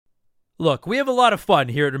Look, we have a lot of fun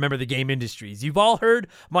here at Remember the Game Industries. You've all heard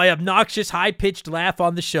my obnoxious, high-pitched laugh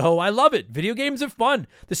on the show. I love it. Video games are fun.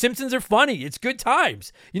 The Simpsons are funny. It's good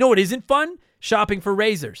times. You know what isn't fun? Shopping for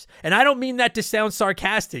razors. And I don't mean that to sound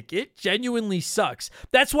sarcastic. It genuinely sucks.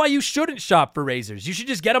 That's why you shouldn't shop for razors. You should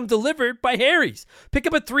just get them delivered by Harry's. Pick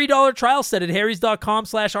up a $3 trial set at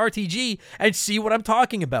harrys.com/RTG and see what I'm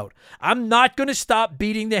talking about. I'm not going to stop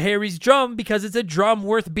beating the Harry's drum because it's a drum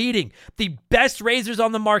worth beating. The best razors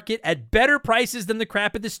on the market at better prices than the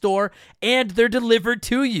crap at the store, and they're delivered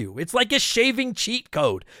to you. It's like a shaving cheat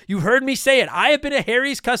code. You've heard me say it. I have been a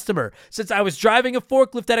Harry's customer since I was driving a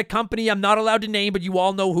forklift at a company I'm not allowed to name, but you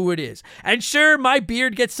all know who it is. And sure, my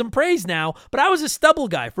beard gets some praise now, but I was a stubble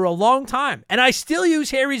guy for a long time, and I still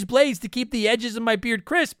use Harry's blades to keep the edges of my beard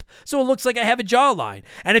crisp so it looks like I have a jawline.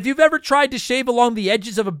 And if you've ever tried to shave along the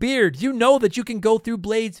edges of a beard, you know that you can go through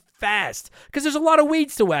blades fast because there's a lot of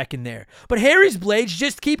weeds to whack in there. But Harry's blades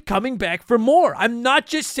just keep coming back for more. I'm not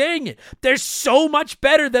just saying it. They're so much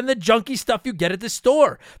better than the junky stuff you get at the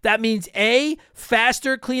store. That means A,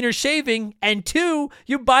 faster, cleaner shaving, and 2,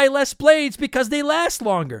 you buy less blades because they last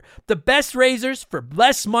longer. The best razors for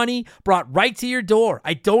less money brought right to your door.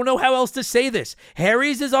 I don't know how else to say this.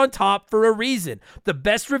 Harry's is on top for a reason. The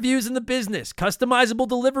best reviews in the business, customizable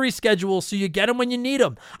delivery schedules so you get them when you need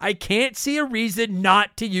them. I can't see a reason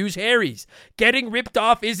not to use Harry's. Getting ripped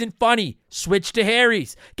off isn't funny. Switch to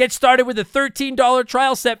Harry's. Get started with a $13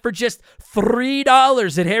 trial set for just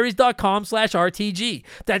 $3 at harrys.com/RTG.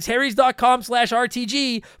 That's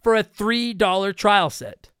harrys.com/RTG for a $3 trial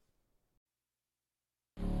set.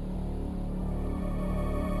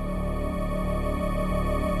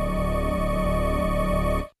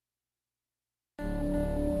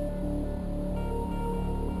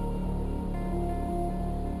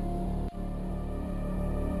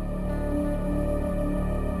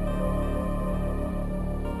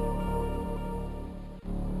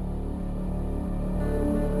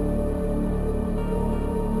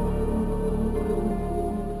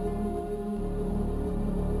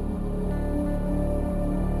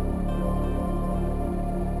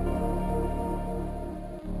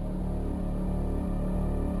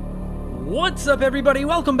 What's up, everybody?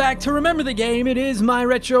 Welcome back to Remember the Game. It is my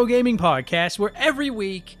retro gaming podcast where every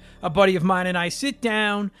week a buddy of mine and I sit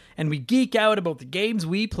down and we geek out about the games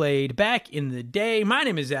we played back in the day. My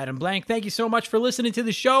name is Adam Blank. Thank you so much for listening to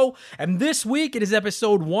the show. And this week it is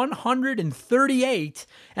episode 138,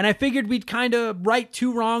 and I figured we'd kind of right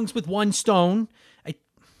two wrongs with one stone.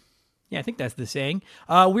 I think that's the saying.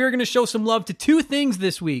 We're going to show some love to two things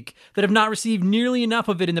this week that have not received nearly enough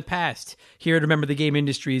of it in the past here at Remember the Game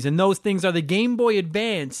Industries. And those things are the Game Boy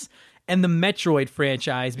Advance and the Metroid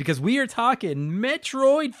franchise, because we are talking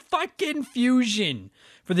Metroid fucking Fusion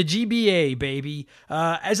for the GBA, baby.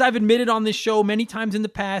 As I've admitted on this show many times in the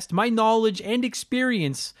past, my knowledge and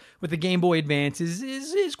experience with the Game Boy Advance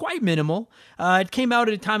is quite minimal. It came out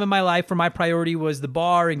at a time in my life where my priority was the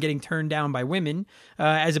bar and getting turned down by women,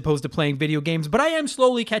 as opposed to playing video games. But I am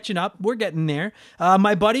slowly catching up. We're getting there.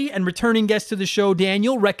 My buddy and returning guest to the show,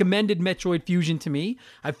 Daniel, recommended Metroid Fusion to me.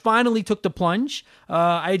 I finally took the plunge.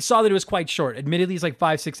 I saw that it was quite short. Admittedly, it's like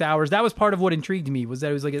 5-6 hours. That was part of what intrigued me, was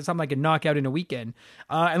that it was like something like a knockout in a weekend.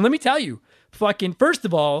 And let me tell you, fucking, first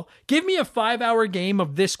of all, give me a 5-hour game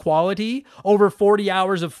of this quality over 40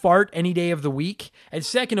 hours of fart any day of the week. And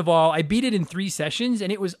second of all, I beat it in 3 sessions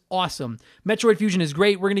and it was awesome. Metroid Fusion is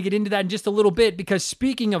great. We're going to get into that in just a little bit, because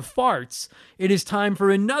speaking of farts, it is time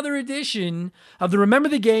for another edition of the Remember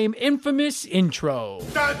the Game infamous intro.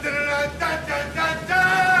 Dun, dun, dun, dun, dun, dun,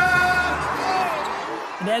 dun.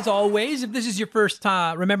 And as always, if this is your first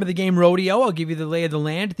time Remember the Game rodeo, I'll give you the lay of the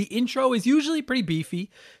land. The intro is usually pretty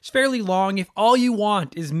beefy. It's fairly long. If all you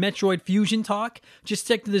want is Metroid Fusion talk, just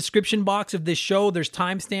check the description box of this show. There's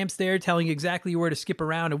timestamps there telling you exactly where to skip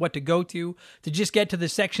around and what to go to just get to the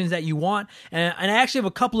sections that you want. And I actually have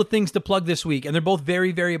a couple of things to plug this week, and they're both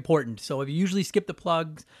very, very important. So if you usually skip the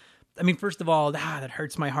plugs, I mean, first of all, that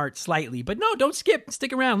hurts my heart slightly. But no, don't skip.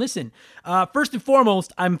 Stick around. Listen. First and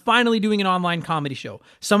foremost, I'm finally doing an online comedy show.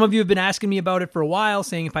 Some of you have been asking me about it for a while,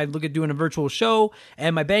 saying if I'd look at doing a virtual show,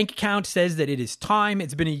 and my bank account says that it is time.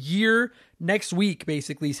 It's been a year next week,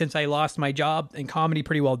 basically, since I lost my job and comedy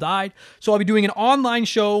pretty well died. So I'll be doing an online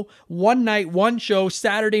show, one night, one show,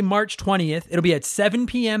 Saturday, March 20th. It'll be at 7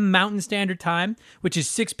 p.m. Mountain Standard Time, which is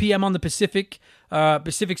 6 p.m. on the Pacific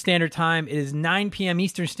Standard Time. It is 9 p.m.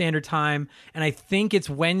 Eastern Standard Time, and I think it's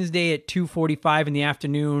Wednesday at 2:45 in the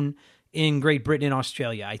afternoon in Great Britain and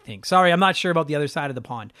Australia, I think. Sorry, I'm not sure about the other side of the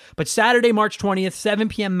pond. But Saturday, March 20th, 7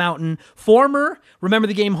 p.m. Mountain, former Remember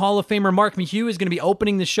the Game Hall of Famer Mark McHugh is going to be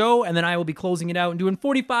opening the show, and then I will be closing it out and doing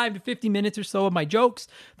 45 to 50 minutes or so of my jokes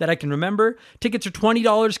that I can remember. Tickets are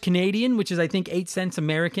 $20 Canadian, which is, I think, 8 cents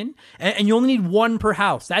American, and you only need one per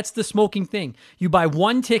house. That's the smoking thing. You buy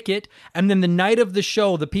one ticket, and then the night of the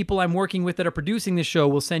show, the people I'm working with that are producing the show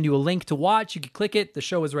will send you a link to watch. You can click it. The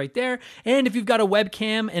show is right there. And if you've got a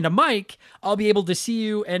webcam and a mic, I'll be able to see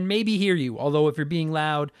you and maybe hear you. Although if you're being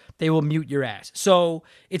loud, they will mute your ass. So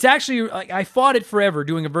it's actually, like, I fought it forever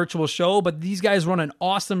doing a virtual show, but these guys run an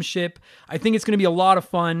awesome ship. I think it's going to be a lot of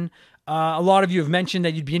fun. A lot of you have mentioned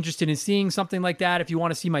that you'd be interested in seeing something like that. If you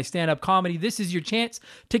want to see my stand-up comedy, this is your chance.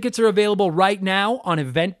 Tickets are available right now on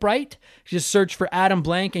Eventbrite. Just search for Adam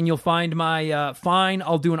Blank and you'll find my Fine,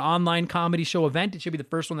 I'll do an online comedy show event. It should be the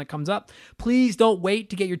first one that comes up. Please don't wait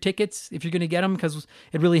to get your tickets if you're going to get them, because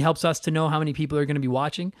it really helps us to know how many people are going to be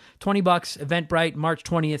watching. $20, Eventbrite, March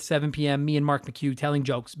 20th, 7 p.m. Me and Mark McHugh telling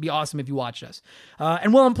jokes. Be awesome if you watched us.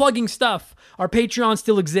 And while I'm plugging stuff, our Patreon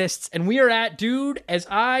still exists, and we are at, dude, as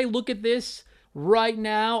I look at this right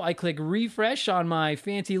now, I click refresh on my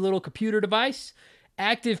fancy little computer device.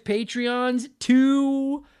 Active Patreons,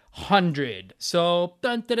 200. So,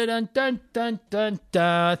 dun, dun, dun, dun, dun, dun,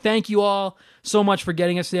 dun. Thank you all so much for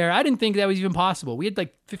getting us there. I didn't think that was even possible. We had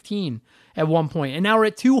like 15 at one point, and now we're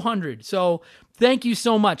at 200. So, thank you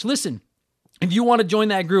so much. Listen, if you want to join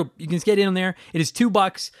that group, you can get in there. It is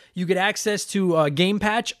 $2. You get access to Game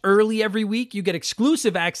Patch early every week. You get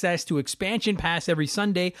exclusive access to Expansion Pass every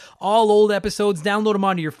Sunday. All old episodes. Download them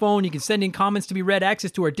onto your phone. You can send in comments to be read.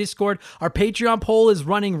 Access to our Discord. Our Patreon poll is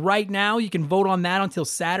running right now. You can vote on that until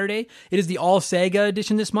Saturday. It is the All Sega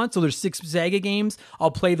edition this month, so there's 6 Sega games.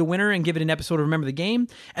 I'll play the winner and give it an episode of Remember the Game.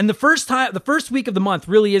 And the first week of the month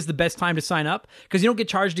really is the best time to sign up, because you don't get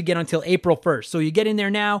charged again until April 1st. So you get in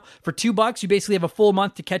there now for $2. You basically have a full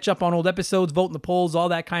month to catch up on old episodes, vote in the polls, all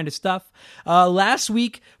that kind of stuff. Last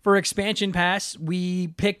week for Expansion Pass, we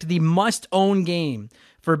picked the must-own game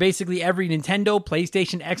for basically every Nintendo,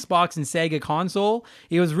 PlayStation, Xbox, and Sega console.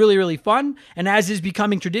 It was really, really fun. And as is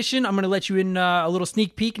becoming tradition, I'm going to let you in a little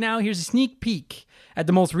sneak peek now. Here's a sneak peek at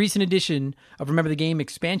the most recent edition of Remember the Game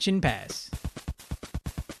Expansion Pass.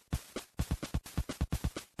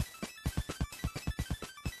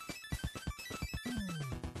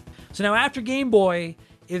 So now after Game Boy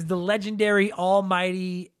is the legendary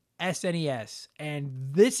almighty SNES, and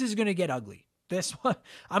this is going to get ugly. This one,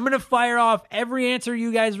 I'm going to fire off every answer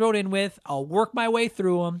you guys wrote in with. I'll work my way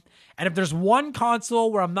through them. And if there's one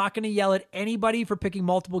console where I'm not going to yell at anybody for picking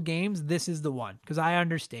multiple games, this is the one, because I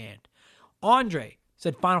understand. Andre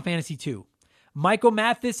said Final Fantasy II. Michael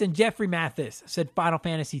Mathis and Jeffrey Mathis said Final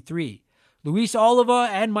Fantasy III. Luis Oliva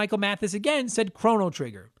and Michael Mathis again said Chrono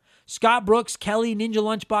Trigger. Scott Brooks, Kelly, Ninja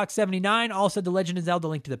Lunchbox 79 all said The Legend of Zelda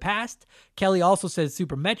Link to the Past. Kelly also said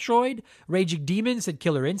Super Metroid. Raging Demon said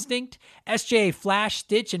Killer Instinct. SJ Flash,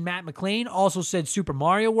 Stitch, and Matt McLean also said Super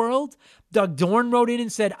Mario World. Doug Dorn wrote in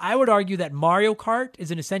and said, I would argue that Mario Kart is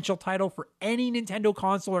an essential title for any Nintendo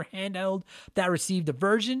console or handheld that received a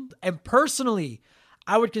version. And personally,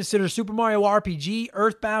 I would consider Super Mario RPG,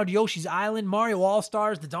 Earthbound, Yoshi's Island, Mario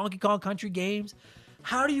All-Stars, the Donkey Kong Country games.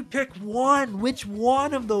 How do you pick one? Which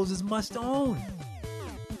one of those is must own?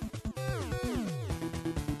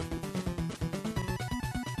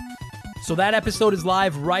 So that episode is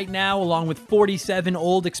live right now, along with 47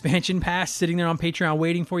 old Expansion Pass sitting there on Patreon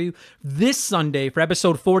waiting for you. This Sunday, for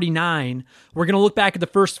episode 49, we're going to look back at the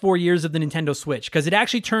first 4 years of the Nintendo Switch, because it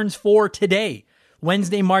actually turns 4 today.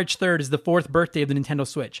 Wednesday, March 3rd is the 4th birthday of the Nintendo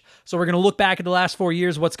Switch. So we're going to look back at the last 4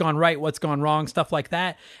 years, what's gone right, what's gone wrong, stuff like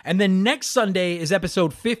that. And then next Sunday is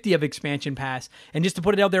episode 50 of Expansion Pass. And just to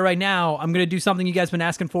put it out there right now, I'm going to do something you guys have been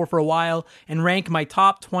asking for a while and rank my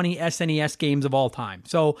top 20 SNES games of all time.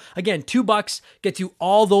 So again, $2 gets you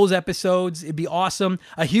all those episodes. It'd be awesome.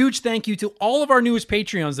 A huge thank you to all of our newest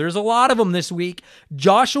Patreons. There's a lot of them this week.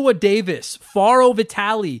 Joshua Davis, Faro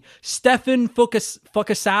Vitali, Stefan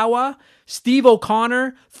Fukasawa, Steve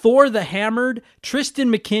O'Connor, Thor the Hammered, Tristan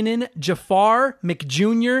McKinnon, Jafar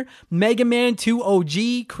McJr., Mega Man 2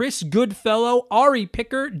 OG, Chris Goodfellow, Ari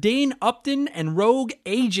Picker, Dane Upton, and Rogue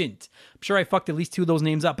Agent. I'm sure I fucked at least 2 of those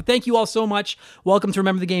names up, but thank you all so much. Welcome to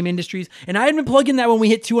Remember the Game Industries. And I had been plugging that when we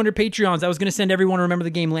hit 200 Patreons. I was going to send everyone a Remember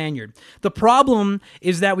the Game lanyard. The problem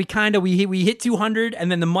is that we hit 200, and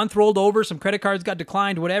then the month rolled over. Some credit cards got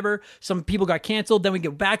declined, whatever. Some people got canceled. Then we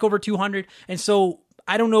get back over 200, and so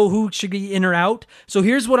I don't know who should be in or out. So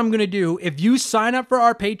here's what I'm going to do. If you sign up for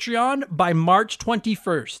our Patreon by March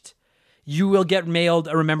 21st, you will get mailed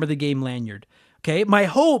a Remember the Game lanyard. Okay, my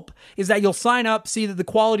hope is that you'll sign up, see that the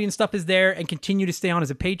quality and stuff is there, and continue to stay on as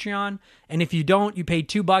a Patreon. And if you don't, you paid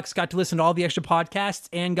 $2, got to listen to all the extra podcasts,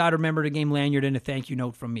 and got to remember to game lanyard and a thank you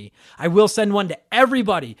note from me. I will send one to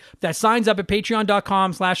everybody that signs up at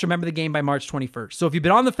patreon.com/remember the game by March 21st. So if you've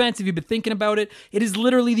been on the fence, if you've been thinking about it, it is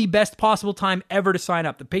literally the best possible time ever to sign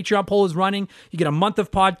up. The Patreon poll is running. You get a month of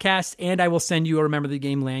podcasts, and I will send you a Remember the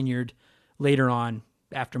Game lanyard later on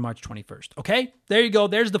after March 21st. Okay? There you go.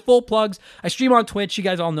 There's the full plugs. I stream on Twitch. You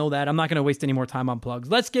guys all know that. I'm not going to waste any more time on plugs.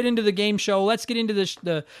 Let's get into the game show. Let's get into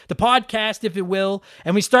the podcast, if it will.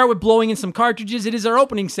 And we start with blowing in some cartridges. It is our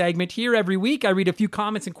opening segment here every week. I read a few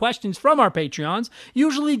comments and questions from our Patreons,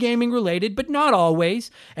 usually gaming related, but not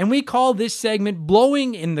always. And we call this segment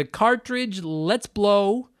Blowing in the Cartridge. Let's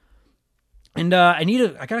blow. And I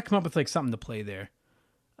got to come up with like something to play there.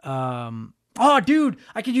 Oh, dude,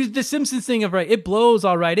 I could use the Simpsons thing of, right, it blows,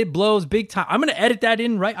 all right, it blows big time. I'm going to edit that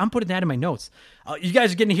in, right? I'm putting that in my notes. You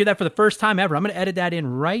guys are getting to hear that for the first time ever. I'm going to edit that in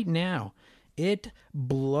right now. It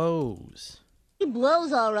blows. He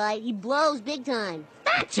blows, all right. He blows big time.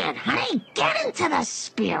 That's it, honey. Get into the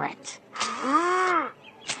spirit.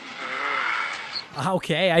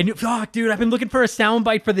 Okay, I knew. Oh, dude, I've been looking for a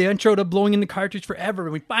soundbite for the intro to Blowing in the Cartridge forever,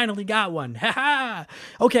 and we finally got one. Ha.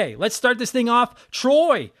 Okay, let's start this thing off.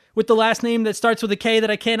 Troy, with the last name that starts with a K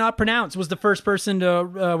that I cannot pronounce, was the first person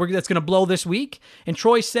that's going to blow this week. And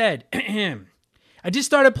Troy said, I just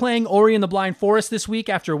started playing Ori and the Blind Forest this week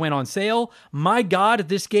after it went on sale. My God,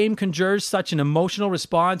 this game conjures such an emotional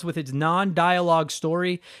response with its non-dialogue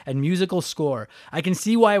story and musical score. I can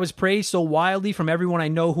see why it was praised so wildly from everyone I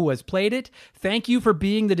know who has played it. Thank you for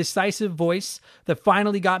being the decisive voice that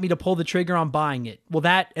finally got me to pull the trigger on buying it. Well,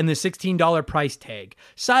 that and the $16 price tag.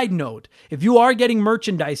 Side note, if you are getting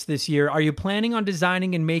merchandise this year, are you planning on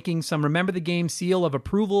designing and making some Remember the Game seal of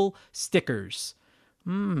approval stickers?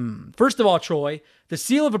 First of all, Troy, the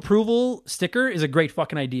seal of approval sticker is a great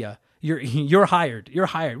fucking idea. You're hired. You're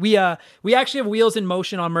hired. We actually have wheels in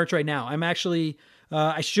motion on merch right now. I'm actually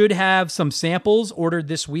I should have some samples ordered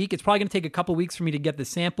this week. It's probably going to take a couple weeks for me to get the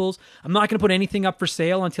samples. I'm not going to put anything up for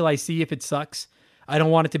sale until I see if it sucks. I don't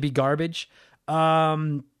want it to be garbage.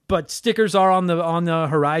 But stickers are on the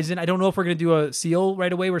horizon. I don't know if we're going to do a seal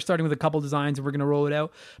right away. We're starting with a couple designs and we're going to roll it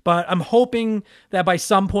out. But I'm hoping that by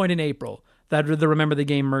some point in April, that the Remember the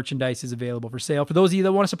Game merchandise is available for sale for those of you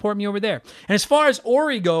that want to support me over there. And as far as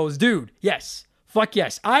Ori goes, dude, yes. Fuck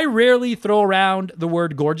yes. I rarely throw around the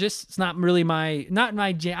word gorgeous. It's not really not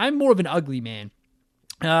my jam. I'm more of an ugly man.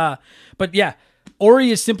 But yeah,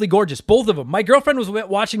 Ori is simply gorgeous. Both of them. My girlfriend was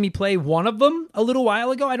watching me play one of them a little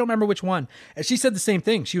while ago. I don't remember which one. And she said the same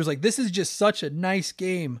thing. She was like, this is just such a nice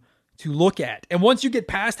game to look at. And once you get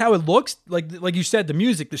past how it looks, like you said, the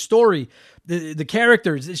music, the story, the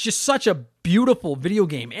characters, it's just such a beautiful video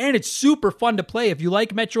game. And it's super fun to play. If you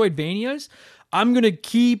like Metroidvanias, I'm going to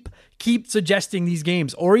keep suggesting these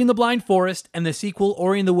games. Ori and the Blind Forest and the sequel,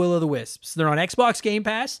 Ori and the Will of the Wisps. They're on Xbox Game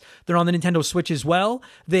Pass. They're on the Nintendo Switch as well.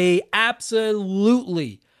 They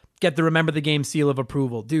absolutely get the Remember the Game seal of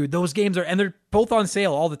approval. Dude, those games and they're both on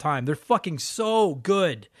sale all the time. They're fucking so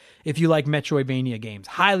good if you like Metroidvania games.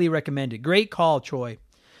 Highly recommended. Great call, Troy.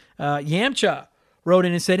 Yamcha wrote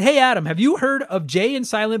in and said, hey, Adam, have you heard of Jay and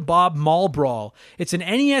Silent Bob Mall Brawl? It's an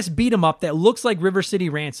NES beat-em-up that looks like River City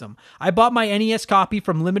Ransom. I bought my NES copy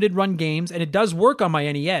from Limited Run Games, and it does work on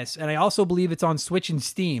my NES, and I also believe it's on Switch and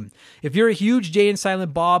Steam. If you're a huge Jay and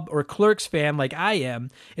Silent Bob or Clerks fan like I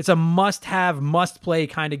am, it's a must-have, must-play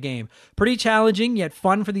kind of game. Pretty challenging, yet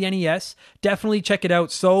fun for the NES. Definitely check it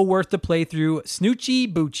out. So worth the playthrough.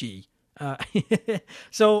 Snoochie Boochie.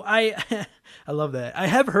 So I love that. I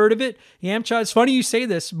have heard of it. Yamcha, it's funny you say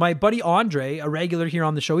this. My buddy Andre, a regular here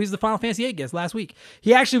on the show, he's the Final Fantasy VIII guest last week.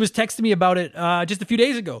 He actually was texting me about it just a few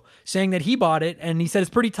days ago, saying that he bought it, and he said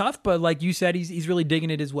it's pretty tough, but like you said, he's really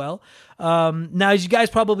digging it as well. Now, as you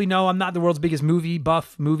guys probably know, I'm not the world's biggest movie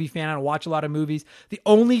fan. I don't watch a lot of movies. The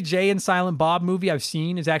only Jay and Silent Bob movie I've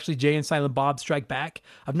seen is actually Jay and Silent Bob Strike Back.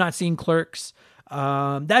 I've not seen Clerks.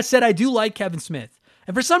 That said, I do like Kevin Smith.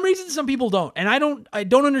 And for some reason, some people don't. And I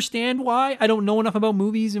don't understand why. I don't know enough about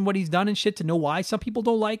movies and what he's done and shit to know why some people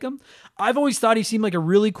don't like him. I've always thought he seemed like a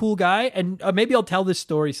really cool guy. And maybe I'll tell this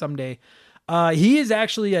story someday. He is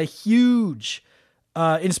actually a huge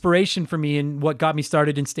inspiration for me and what got me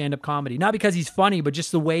started in stand-up comedy. Not because he's funny, but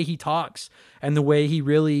just the way he talks and the way he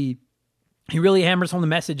really hammers home the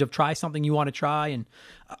message of try something you want to try. And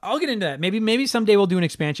I'll get into that. Maybe someday we'll do an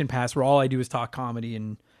expansion pass where all I do is talk comedy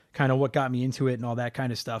and kind of what got me into it and all that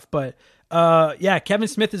kind of stuff. But yeah, Kevin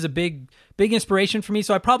Smith is a big inspiration for me.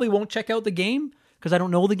 So I probably won't check out the game because I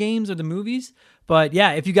don't know the games or the movies. But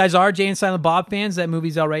yeah, if you guys are Jay and Silent Bob fans, that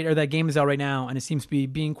movie's out right, or that game is out right now, and it seems to be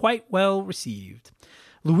being quite well received.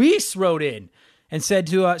 Luis wrote in and said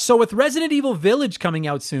so with Resident Evil Village coming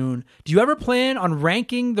out soon, do you ever plan on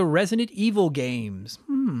ranking the Resident Evil games?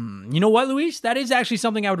 You know what, Luis? That is actually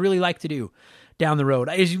something I would really like to do down the road.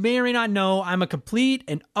 As you may or may not know, I'm a complete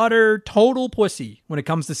and utter total pussy when it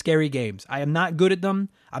comes to scary games. I am not good at them.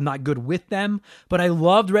 I'm not good with them, but I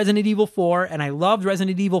loved Resident Evil 4 and I loved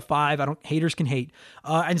Resident Evil 5. Haters can hate.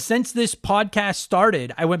 And since this podcast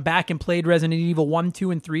started, I went back and played Resident Evil 1, 2,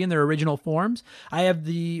 and 3 in their original forms. I have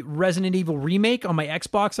the Resident Evil remake on my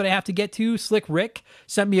Xbox that I have to get to. Slick Rick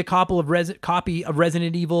sent me a copy of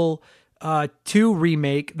Resident Evil 2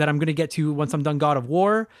 remake that I'm going to get to once I'm done God of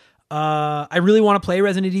War. I really want to play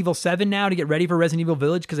Resident Evil 7 now to get ready for Resident Evil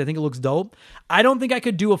Village because I think it looks dope. I don't think I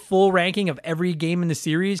could do a full ranking of every game in the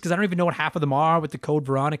series because I don't even know what half of them are with the Code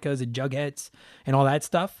Veronicas and Jugheads and all that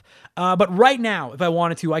stuff. But right now, if I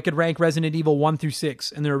wanted to, I could rank Resident Evil 1 through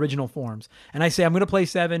 6 in their original forms. And I say I'm going to play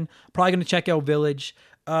 7, probably going to check out Village.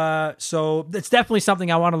 So it's definitely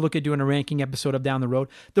something I want to look at doing a ranking episode of down the road.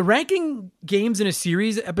 The ranking games in a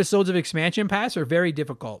series episodes of Expansion Pass are very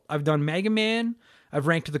difficult. I've done Mega Man, I've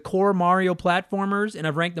ranked the core Mario platformers, and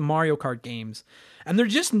I've ranked the Mario Kart games. And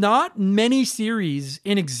there's just not many series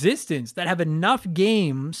in existence that have enough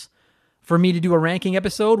games for me to do a ranking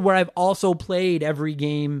episode where I've also played every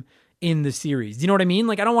game in the series. Do you know what I mean?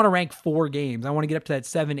 Like, I don't want to rank 4 games. I want to get up to that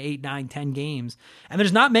 7, 8, 9, 10 games. And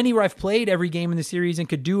there's not many where I've played every game in the series and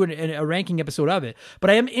could do a ranking episode of it. But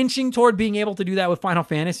I am inching toward being able to do that with Final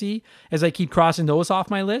Fantasy as I keep crossing those off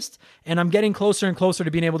my list. And I'm getting closer and closer to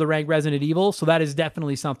being able to rank Resident Evil. So that is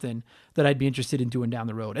definitely something that I'd be interested in doing down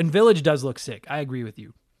the road. And Village does look sick. I agree with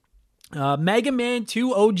you. Mega Man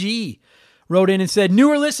 2 OG wrote in and said,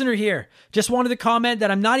 newer listener here. Just wanted to comment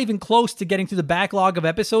that I'm not even close to getting through the backlog of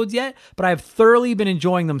episodes yet, but I have thoroughly been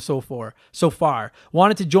enjoying them so far.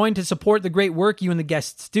 Wanted to join to support the great work you and the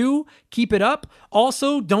guests do. Keep it up.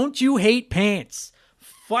 Also, don't you hate pants?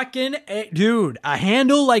 Fucking dude, a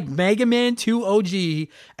handle like Mega Man 2 OG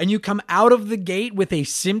and you come out of the gate with a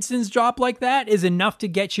Simpsons drop like that is enough to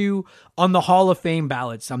get you on the Hall of Fame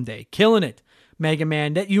ballot someday. Killing it. Mega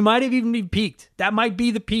Man, that you might have even been peaked. That might be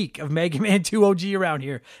the peak of Mega Man 2 OG around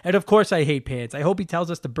here. And of course I hate pants. I hope he tells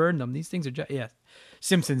us to burn them. These things are just, yeah.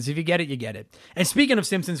 Simpsons, if you get it, you get it. And speaking of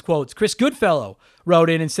Simpsons quotes, Chris Goodfellow wrote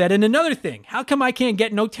in and said, and another thing, how come I can't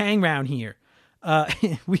get no tang round here? I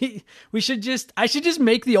should just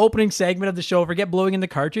make the opening segment of the show, forget blowing in the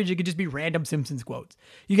cartridge. It could just be random Simpsons quotes.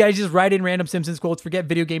 You guys just write in random Simpsons quotes, forget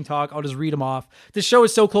video game talk. I'll just read them off. The show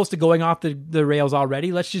is so close to going off the rails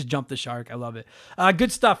already. Let's just jump the shark. I love it.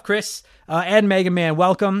 Good stuff, Chris. And Mega Man,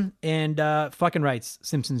 welcome. And fucking rights,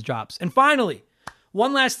 Simpsons drops. And finally,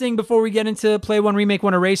 one last thing before we get into Play One, Remake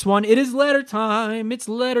One, Erase One. It is letter time. It's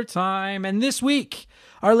letter time. And this week,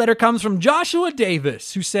 our letter comes from Joshua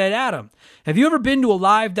Davis, who said, Adam, have you ever been to a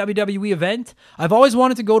live WWE event? I've always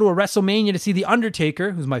wanted to go to a WrestleMania to see The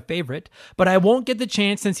Undertaker, who's my favorite, but I won't get the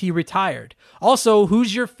chance since he retired. Also,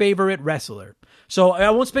 who's your favorite wrestler? So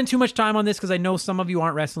I won't spend too much time on this because I know some of you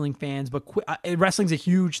aren't wrestling fans, but wrestling's a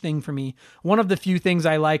huge thing for me. One of the few things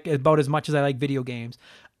I like about as much as I like video games.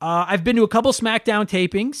 I've been to a couple SmackDown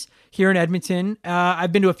tapings here in Edmonton.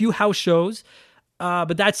 I've been to a few house shows.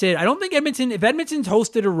 But that's it. I don't think if Edmonton's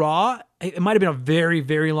hosted a Raw, it might have been a very,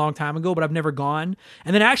 very long time ago, but I've never gone.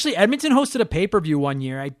 And then actually Edmonton hosted a pay-per-view one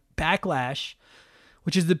year, Backlash,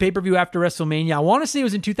 which is the pay-per-view after WrestleMania. I want to say it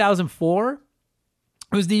was in 2004.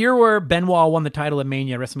 It was the year where Benoit won the title at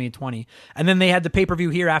Mania, WrestleMania 20. And then they had the pay-per-view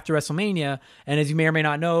here after WrestleMania. And as you may or may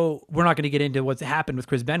not know, we're not going to get into what's happened with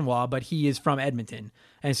Chris Benoit, but he is from Edmonton.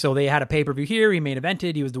 And so they had a pay-per-view here. He main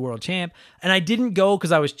evented. He was the world champ. And I didn't go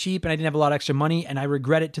because I was cheap and I didn't have a lot of extra money. And I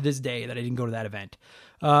regret it to this day that I didn't go to that event.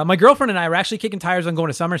 My girlfriend and I were actually kicking tires on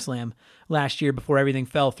going to SummerSlam last year before everything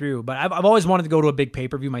fell through. But I've always wanted to go to a big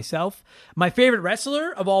pay-per-view myself. My favorite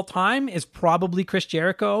wrestler of all time is probably Chris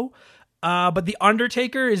Jericho. But The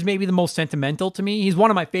Undertaker is maybe the most sentimental to me. He's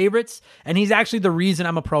one of my favorites, and he's actually the reason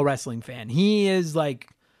I'm a pro wrestling fan. He is like,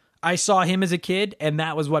 I saw him as a kid, and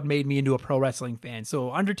that was what made me into a pro wrestling fan.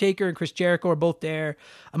 So Undertaker and Chris Jericho are both there.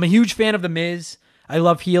 I'm a huge fan of The Miz. I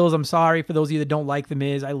love heels. I'm sorry for those of you that don't like The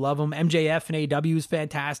Miz. I love him. MJF and AEW is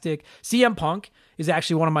fantastic. CM Punk is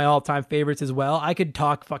actually one of my all-time favorites as well. I could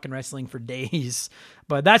talk fucking wrestling for days,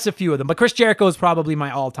 but that's a few of them. But Chris Jericho is probably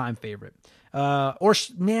my all-time favorite. No, I was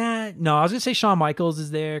going to say Shawn Michaels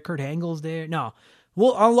is there. Kurt Angle's there. No,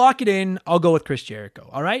 I'll lock it in. I'll go with Chris Jericho.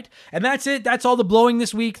 All right. And that's it. That's all the blowing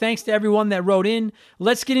this week. Thanks to everyone that wrote in.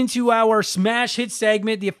 Let's get into our smash hit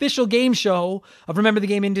segment, the official game show of Remember the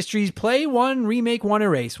Game Industries. Play one, remake one,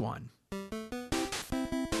 erase one.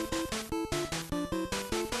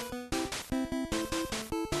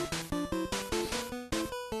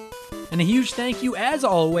 And a huge thank you, as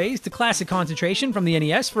always, to Classic Concentration from the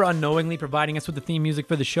NES for unknowingly providing us with the theme music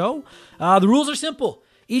for the show. The rules are simple.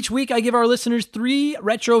 Each week, I give our listeners 3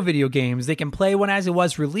 retro video games. They can play one as it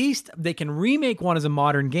was released, they can remake one as a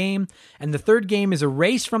modern game, and the third game is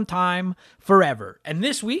erased from time forever. And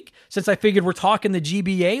this week, since I figured we're talking the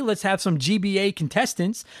GBA, let's have some GBA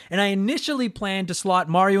contestants. And I initially planned to slot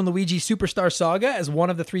Mario and Luigi Superstar Saga as one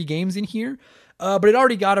of the 3 games in here. But it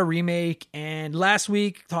already got a remake, and last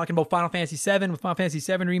week, talking about Final Fantasy VII, with Final Fantasy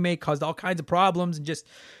VII Remake caused all kinds of problems, and just,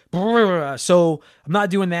 so I'm not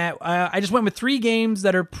doing that. I just went with 3 games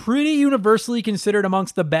that are pretty universally considered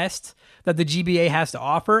amongst the best that the GBA has to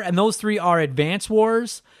offer, and those 3 are Advance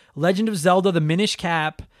Wars, Legend of Zelda, The Minish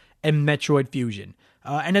Cap, and Metroid Fusion.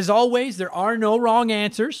 And as always, there are no wrong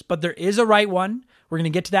answers, but there is a right one. We're going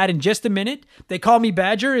to get to that in just a minute. They Call Me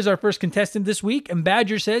Badger is our first contestant this week, and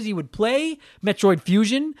Badger says he would play Metroid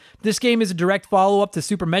Fusion. This game is a direct follow-up to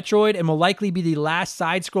Super Metroid and will likely be the last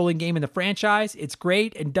side-scrolling game in the franchise. It's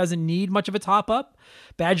great and doesn't need much of a top-up.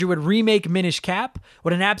 Badger would remake Minish Cap.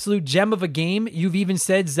 What an absolute gem of a game. You've even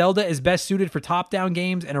said Zelda is best suited for top-down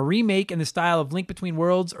games, and a remake in the style of Link Between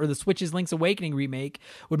Worlds or the Switch's Link's Awakening remake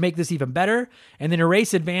would make this even better. And then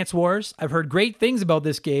erase Advance Wars. I've heard great things about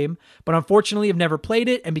this game, but unfortunately I've never played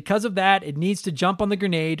it, and because of that, it needs to jump on the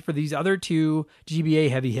grenade for these other 2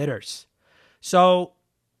 GBA heavy hitters. So,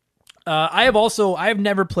 I have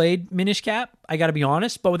never played Minish Cap, I gotta be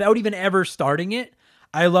honest, but without even ever starting it,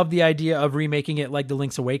 I love the idea of remaking it like the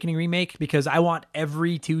Link's Awakening remake, because I want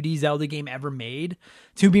every 2D Zelda game ever made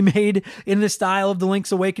to be made in the style of the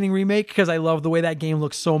Link's Awakening remake, because I love the way that game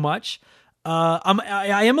looks so much.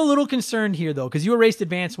 I am a little concerned here, though, because you erased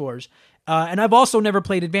Advance Wars, and I've also never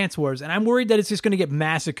played Advance Wars, and I'm worried that it's just going to get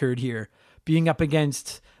massacred here, being up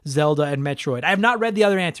against Zelda and Metroid. I have not read the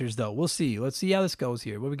other answers, though. We'll see. Let's see how this goes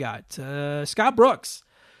here. What we got? Scott Brooks.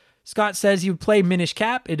 Scott says he would play Minish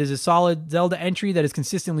Cap. It is a solid Zelda entry that is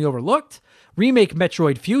consistently overlooked. Remake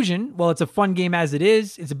Metroid Fusion. Well, it's a fun game as it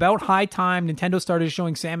is. It's about high time Nintendo started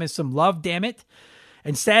showing Samus some love, damn it.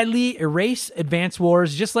 And sadly, erase Advance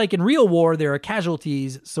Wars. Just like in real war, there are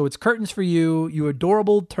casualties, so it's curtains for you, you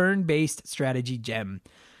adorable turn-based strategy gem.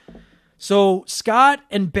 So Scott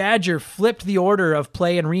and Badger flipped the order of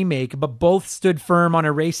play and remake, but both stood firm on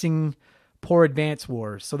erasing poor Advance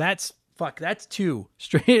Wars. So that's 2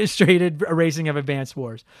 straight erasing of Advance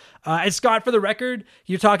Wars. And Scott, for the record,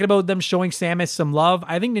 you're talking about them showing Samus some love.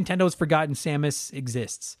 I think Nintendo's forgotten Samus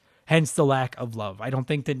exists, hence the lack of love. I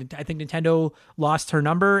think Nintendo lost her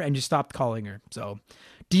number and just stopped calling her. So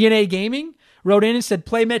DNA Gaming wrote in and said,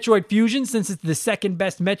 play Metroid Fusion since it's the second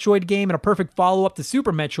best Metroid game and a perfect follow-up to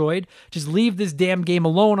Super Metroid. Just leave this damn game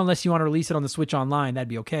alone unless you want to release it on the Switch Online. That'd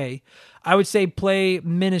be okay. I would say play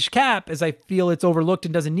Minish Cap, as I feel it's overlooked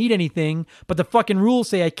and doesn't need anything, but the fucking rules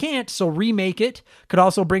say I can't, so remake it. Could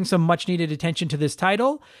also bring some much-needed attention to this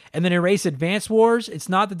title. And then erase Advance Wars. It's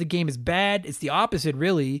not that the game is bad, it's the opposite,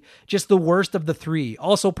 really. Just the worst of the 3.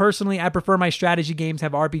 Also, personally, I prefer my strategy games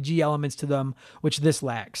have RPG elements to them, which this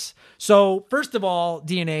lacks. So, first of all,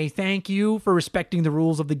 DNA, thank you for respecting the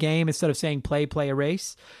rules of the game instead of saying play,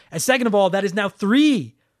 erase. And second of all, that is now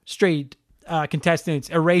 3 straight contestants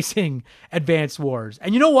erasing Advance Wars.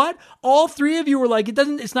 And you know what? All 3 of you were like,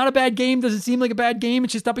 it's not a bad game, doesn't seem like a bad game,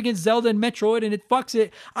 it's just up against Zelda and Metroid and it fucks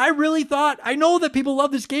it. I really thought, I know that people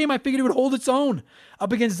love this game, I figured it would hold its own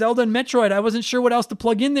up against Zelda and Metroid. I wasn't sure what else to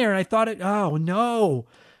plug in there, and I thought oh no.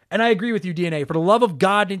 And I agree with you, DNA. For the love of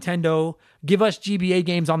God, Nintendo, give us GBA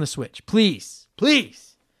games on the Switch. Please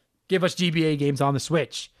give us GBA games on the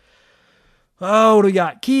Switch. Oh, what do we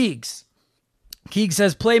got? Keegs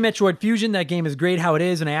says, play Metroid Fusion. That game is great how it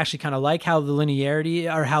is, and I actually kind of like how linear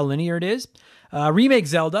it is. Remake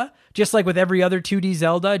Zelda. Just like with every other 2D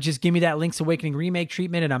Zelda, just give me that Link's Awakening remake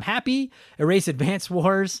treatment and I'm happy. Erase Advance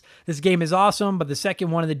Wars. This game is awesome, but the second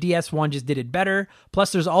one of the DS one just did it better.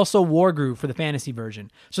 Plus, there's also Wargroove for the fantasy version.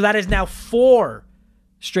 So that is now 4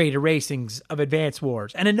 straight erasings of Advance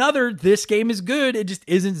Wars. And another, this game is good, it just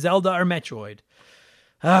isn't Zelda or Metroid.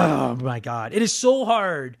 Oh my God. It is so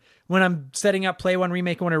hard when I'm setting up play one,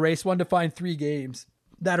 remake one, erase one to find 3 games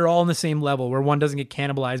that are all on the same level where one doesn't get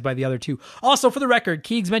cannibalized by the other 2. Also, for the record,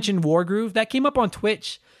 Keegs mentioned Wargroove. That came up on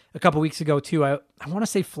Twitch a couple weeks ago too. I want to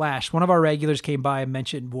say Flash. One of our regulars came by and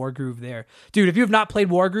mentioned Wargroove there. Dude, if you have not played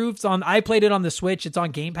Wargroove, I played it on the Switch. It's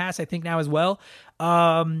on Game Pass, I think, now as well.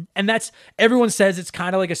 And that's, everyone says it's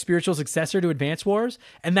kind of like a spiritual successor to Advance Wars.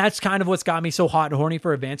 And that's kind of what's got me so hot and horny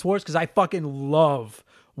for Advance Wars, because I fucking love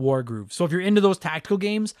Wargroove. So if you're into those tactical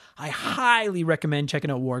games, I highly recommend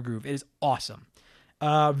checking out Wargroove. It is awesome.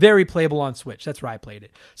 Very playable on Switch. That's where I played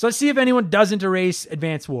it. So let's see if anyone doesn't erase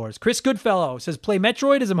Advance Wars. Chris Goodfellow says, play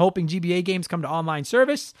Metroid as I'm hoping GBA games come to online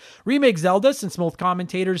service. Remake Zelda since most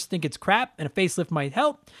commentators think it's crap and a facelift might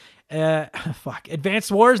help. Advance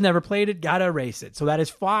Wars, never played it. Gotta erase it. So that is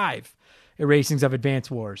 5 erasings of Advance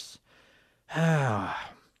Wars.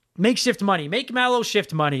 Makeshift money. Make Mallow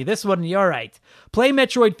shift money. This one, you're right. Play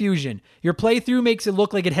Metroid Fusion. Your playthrough makes it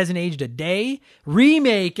look like it hasn't aged a day.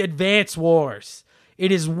 Remake Advance Wars.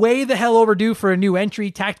 It is way the hell overdue for a new entry.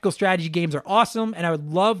 Tactical strategy games are awesome, and I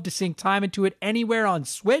would love to sink time into it anywhere on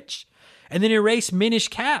Switch. And then erase Minish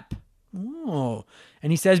Cap. Oh.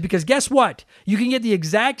 And he says, because guess what? You can get the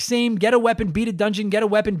exact same get a weapon, beat a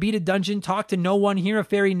dungeon, talk to no one, hear a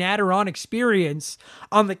fairy natter on experience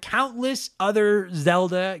on the countless other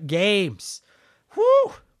Zelda games.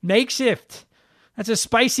 Whew. Makeshift. That's a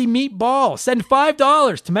spicy meatball. Send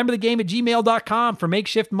 $5 to memberthegame@gmail.com for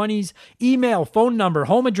Makeshift Money's email, phone number,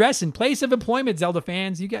 home address, and place of employment, Zelda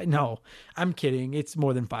fans. No, I'm kidding. It's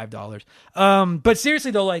more than $5. But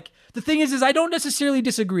seriously though, like, the thing is I don't necessarily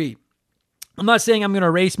disagree. I'm not saying I'm going to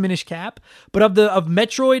erase Minish Cap, but of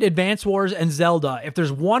Metroid, Advance Wars, and Zelda, if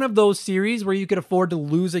there's one of those series where you could afford to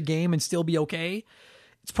lose a game and still be okay,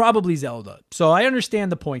 it's probably Zelda. So I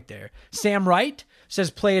understand the point there. Sam Wright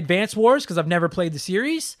says play Advance Wars because I've never played the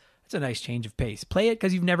series. That's a nice change of pace. Play it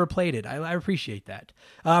because you've never played it. I appreciate that.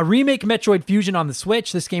 Remake Metroid Fusion on the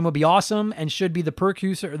Switch. This game will be awesome and should be the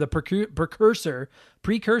precursor.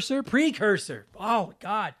 Oh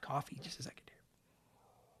God, coffee. Just a second.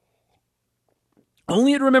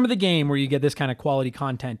 Only at Remember the Game where you get this kind of quality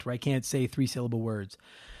content where I can't say 3-syllable words.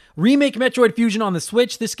 Remake Metroid Fusion on the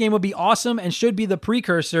Switch. This game will be awesome and should be the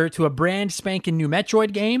precursor to a brand spanking new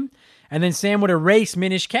Metroid game. And then Sam would erase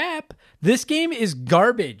Minish Cap. This game is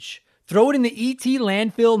garbage. Throw it in the ET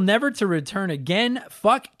landfill, never to return again.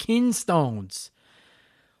 Fuck Kinstones.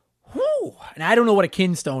 Whew. And I don't know what a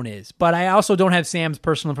Kinstone is, but I also don't have Sam's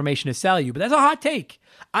personal information to sell you. But that's a hot take.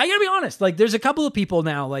 I gotta be honest. Like, there's a couple of people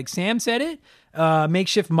now, like Sam said it.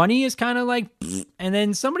 Makeshift Money is kind of like, and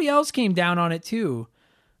then somebody else came down on it too.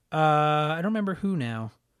 I don't remember who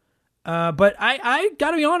now. But I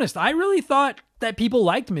gotta be honest. I really thought that people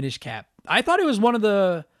liked Minish Cap. I thought it was one of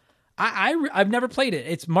the, I've never played it.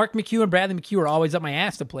 It's Mark McHugh and Bradley McHugh are always up my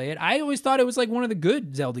ass to play it. I always thought it was like one of the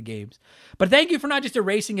good Zelda games. But thank you for not just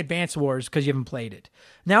erasing Advance Wars because you haven't played it.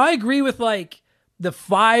 Now I agree with like the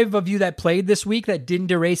 5 of you that played this week that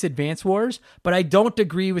didn't erase Advance Wars, but I don't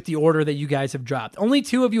agree with the order that you guys have dropped. Only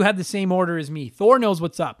 2 of you have the same order as me. Thor knows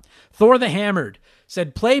what's up. Thor the Hammered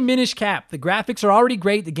said, play Minish Cap. The graphics are already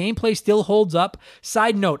great. The gameplay still holds up.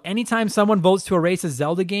 Side note, anytime someone votes to erase a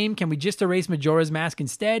Zelda game, can we just erase Majora's Mask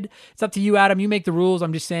instead? It's up to you, Adam. You make the rules.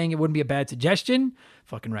 I'm just saying it wouldn't be a bad suggestion.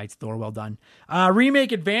 Fucking rights, Thor. Well done.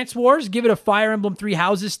 Remake Advance Wars. Give it a Fire Emblem Three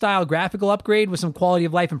Houses style graphical upgrade with some quality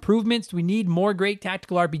of life improvements. We need more great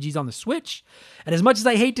tactical RPGs on the Switch. And as much as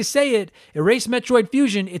I hate to say it, erase Metroid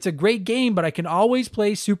Fusion. It's a great game, but I can always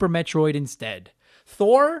play Super Metroid instead.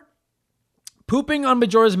 Thor, pooping on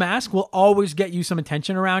Majora's Mask will always get you some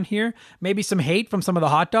attention around here. Maybe some hate from some of the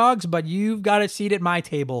hot dogs, but you've got a seat at my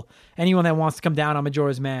table. Anyone that wants to come down on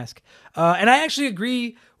Majora's Mask. And I actually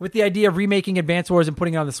agree with the idea of remaking Advance Wars and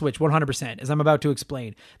putting it on the Switch 100%, as I'm about to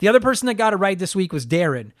explain. The other person that got it right this week was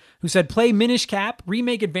Darren, who said play Minish Cap,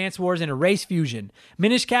 remake Advance Wars, and erase Fusion.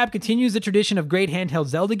 Minish Cap continues the tradition of great handheld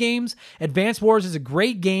Zelda games. Advance Wars is a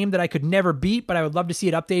great game that I could never beat, but I would love to see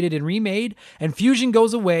it updated and remade. And Fusion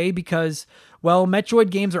goes away because, well, Metroid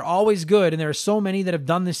games are always good, and there are so many that have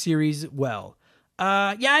done this series well.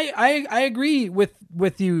 I agree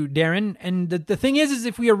with you, Darren. And the thing is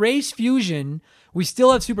if we erase Fusion, we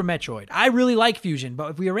still have Super Metroid. I really like Fusion,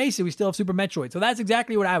 but if we erase it, we still have Super Metroid. So that's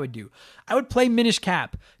exactly what I would do. I would play Minish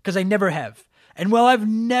Cap because I never have. And while I've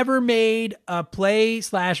never made a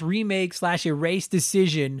play/remake/erase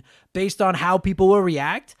decision based on how people will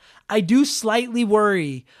react, I do slightly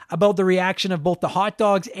worry about the reaction of both the hot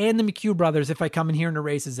dogs and the McHugh brothers if I come in here and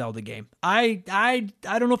erase a Zelda game. I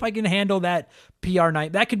don't know if I can handle that PR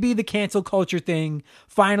night. That could be the cancel culture thing.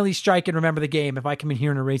 Finally strike and remember the game if I come in here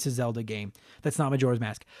and erase a Zelda game. That's not Majora's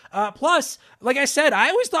Mask. Plus, like I said, I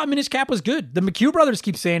always thought Minish Cap was good. The McHugh brothers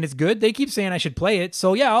keep saying it's good. They keep saying I should play it.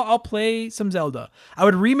 So yeah, I'll play some Zelda. I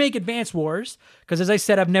would remake Advance Wars because, as I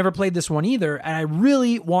said, I've never played this one either, and I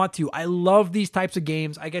really want to. I love these types of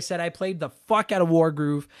games. Like I said, I played the fuck out of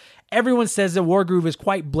Wargroove. Everyone says that Wargroove is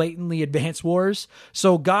quite blatantly Advance Wars.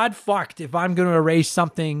 So God fucked if I'm going to erase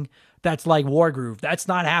something that's like Wargroove. That's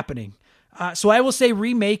not happening. So I will say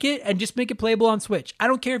remake it and just make it playable on Switch. I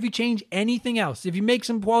don't care if you change anything else. If you make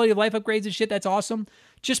some quality of life upgrades and shit, that's awesome.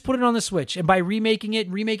 Just put it on the Switch. And by remaking it,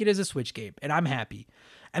 remake it as a Switch game. And I'm happy.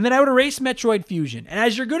 And then I would erase Metroid Fusion. And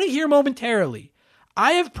as you're going to hear momentarily,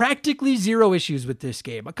 I have practically zero issues with this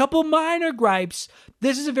game. A couple minor gripes.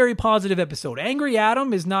 This is a very positive episode. Angry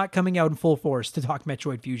Adam is not coming out in full force to talk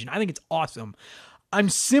Metroid Fusion. I think it's awesome. I'm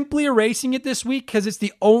simply erasing it this week because it's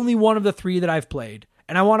the only one of the three that I've played.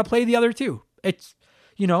 And I want to play the other two. It's,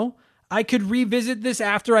 I could revisit this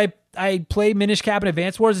after I play Minish Cap and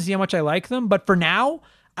Advance Wars and see how much I like them. But for now,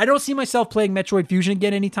 I don't see myself playing Metroid Fusion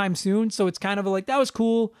again anytime soon. So it's kind of like, that was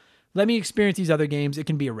cool. Let me experience these other games. It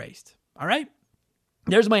can be erased. All right?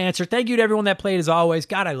 There's my answer. Thank you to everyone that played as always.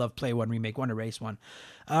 God, I love play one, remake one, erase one.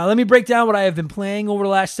 Let me break down what I have been playing over the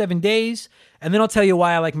last 7 days, and then I'll tell you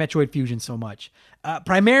why I like Metroid Fusion so much.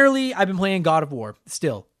 Primarily, I've been playing God of War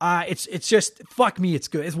still. It's just, fuck me, it's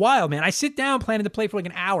good. It's wild, man. I sit down planning to play for like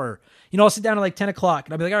an hour. I'll sit down at like 10 o'clock,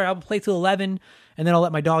 and I'll be like, all right, I'll play till 11, and then I'll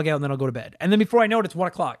let my dog out, and then I'll go to bed. And then before I know it, it's 1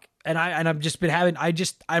 o'clock. And I've just been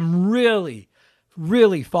I'm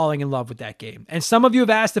really falling in love with that game. And some of you have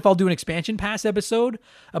asked if I'll do an expansion pass episode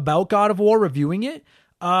about God of War, reviewing it.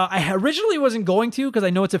 I originally wasn't going to because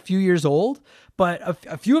I know it's a few years old, but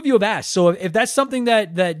a few of you have asked. So if that's something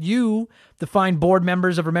that you, the fine board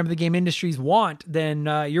members of Remember the Game Industries, want, then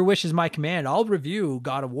your wish is my command. I'll review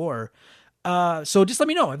God of War. So just let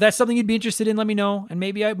me know. If that's something you'd be interested in, let me know. And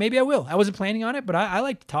maybe I will. I wasn't planning on it, but I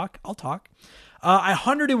like to talk. I'll talk. I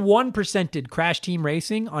 101%ed Crash Team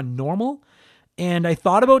Racing on normal. And I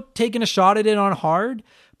thought about taking a shot at it on hard,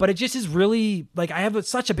 but it just is really, like, I have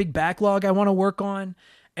such a big backlog I want to work on.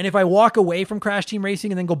 And if I walk away from Crash Team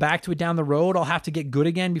Racing and then go back to it down the road, I'll have to get good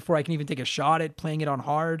again before I can even take a shot at playing it on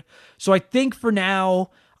hard. So I think for now,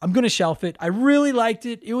 I'm going to shelf it. I really liked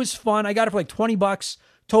it. It was fun. I got it for like $20.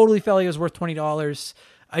 Totally felt like it was worth $20.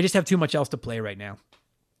 I just have too much else to play right now.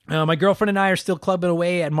 My girlfriend and I are still clubbing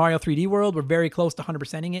away at Mario 3D World. We're very close to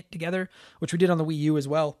 100%ing it together, which we did on the Wii U as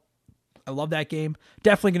well. I love that game.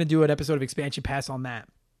 Definitely going to do an episode of Expansion Pass on that.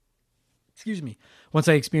 Excuse me. Once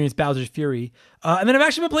I experience Bowser's Fury. And then I've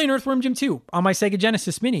actually been playing Earthworm Jim 2 on my Sega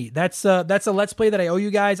Genesis Mini. That's a Let's Play that I owe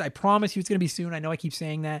you guys. I promise you it's going to be soon. I know I keep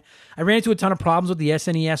saying that. I ran into a ton of problems with the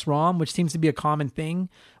SNES ROM, which seems to be a common thing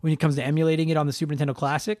when it comes to emulating it on the Super Nintendo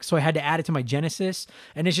Classic. So I had to add it to my Genesis.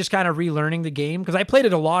 And it's just kind of relearning the game. Because I played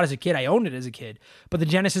it a lot as a kid. I owned it as a kid. But the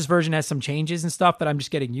Genesis version has some changes and stuff that I'm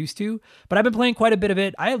just getting used to. But I've been playing quite a bit of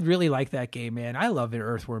it. I really like that game, man. I love it,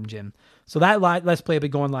 Earthworm Jim. So that Let's Play will be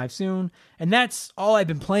going live soon. And that's all I've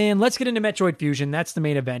been playing. Let's get into Metroid Fusion. That's the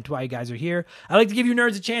main event, why you guys are here. I'd like to give you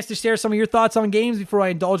nerds a chance to share some of your thoughts on games before I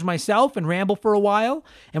indulge myself and ramble for a while.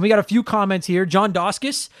 And we got a few comments here. John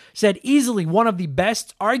Doskis said, easily one of the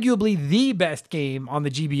best, arguably the best game on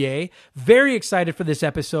the GBA. Very excited for this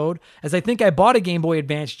episode, as I think I bought a Game Boy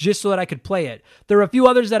Advance just so that I could play it. There are a few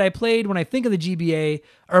others that I played when I think of the GBA,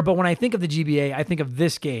 but when I think of the GBA, I think of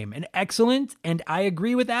this game. An excellent, and I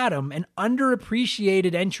agree with Adam, an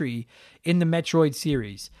underappreciated entry in the Metroid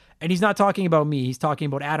series. And he's not talking about me. He's talking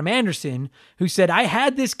about Adam Anderson, who said, I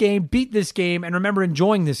had this game, beat this game, and remember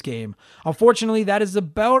enjoying this game. Unfortunately, that is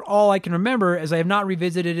about all I can remember, as I have not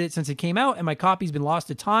revisited it since it came out, and my copy's been lost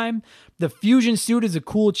to time. The Fusion suit is a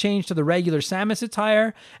cool change to the regular Samus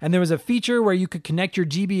attire, and there was a feature where you could connect your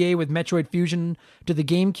GBA with Metroid Fusion to the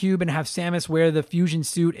GameCube and have Samus wear the Fusion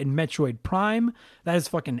suit in Metroid Prime. That is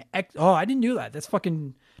fucking... Oh, I didn't do that. That's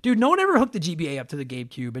fucking... Dude, no one ever hooked the GBA up to the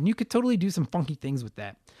GameCube, and you could totally do some funky things with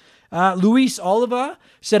that. Luis Oliva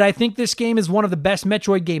said, I think this game is one of the best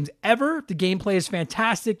Metroid games ever. The gameplay is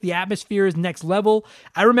fantastic. The atmosphere is next level.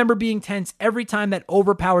 I remember being tense every time that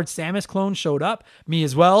overpowered Samus clone showed up. Me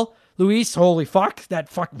as well. Luis, holy fuck.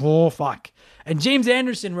 Oh, fuck. And James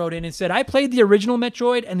Anderson wrote in and said, I played the original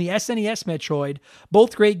Metroid and the SNES Metroid,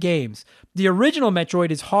 both great games. The original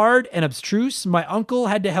Metroid is hard and abstruse. My uncle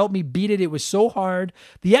had to help me beat it. It was so hard.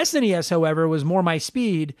 The SNES, however, was more my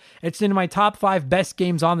speed. It's in my top 5 best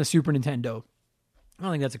games on the Super Nintendo. I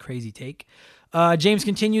don't think that's a crazy take. James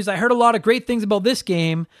continues, I heard a lot of great things about this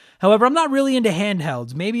game. However, I'm not really into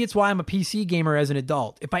handhelds. Maybe it's why I'm a PC gamer as an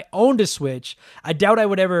adult. If I owned a Switch, I doubt I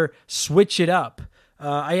would ever switch it up.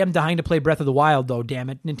 I am dying to play Breath of the Wild, though, damn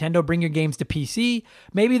it. Nintendo, bring your games to PC.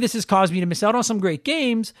 Maybe this has caused me to miss out on some great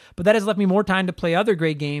games, but that has left me more time to play other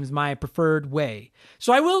great games my preferred way.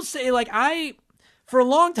 So I will say, for a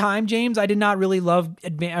long time, James, I did not really love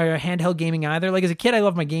handheld gaming either. Like, as a kid, I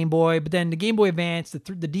loved my Game Boy, but then the Game Boy Advance, the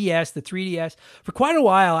DS, the 3DS, for quite a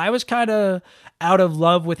while, I was kind of out of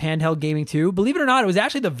love with handheld gaming too. Believe it or not, it was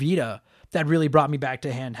actually the Vita that really brought me back to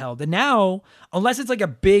handheld. And now, unless it's like a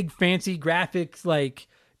big fancy graphics, like,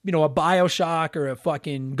 a BioShock or a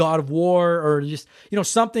fucking God of War or just,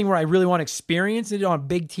 something where I really want to experience it on a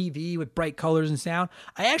big TV with bright colors and sound,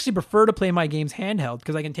 I actually prefer to play my games handheld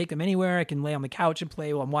because I can take them anywhere. I can lay on the couch and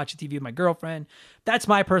play while I'm watching TV with my girlfriend. That's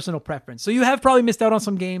my personal preference. So you have probably missed out on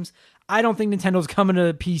some games. I don't think Nintendo's coming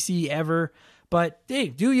to PC ever, but hey,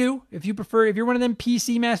 do you? If you're one of them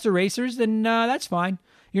PC master racers, then that's fine.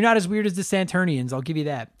 You're not as weird as the Saturnians, I'll give you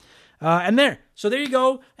that. So there you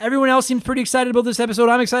go. Everyone else seems pretty excited about this episode.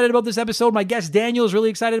 I'm excited about this episode. My guest Daniel is really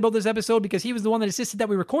excited about this episode because he was the one that insisted that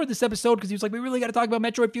we record this episode because he was like, we really got to talk about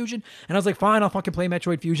Metroid Fusion. And I was like, fine, I'll fucking play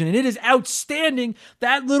Metroid Fusion. And it is outstanding.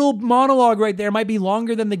 That little monologue right there might be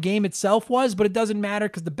longer than the game itself was, but it doesn't matter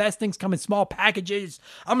because the best things come in small packages.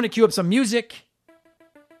 I'm going to cue up some music.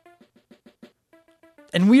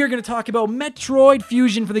 And we are going to talk about Metroid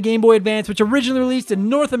Fusion for the Game Boy Advance, which originally released in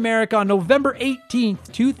North America on November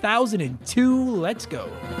 18th, 2002. Let's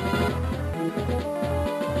go.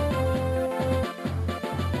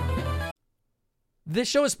 This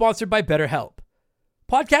show is sponsored by BetterHelp.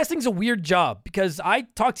 Podcasting's a weird job because I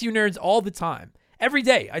talk to you nerds all the time. Every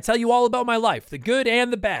day, I tell you all about my life, the good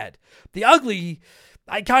and the bad. The ugly,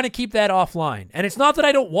 I kind of keep that offline. And it's not that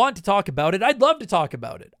I don't want to talk about it. I'd love to talk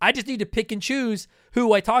about it. I just need to pick and choose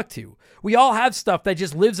who I talk to. We all have stuff that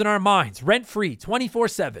just lives in our minds, rent-free,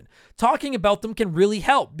 24/7. Talking about them can really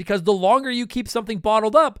help because the longer you keep something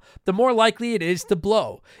bottled up, the more likely it is to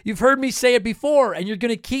blow. You've heard me say it before, and you're going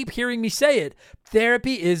to keep hearing me say it.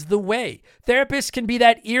 Therapy is the way. Therapists can be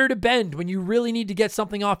that ear to bend when you really need to get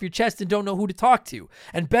something off your chest and don't know who to talk to.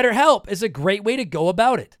 And BetterHelp is a great way to go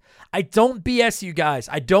about it. I don't BS you guys.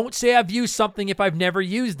 I don't say I've used something if I've never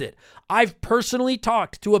used it. I've personally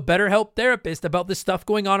talked to a BetterHelp therapist about the stuff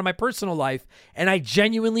going on in my personal life, and I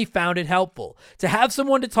genuinely found it helpful. To have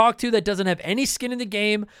someone to talk to that doesn't have any skin in the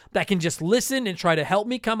game, that can just listen and try to help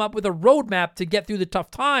me come up with a roadmap to get through the tough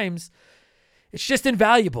times, it's just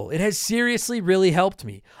invaluable. It has seriously really helped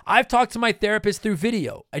me. I've talked to my therapist through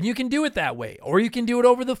video, and you can do it that way, or you can do it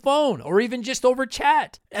over the phone, or even just over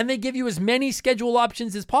chat. And they give you as many schedule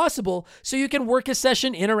options as possible so you can work a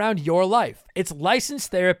session in around your life. It's licensed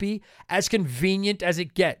therapy, as convenient as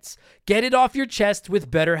it gets. Get it off your chest with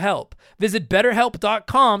BetterHelp. Visit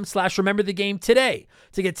betterhelp.com/rememberthegame today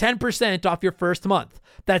to get 10% off your first month.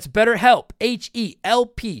 That's BetterHelp,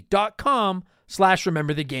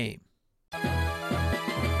 HELP.com/rememberthegame.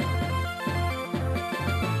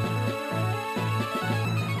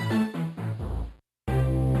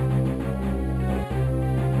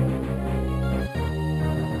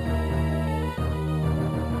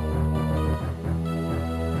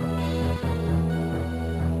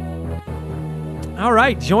 All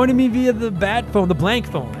right, joining me via the the blank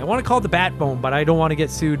phone. I want to call it the bat phone, but I don't want to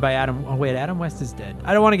get sued by Adam. Oh wait, Adam West is dead.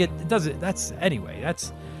 I don't want to get.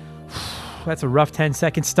 That's a rough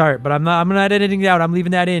 10-second start, but I'm not editing it out. I'm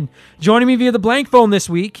leaving that in. Joining me via the blank phone this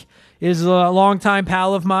week is a longtime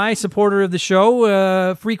pal of mine, supporter of the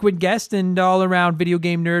show, frequent guest, and all-around video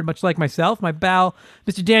game nerd, much like myself. My pal,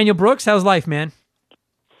 Mr. Daniel Brooks. How's life, man?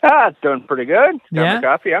 It's doing pretty good. Got my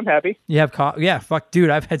coffee. I'm happy. You have coffee? Yeah, fuck, dude,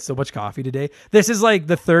 I've had so much coffee today. This is like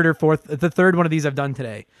the third one of these I've done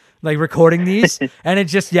today. Like recording these, and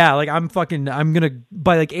it's just, I'm gonna,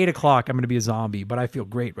 by like 8 o'clock, I'm gonna be a zombie, but I feel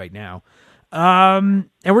great right now. And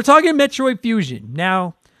we're talking Metroid Fusion.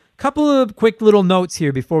 Now, a couple of quick little notes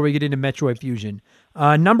here before we get into Metroid Fusion.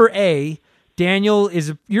 Number A, Daniel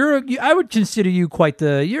I would consider you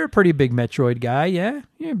you're a pretty big Metroid guy, yeah?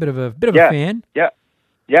 You're a bit of a fan.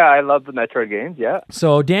 Yeah, I love the Metroid games, yeah.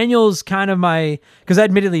 So Daniel's kind of because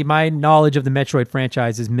admittedly my knowledge of the Metroid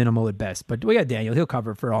franchise is minimal at best, but we got Daniel, he'll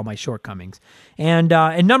cover for all my shortcomings. And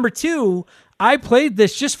number two, I played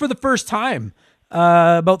this just for the first time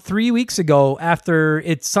about 3 weeks ago after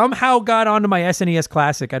it somehow got onto my SNES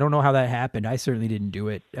Classic. I don't know how that happened. I certainly didn't do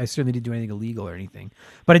it. I certainly didn't do anything illegal or anything.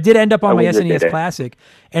 But it did end up on my SNES Classic,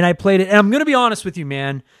 and I played it. And I'm going to be honest with you,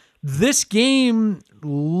 man. This game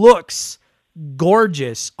looks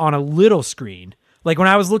gorgeous on a little screen. Like when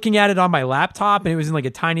I was looking at it on my laptop and it was in like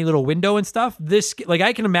a tiny little window and stuff, this, like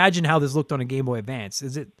I can imagine how this looked on a Game Boy Advance.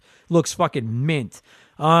 It looks fucking mint.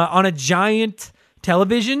 On a giant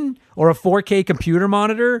television or a 4K computer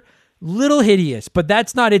monitor, little hideous, but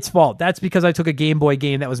that's not its fault. That's because I took a Game Boy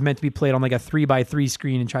game that was meant to be played on like a 3x3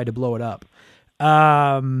 screen and tried to blow it up.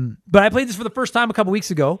 But I played this for the first time a couple weeks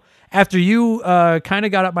ago after you kind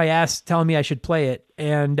of got up my ass telling me I should play it.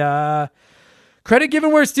 And credit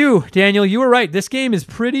given where it's due, Daniel, you were right. This game is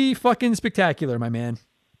pretty fucking spectacular, my man.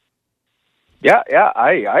 Yeah,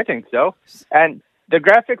 I think so. And the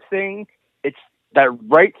graphics thing, it's that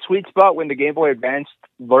right sweet spot when the Game Boy Advance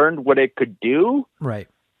learned what it could do. Right.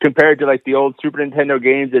 Compared to like the old Super Nintendo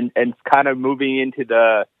games and kind of moving into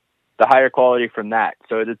the higher quality from that.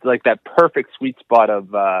 So it's like that perfect sweet spot of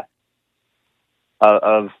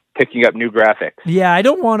picking up new graphics. Yeah, I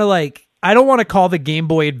don't want to call the Game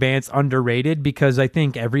Boy Advance underrated because I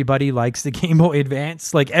think everybody likes the Game Boy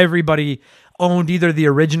Advance. Like everybody owned either the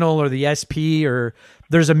original or the SP, or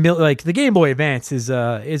there's like the Game Boy Advance is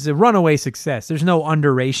a runaway success. There's no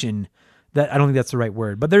underration. That I don't think that's the right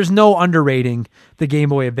word, but there's no underrating the Game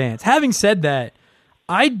Boy Advance. Having said that,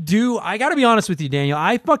 I got to be honest with you, Daniel.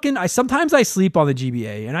 Sometimes I sleep on the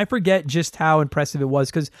GBA and I forget just how impressive it was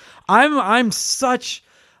because I am such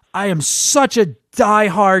a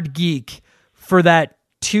diehard geek for that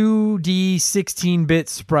 2D 16-bit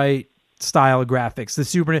sprite style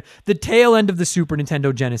graphics. The tail end of the Super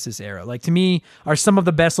Nintendo Genesis era, like to me, are some of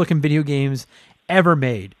the best looking video games ever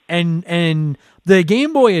made. And the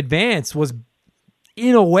Game Boy Advance was,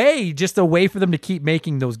 in a way, just a way for them to keep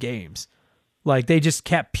making those games. Like they just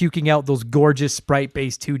kept puking out those gorgeous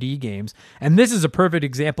sprite-based 2D games. And this is a perfect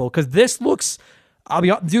example because this looks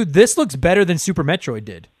better than Super Metroid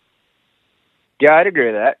did. Yeah, I'd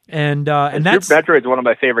agree with that. And that's Super Metroid is one of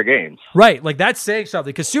my favorite games. Right, like that's saying something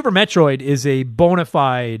because Super Metroid is a bona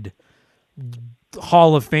fide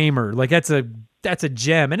Hall of Famer. Like that's a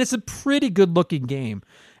gem, and it's a pretty good looking game.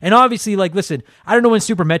 And obviously, like, listen, I don't know when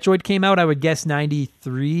Super Metroid came out. I would guess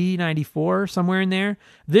 93, 94, somewhere in there.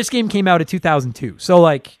 This game came out in 2002. So,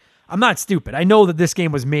 like, I'm not stupid. I know that this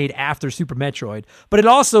game was made after Super Metroid, but it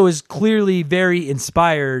also is clearly very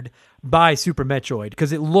inspired by Super Metroid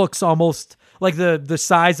because it looks almost like the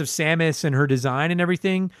size of Samus and her design and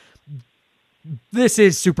everything. This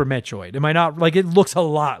is Super Metroid. Am I not? Like, it looks a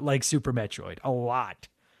lot like Super Metroid. A lot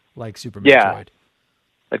like Super Metroid. Yeah.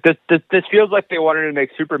 Like this feels like they wanted to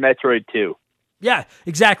make Super Metroid 2. Yeah,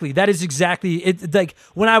 exactly. That is exactly it. Like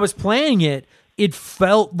when I was playing it, it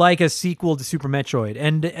felt like a sequel to Super Metroid,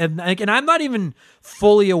 and I'm not even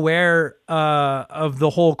fully aware of the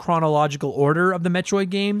whole chronological order of the Metroid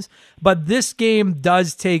games, but this game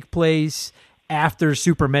does take place after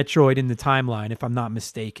Super Metroid in the timeline, if I'm not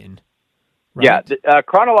mistaken. Right? Yeah,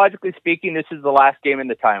 chronologically speaking, this is the last game in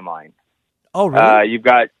the timeline. Oh, really? You've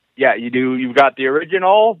got the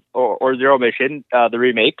original or Zero Mission, the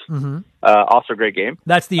remake. Mm-hmm. Also a great game.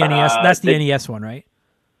 That's the NES. That's the NES one, right?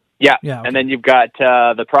 Yeah. Okay. And then you've got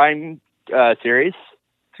the Prime series.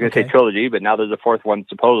 I was going to say trilogy, but now there's a fourth one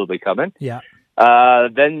supposedly coming. Yeah.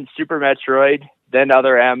 Then Super Metroid, then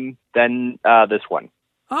Other M, then this one.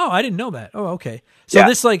 Oh, I didn't know that. Oh, okay.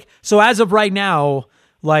 So as of right now,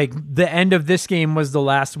 like the end of this game was the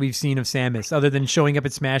last we've seen of Samus, other than showing up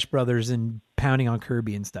at Smash Brothers and pounding on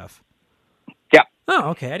Kirby and stuff. Yeah. Oh,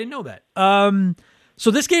 okay. I didn't know that. So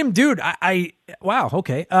this game, dude, wow.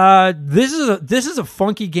 Okay. This is a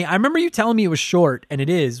funky game. I remember you telling me it was short, and it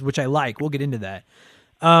is, which I like. We'll get into that.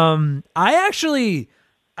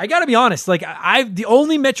 I gotta be honest. Like the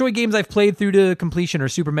only Metroid games I've played through to completion are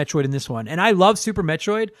Super Metroid and this one, and I love Super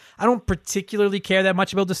Metroid. I don't particularly care that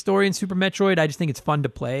much about the story in Super Metroid. I just think it's fun to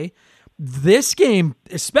play. This game,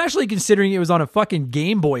 especially considering it was on a fucking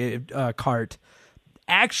Game Boy cart,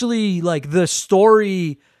 actually, like the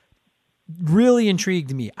story really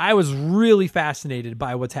intrigued me. I was really fascinated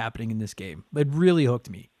by what's happening in this game. It really hooked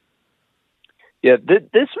me. Yeah,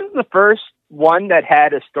 this was the first one that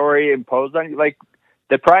had a story imposed on you. Like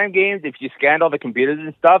the Prime games, if you scanned all the computers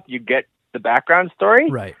and stuff, you get the background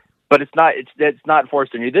story. Right. But it's not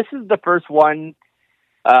forced on you. This is the first one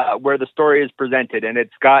where the story is presented, and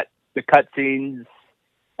it's got the cutscenes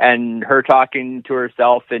and her talking to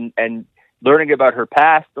herself and learning about her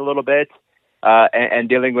past a little bit, and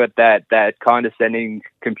dealing with that condescending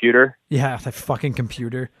computer. Yeah, that fucking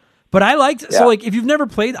computer. But I liked, so like, if you've never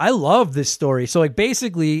played, I love this story. So like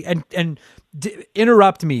basically, and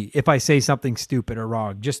interrupt me if I say something stupid or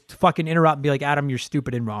wrong. Just fucking interrupt and be like, Adam, you're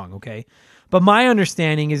stupid and wrong, okay? But my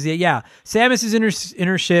understanding is that, Samus is in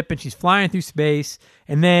her ship and she's flying through space,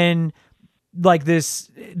 and then like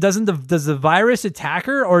this, does the virus attack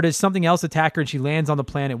her, or does something else attack her and she lands on the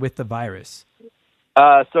planet with the virus?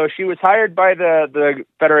 So she was hired by the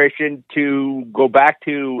Federation to go back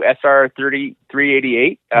to SR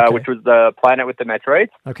 388, which was the planet with the Metroids.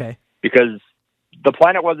 Okay. Because the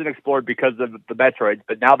planet wasn't explored because of the Metroids,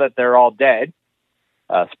 but now that they're all dead,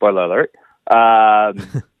 spoiler alert,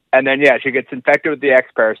 and then, she gets infected with the X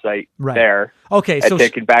parasite there. Okay. And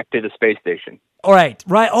taken back to the space station. All right.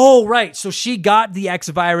 Right. Oh, right. So she got the X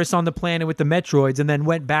virus on the planet with the Metroids and then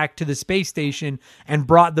went back to the space station and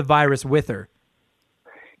brought the virus with her.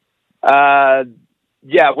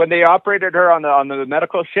 When they operated her on the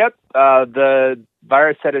medical ship, the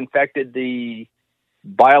virus had infected the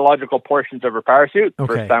biological portions of her power suit.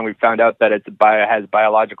 Okay. First time we found out that has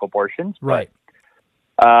biological portions. Right.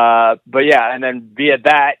 And then via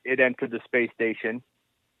that, it entered the space station.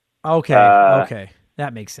 Okay. Okay.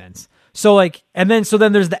 That makes sense. So then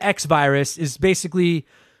there's the X virus is basically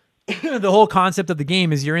the whole concept of the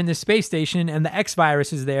game is you're in this space station and the X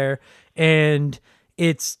virus is there and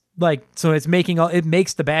it's it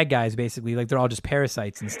makes the bad guys basically like they're all just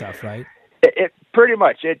parasites and stuff, right? It pretty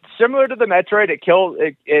much. It's similar to the Metroid. It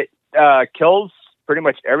kills pretty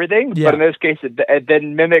much everything, but in this case, it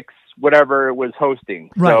then mimics whatever it was hosting.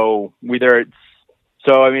 Right.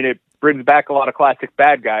 So it brings back a lot of classic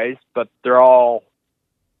bad guys, but they're all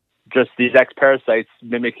just these X parasites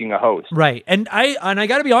mimicking a host. Right. And I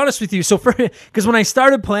got to be honest with you. So because when I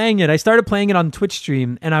started playing it on Twitch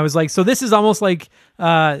stream and I was like, so this is almost like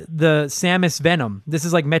the Samus Venom. This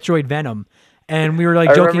is like Metroid Venom. And we were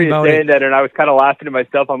like joking about saying that, and I was kind of laughing to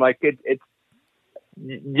myself. I'm like, it's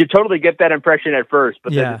you totally get that impression at first,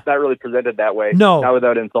 but then it's not really presented that way. No, not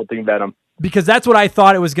without insulting Venom. Because that's what I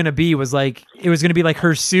thought it was going to be. Was like it was going to be like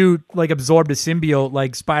her suit like absorbed a symbiote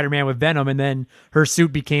like Spider-Man with Venom, and then her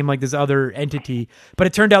suit became like this other entity. But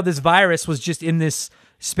it turned out this virus was just in this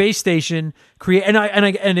space station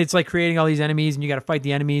and it's like creating all these enemies, and you got to fight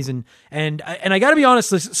the enemies. And I got to be honest.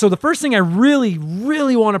 So the first thing I really,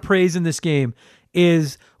 really want to praise in this game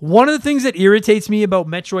is one of the things that irritates me about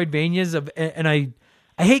Metroidvanias and I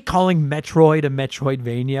hate calling Metroid a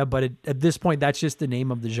Metroidvania, but at this point, that's just the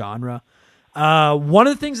name of the genre. One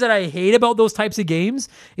of the things that I hate about those types of games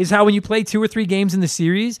is how when you play 2 or 3 games in the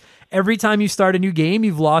series, every time you start a new game,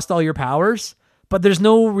 you've lost all your powers, but there's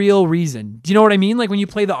no real reason. Do you know what I mean? Like when you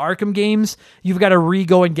play the Arkham games, you've got to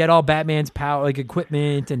re-go and get all Batman's power, like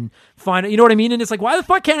equipment and find, you know what I mean? And it's like, why the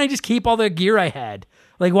fuck can't I just keep all the gear I had?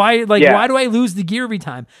 Why do I lose the gear every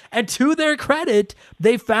time? And to their credit,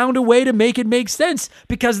 they found a way to make it make sense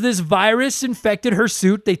because this virus infected her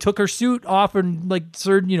suit. They took her suit off and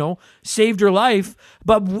saved her life.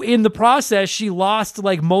 But in the process, she lost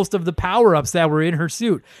like most of the power-ups that were in her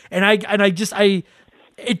suit. And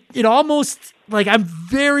it almost like I'm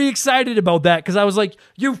very excited about that because I was like,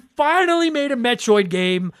 you finally made a Metroid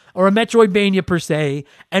game or a Metroidvania per se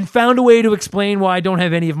and found a way to explain why I don't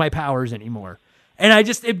have any of my powers anymore. And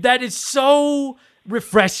that is so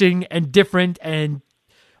refreshing and different. And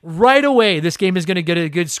right away, this game is going to get a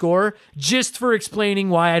good score just for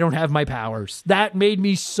explaining why I don't have my powers. That made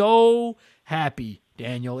me so happy,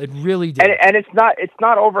 Daniel. It really did. And it's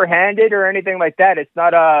not overhanded or anything like that. It's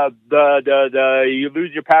not the you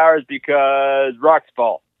lose your powers because rocks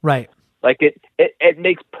fall. Right. Like it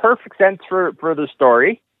makes perfect sense for the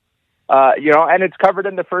story. And it's covered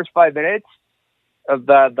in the first 5 minutes of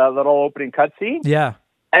the little opening cutscene. Yeah.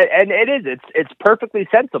 And it's perfectly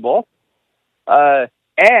sensible. And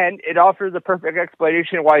it offers a perfect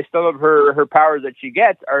explanation why some of her powers that she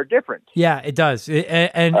gets are different. Yeah, it does.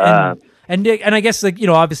 And I guess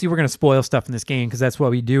obviously we're going to spoil stuff in this game because that's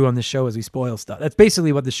what we do on the show is we spoil stuff. That's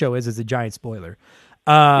basically what the show is a giant spoiler.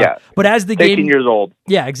 But as the 18 game, years old.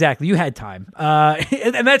 Yeah, exactly. You had time.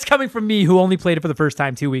 And that's coming from me who only played it for the first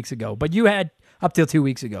time 2 weeks ago, but you had up till 2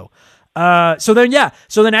 weeks ago. So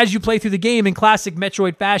then as you play through the game in classic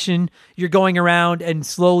Metroid fashion, you're going around and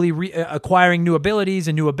slowly acquiring new abilities,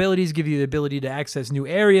 and new abilities give you the ability to access new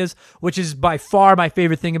areas, which is by far my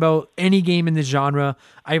favorite thing about any game in this genre.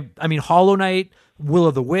 I mean, Hollow Knight, Will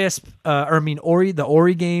of the Wisp, Ori, the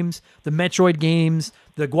Ori games, the Metroid games,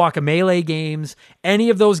 the Guacamelee games,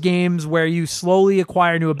 any of those games where you slowly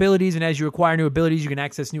acquire new abilities, and as you acquire new abilities, you can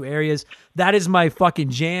access new areas. That is my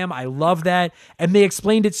fucking jam. I love that. And they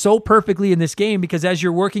explained it so perfectly in this game because as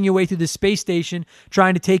you're working your way through the space station,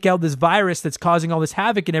 trying to take out this virus that's causing all this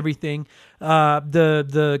havoc and everything,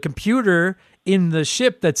 the computer in the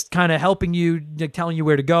ship that's kind of helping you, telling you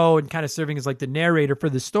where to go and kind of serving as like the narrator for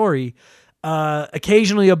the story,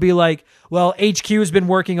 occasionally you'll be like, well, HQ has been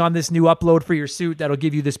working on this new upload for your suit that'll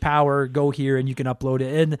give you this power. Go here and you can upload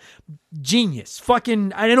it. And genius.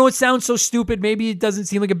 Fucking, I know it sounds so stupid. Maybe it doesn't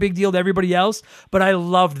seem like a big deal to everybody else, but I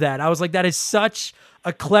loved that. I was like, that is such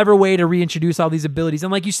a clever way to reintroduce all these abilities.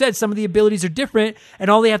 And like you said, some of the abilities are different, and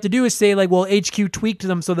all they have to do is say like, well, HQ tweaked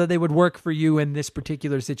them so that they would work for you in this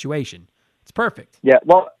particular situation. It's perfect. Yeah.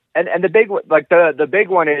 Well, and the big one, like the big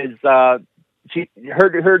one is, her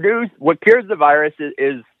news, what cures the virus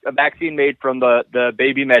is a vaccine made from the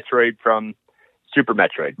baby Metroid from Super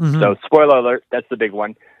Metroid. Mm-hmm. So spoiler alert, that's the big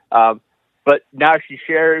one. But now she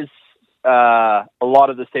shares a lot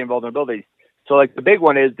of the same vulnerabilities. So like the big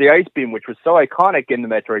one is the ice beam, which was so iconic in the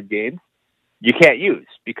Metroid games, you can't use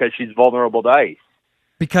because she's vulnerable to ice.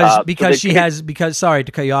 Sorry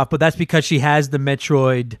to cut you off, but that's because she has the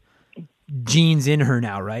Metroid genes in her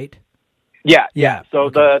now, right? Yeah. So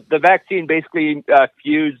okay. the vaccine basically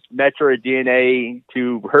fused Metroid DNA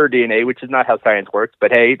to her DNA, which is not how science works,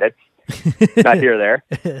 but hey, that's not here or there.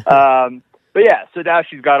 But yeah, so now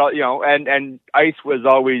she's got all, and ice was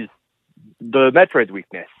always the Metroid's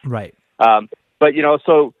weakness. Right. But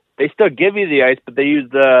so they still give you the ice, but they use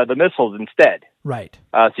the missiles instead. Right.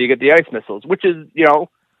 So you get the ice missiles, which is,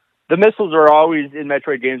 the missiles are always in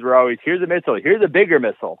Metroid games were always, here's a missile, here's a bigger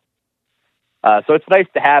missile. So it's nice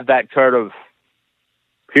to have that sort of,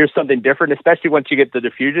 here's something different, especially once you get the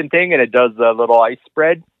diffusion thing and it does the little ice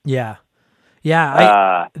spread. Yeah.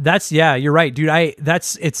 Yeah. You're right, dude.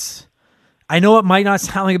 I know it might not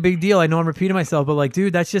sound like a big deal. I know I'm repeating myself, but like,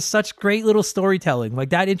 dude, that's just such great little storytelling. Like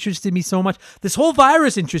that interested me so much. This whole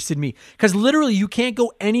virus interested me because literally you can't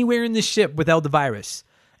go anywhere in the ship without the virus.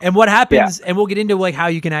 And what happens, and we'll get into like how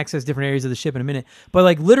you can access different areas of the ship in a minute, but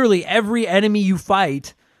like literally every enemy you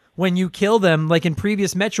fight, when you kill them, like in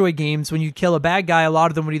previous Metroid games, when you kill a bad guy, a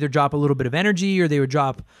lot of them would either drop a little bit of energy or they would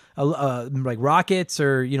drop like rockets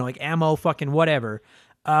or, like ammo, fucking whatever.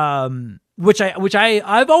 Which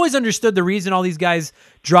I've always understood the reason all these guys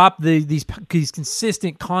drop these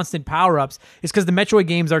consistent, constant power-ups is because the Metroid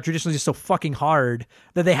games are traditionally just so fucking hard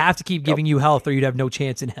that they have to keep giving you health or you'd have no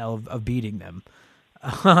chance in hell of beating them.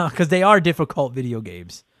 Because they are difficult video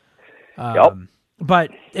games. But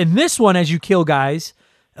in this one, as you kill guys,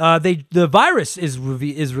 the virus is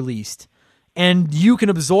released, and you can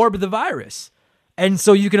absorb the virus, and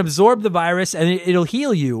so you can absorb the virus, and it'll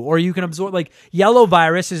heal you, or you can absorb like yellow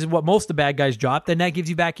virus is what most of the bad guys drop. Then that gives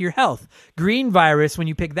you back your health. Green virus, when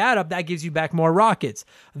you pick that up, that gives you back more rockets.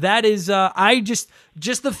 That is,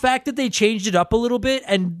 just the fact that they changed it up a little bit,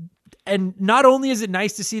 and not only is it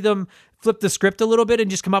nice to see them flip the script a little bit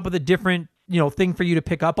and just come up with a different thing for you to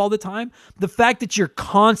pick up all the time. The fact that you're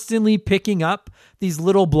constantly picking up these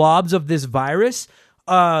little blobs of this virus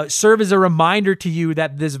serve as a reminder to you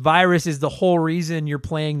that this virus is the whole reason you're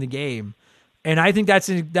playing the game. And I think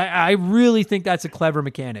I really think that's a clever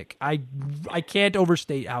mechanic. I can't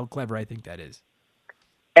overstate how clever I think that is.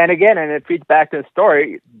 And again, and it feeds back to the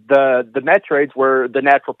story, the Metroids were the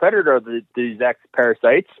natural predator of these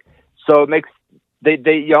X-parasites. So it makes it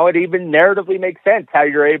even narratively makes sense how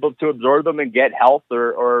you're able to absorb them and get health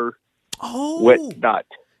or whatnot.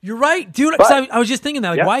 You're right, dude. I was just thinking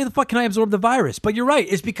that, why the fuck can I absorb the virus? But you're right.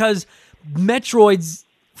 It's because Metroids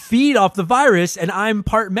feed off the virus, and I'm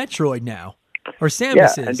part Metroid now, or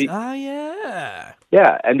Samus is. Yeah,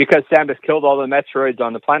 and because Samus killed all the Metroids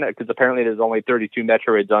on the planet, because apparently there's only 32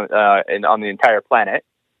 Metroids on the entire planet.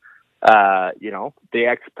 The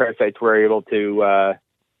X-parasites were able to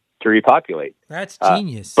repopulate. That's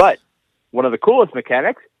genius. But one of the coolest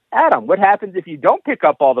mechanics, Adam, what happens if you don't pick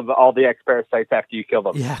up all the X-parasites after you kill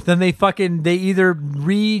them? Yeah, then they either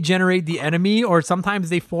regenerate the enemy or sometimes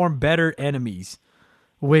they form better enemies,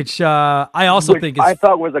 which I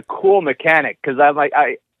thought was a cool mechanic because I'm like,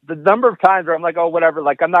 the number of times where I'm like, oh, whatever,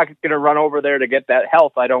 like I'm not going to run over there to get that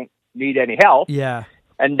health. I don't need any health. Yeah.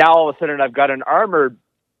 And now all of a sudden I've got an armored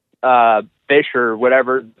fish or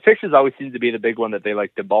whatever. Fishes always seem to be the big one that they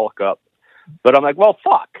like to bulk up. But I'm like, well,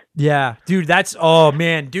 fuck. Yeah, dude, there's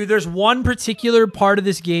one particular part of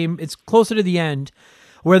this game, it's closer to the end,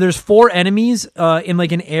 where there's 4 enemies in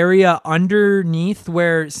like an area underneath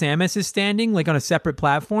where Samus is standing, like on a separate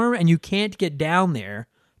platform, and you can't get down there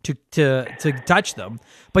to touch them.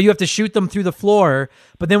 But you have to shoot them through the floor.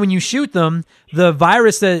 But then when you shoot them, the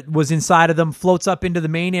virus that was inside of them floats up into the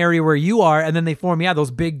main area where you are, and then they form,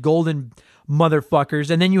 those big golden motherfuckers,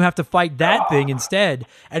 and then you have to fight that thing instead,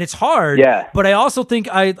 and it's hard. Yeah. But I also think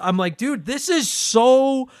I'm like, dude, this is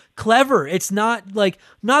so clever. It's not like,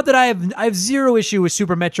 not that I have zero issue with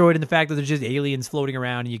Super Metroid and the fact that there's just aliens floating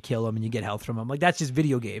around and you kill them and you get health from them. Like, that's just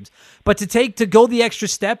video games. But to go the extra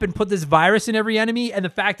step and put this virus in every enemy, and the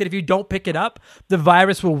fact that if you don't pick it up, the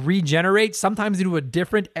virus will regenerate sometimes into a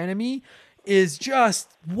different enemy, is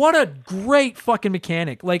just, what a great fucking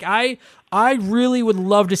mechanic. Like, I really would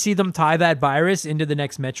love to see them tie that virus into the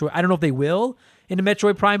next Metroid. I don't know if they will into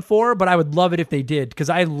Metroid Prime 4, but I would love it if they did, because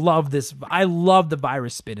I love this. I love the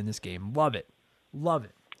virus spin in this game. Love it. Love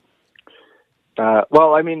it.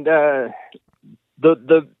 Well, I mean, the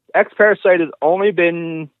X-Parasite has only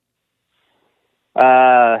been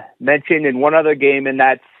mentioned in one other game, and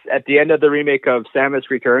that's at the end of the remake of Samus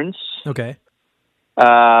Returns. Okay.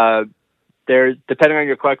 There's, depending on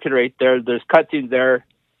your collection rate, there's cutscenes there,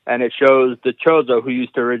 and it shows the Chozo, who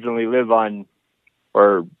used to originally live on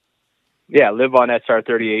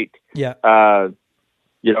SR38. Yeah.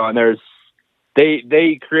 And there's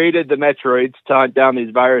they created the Metroids to hunt down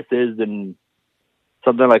these viruses and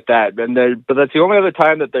something like that. But that's the only other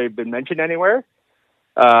time that they've been mentioned anywhere.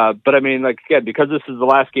 But I mean, like, again, because this is the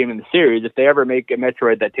last game in the series, if they ever make a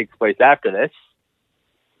Metroid that takes place after this,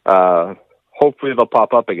 hopefully they'll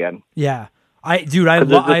pop up again. Yeah. There's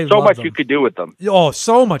so much you could do with them. Oh,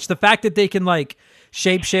 so much. The fact that they can, like,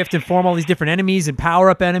 shapeshift and form all these different enemies and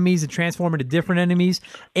power up enemies and transform into different enemies.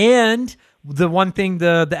 And the one thing,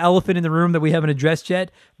 the elephant in the room that we haven't addressed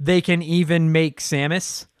yet, they can even make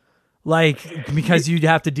Samus. Like, because you'd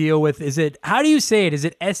have to deal with, how do you say it? Is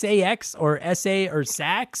it SAX or SA or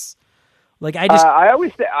SAX? Like, I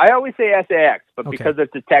always say SAX, but okay, because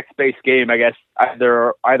it's a text-based game, I guess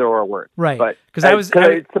either or work. Right. But because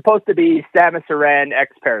it's supposed to be Samus Aran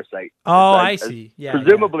X Parasite. Oh, I see. Yeah.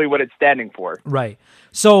 Presumably what it's standing for. Right.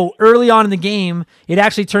 So early on in the game, it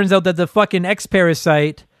actually turns out that the fucking X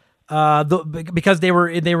Parasite, because they were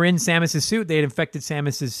in Samus's suit, they had infected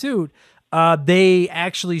Samus's suit. They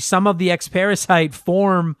actually, some of the X Parasite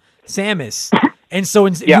form Samus. And so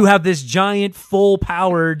you have this giant,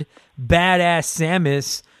 full-powered, badass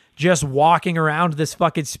Samus just walking around this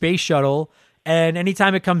fucking space shuttle, and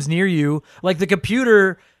anytime it comes near you, like, the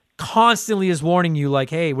computer constantly is warning you, like,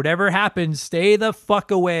 hey, whatever happens, stay the fuck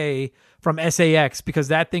away from SAX, because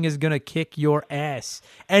that thing is going to kick your ass.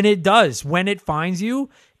 And it does. When it finds you,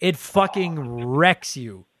 it fucking wrecks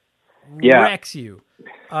you. Yeah. Wrecks you.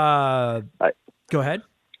 Go ahead.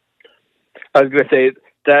 I was going to say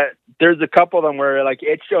that there's a couple of them where, like,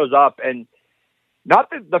 it shows up, and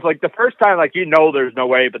not the first time, like, there's no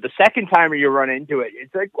way, but the second time you run into it,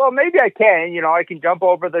 it's like, well, maybe I can, I can jump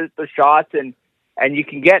over the shots and you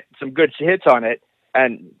can get some good hits on it.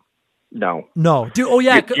 And no, dude. Oh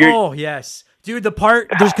yeah. Oh yes, dude.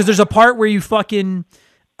 There's a part where you fucking,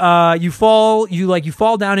 you fall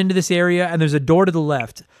down into this area, and there's a door to the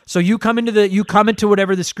left. So you come into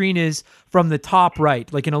whatever the screen is from the top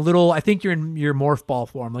right, like in a little, I think you're in your morph ball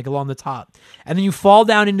form, like along the top. And then you fall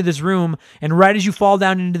down into this room, and right as you fall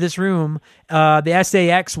down into this room, the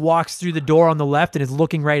SAX walks through the door on the left and is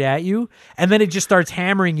looking right at you, and then it just starts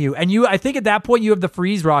hammering you. And I think at that point you have the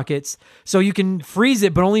freeze rockets, so you can freeze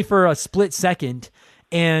it, but only for a split second.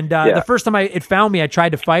 And the first time it found me, I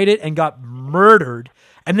tried to fight it and got murdered.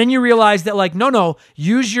 And then you realize that, like, no,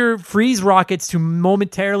 use your freeze rockets to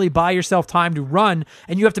momentarily buy yourself time to run,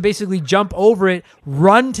 and you have to basically jump over it,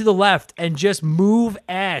 run to the left, and just move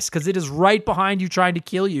ass, because it is right behind you trying to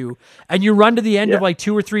kill you. And you run to the end of, like,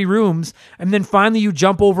 2 or 3 rooms, and then finally you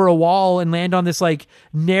jump over a wall and land on this, like,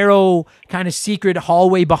 narrow kind of secret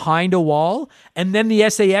hallway behind a wall, and then the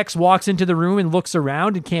SAX walks into the room and looks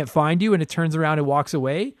around and can't find you, and it turns around and walks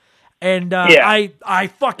away. And I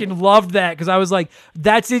fucking loved that, because I was like,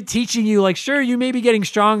 that's it, teaching you, like, sure, you may be getting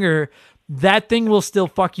stronger, that thing will still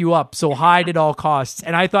fuck you up, so hide at all costs.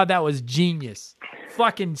 And I thought that was genius.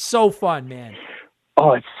 Fucking so fun, man.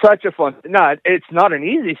 Oh, it's such a fun... No, it's not an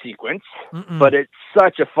easy sequence, but it's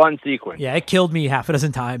such a fun sequence. Yeah, it killed me half a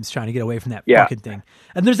dozen times trying to get away from that fucking thing.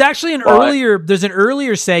 And there's actually an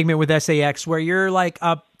earlier segment with SAX where you're like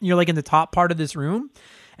in the top part of this room,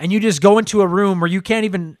 and you just go into a room where you can't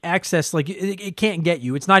even access, like, it can't get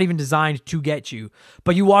you. It's not even designed to get you.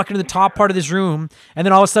 But you walk into the top part of this room, and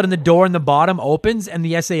then all of a sudden the door in the bottom opens, and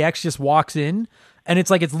the SAX just walks in, and it's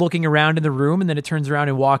like it's looking around in the room, and then it turns around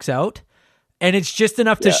and walks out. And it's just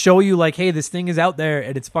enough to show you, like, hey, this thing is out there,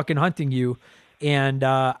 and it's fucking hunting you. And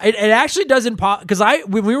it actually doesn't pop, because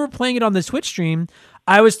when we were playing it on the Twitch stream,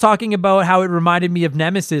 I was talking about how it reminded me of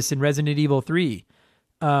Nemesis in Resident Evil 3.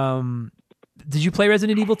 Did you play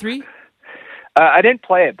Resident Evil 3? I didn't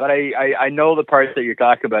play it, but I know the parts that you're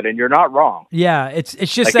talking about, and you're not wrong. Yeah, it's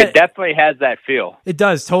just like, that it definitely has that feel. It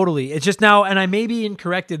does, totally. It's just now, and I may be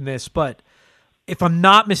incorrect in this, but if I'm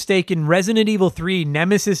not mistaken, Resident Evil 3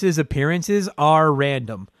 Nemesis's appearances are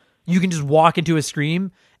random. You can just walk into a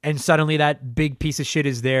scream and suddenly that big piece of shit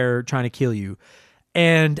is there trying to kill you.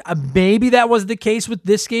 And maybe that was the case with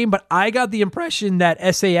this game, but I got the impression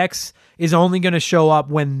that SAX is only going to show up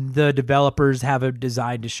when the developers have a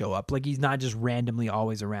design to show up. Like, he's not just randomly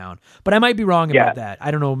always around. But I might be wrong about that.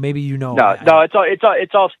 I don't know. Maybe you know. No,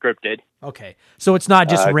 it's all scripted. Okay, so it's not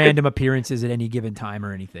just random appearances at any given time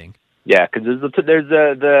or anything. Yeah, because there's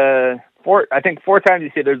the four. I think 4 times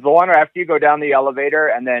you see. There's the one where after you go down the elevator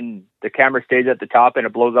and then the camera stays at the top and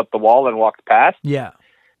it blows up the wall and walks past. Yeah.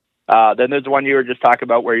 Then there's the one you were just talking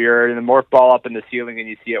about where you're in the morph ball up in the ceiling and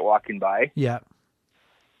you see it walking by. Yeah.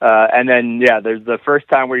 And then, there's the first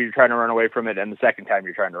time where you're trying to run away from it and the second time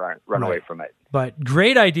you're trying to run away from it. But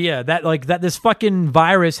great idea that this fucking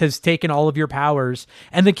virus has taken all of your powers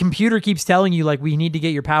and the computer keeps telling you, like, we need to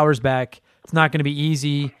get your powers back. It's not going to be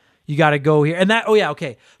easy. You got to go here. And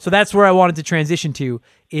okay. So that's where I wanted to transition to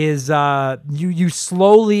is you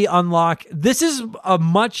slowly unlock. This is a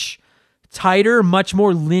much tighter, much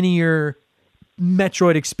more linear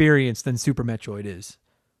Metroid experience than Super Metroid is.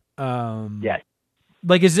 Yes.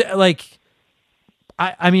 Like, is it like,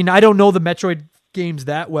 I mean, I don't know the Metroid games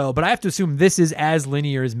that well, but I have to assume this is as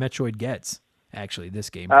linear as Metroid gets. Actually, this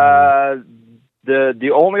game. The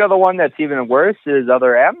only other one that's even worse is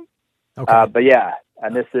Other M. Okay. But yeah,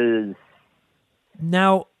 and this is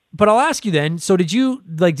now. But I'll ask you then. So, do you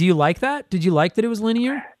like that? Did you like that it was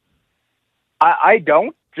linear? I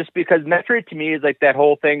don't. Just because Metroid to me is like that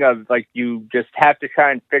whole thing of like you just have to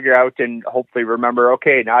try and figure out and hopefully remember,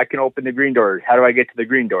 okay, now I can open the green doors. How do I get to the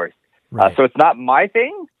green doors? Right. So it's not my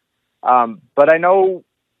thing. But I know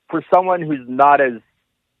for someone who's not as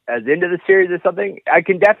into the series or something, I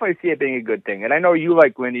can definitely see it being a good thing. And I know you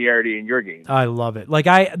like linearity in your games. I love it. Don't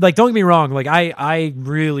get me wrong. Like I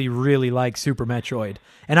really, really like Super Metroid,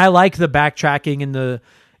 and I like the backtracking and the,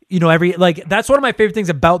 that's one of my favorite things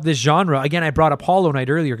about this genre. Again, I brought up Hollow Knight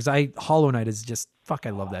earlier because Hollow Knight is just I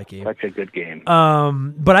love that game. Such a good game.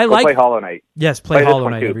 But I like play Hollow Knight. Yes, play Hollow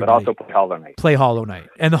Knight, too, but also play Hollow Knight. Play Hollow Knight,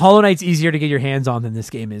 and the Hollow Knight's easier to get your hands on than this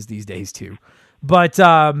game is these days too. But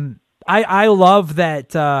I love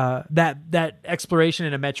that exploration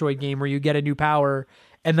in a Metroid game where you get a new power.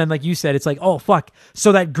 And then, like you said, it's like, oh, fuck.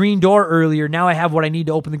 So that green door earlier, now I have what I need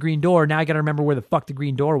to open the green door. Now I got to remember where the fuck the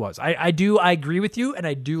green door was. I agree with you, and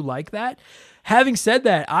I do like that. Having said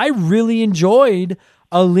that, I really enjoyed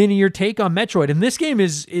a linear take on Metroid. And this game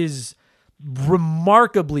is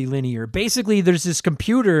remarkably linear. Basically, there's this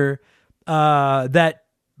computer that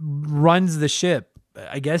runs the ship.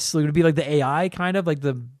 I guess it would be like the AI, kind of like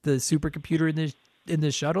the supercomputer in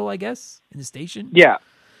the shuttle, I guess, in the station. Yeah.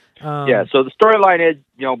 So the storyline is,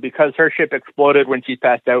 because her ship exploded when she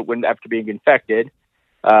passed out after being infected,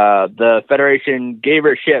 the Federation gave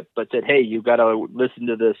her ship, but said, hey, you got to listen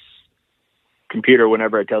to this computer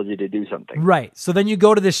whenever it tells you to do something. Right. So then you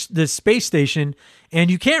go to this space station,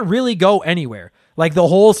 and you can't really go anywhere. Like, the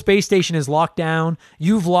whole space station is locked down.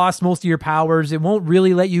 You've lost most of your powers. It won't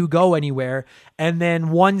really let you go anywhere. And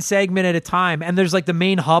then one segment at a time. And there's like the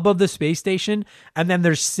main hub of the space station, and then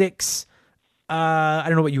there's 6... I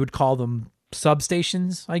don't know what you would call them,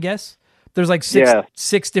 substations, I guess. There's like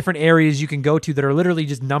six different areas you can go to that are literally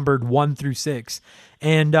just numbered 1 through 6.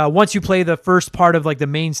 And once you play the first part of like the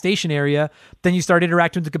main station area, then you start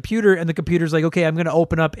interacting with the computer, and the computer's like, okay, I'm going to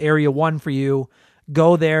open up area 1 for you.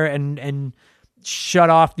 Go there and shut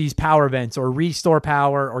off these power vents or restore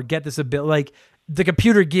power or get this ability. Like, the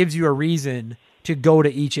computer gives you a reason to go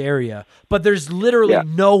to each area, but there's literally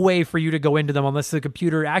no way for you to go into them unless the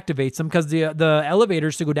computer activates them, because the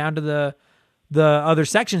elevators to go down to the other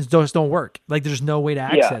sections just don't work. Like, there's no way to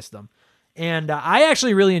access them. And I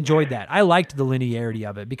actually really enjoyed that. I liked the linearity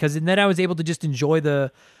of it, because then I was able to just enjoy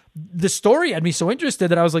the story. Had me so interested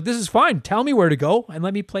that I was like, this is fine. Tell me where to go and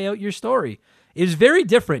let me play out your story. It was very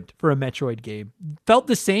different for a Metroid game. Felt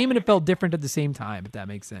the same and it felt different at the same time, if that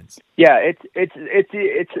makes sense. Yeah, it's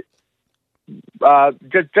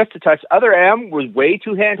just to touch, Other M was way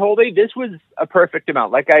too hand-holdy. This was a perfect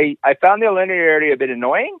amount. Like, I found the linearity a bit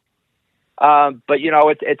annoying, but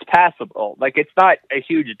it's passable. Like, it's not a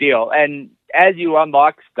huge deal. And as you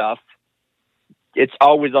unlock stuff, it's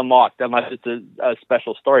always unlocked unless it's a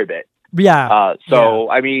special story bit. Yeah.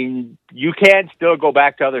 I mean, you can still go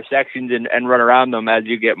back to other sections and run around them as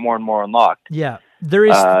you get more and more unlocked. Yeah. There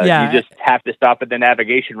is, yeah. You just have to stop at the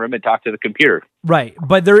navigation room and talk to the computer. Right.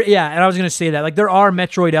 But and I was going to say that, like, there are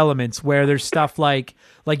Metroid elements where there's stuff like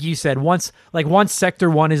you said, once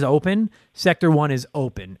Sector 1 is open, Sector 1 is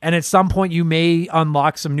open. And at some point you may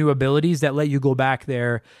unlock some new abilities that let you go back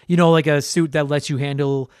there, like a suit that lets you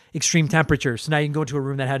handle extreme temperature. So now you can go into a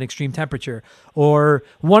room that had an extreme temperature. Or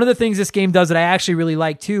one of the things this game does that I actually really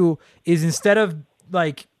like too is instead of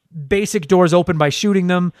like basic doors open by shooting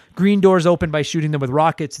them, green doors open by shooting them with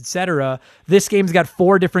rockets, etc. This game's got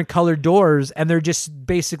 4 different colored doors, and they're just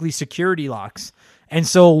basically security locks. And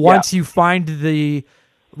so once you find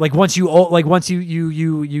once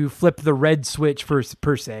you flip the red switch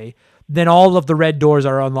per se, then all of the red doors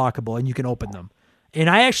are unlockable and you can open them. And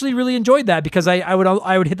I actually really enjoyed that because I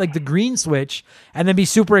would hit like the green switch and then be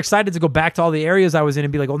super excited to go back to all the areas I was in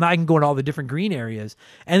and be like, well, now I can go into all the different green areas.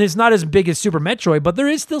 And it's not as big as Super Metroid, but there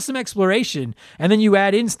is still some exploration. And then you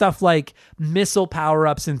add in stuff like missile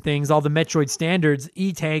power-ups and things, all the Metroid standards,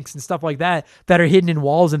 E-tanks and stuff like that are hidden in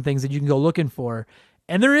walls and things that you can go looking for.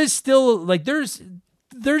 And there is still like there's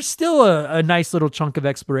still a nice little chunk of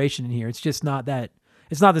exploration in here. It's just not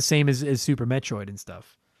it's not the same as Super Metroid and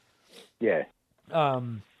stuff. Yeah.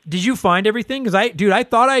 Did you find everything? Because I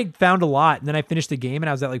thought I found a lot, and then I finished the game and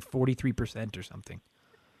I was at like 43% or something.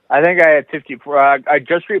 I think I had 54. I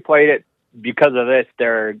just replayed it because of this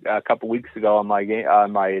there a couple weeks ago on my game,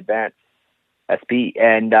 on my advanced SP,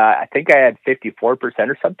 and I think I had 54%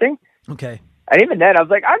 or something. Okay. And even then, I was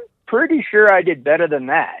like, I'm pretty sure I did better than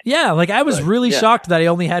that. Yeah, like I was really shocked that I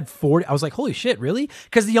only had 40. I was like, holy shit, really?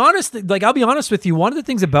 Because I'll be honest with you, one of the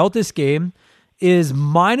things about this game is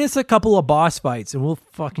minus a couple of boss fights, and we'll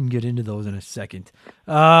fucking get into those in a second.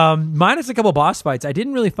 Minus a couple of boss fights, I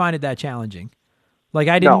didn't really find it that challenging. Like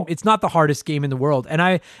it's not the hardest game in the world.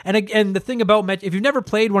 And the thing about if you've never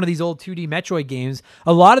played one of these old 2D Metroid games,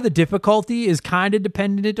 a lot of the difficulty is kind of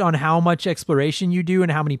dependent on how much exploration you do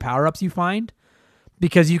and how many power-ups you find.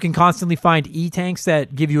 Because you can constantly find E-tanks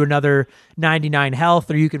that give you another 99 health,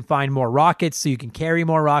 or you can find more rockets so you can carry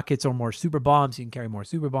more rockets, or more super bombs, so you can carry more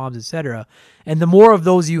super bombs, etc. And the more of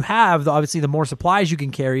those you have, obviously the more supplies you can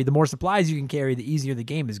carry. The more supplies you can carry, the easier the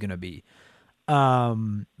game is going to be.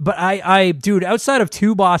 But dude, outside of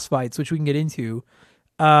 2 boss fights, which we can get into,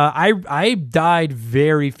 I died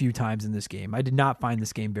very few times in this game. I did not find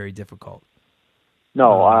this game very difficult.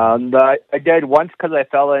 No, I died once because I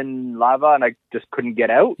fell in lava and I just couldn't get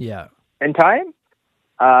out. Yeah. In time.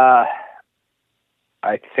 I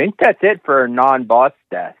think that's it for non-boss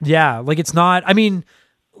death. Yeah, like it's not. I mean,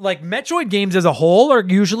 like Metroid games as a whole are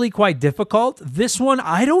usually quite difficult. This one,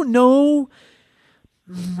 I don't know.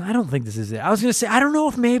 I don't think this is it. I was gonna say I don't know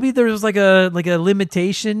if maybe there's like a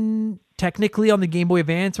limitation technically on the Game Boy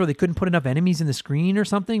Advance where they couldn't put enough enemies in the screen or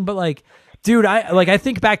something. But like, dude, I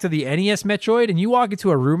think back to the NES Metroid, and you walk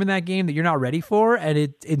into a room in that game that you're not ready for, and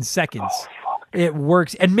it in seconds it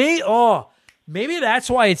works. And maybe that's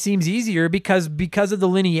why it seems easier because of the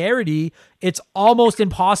linearity. It's almost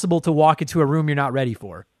impossible to walk into a room you're not ready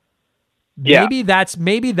for. Yeah. Maybe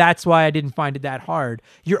that's why I didn't find it that hard.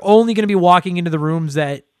 You're only going to be walking into the rooms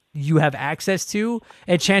that you have access to,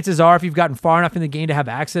 and chances are if you've gotten far enough in the game to have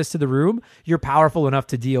access to the room, you're powerful enough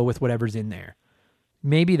to deal with whatever's in there.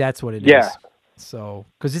 Maybe that's what it is. So,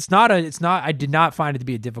 because I did not find it to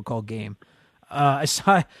be a difficult game.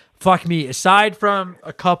 Aside from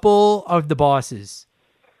a couple of the bosses,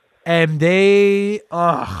 and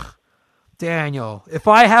Daniel, if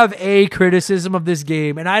I have a criticism of this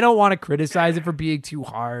game, and I don't want to criticize it for being too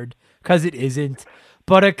hard, because it isn't,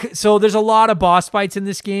 but so there's a lot of boss fights in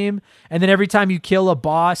this game, and then every time you kill a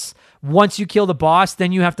boss, once you kill the boss,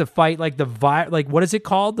 then you have to fight like what is it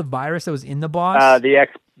called? The virus that was in the boss? The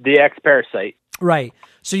X parasite. Right.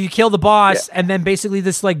 So you kill the boss, and then basically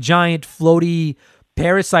this like giant floaty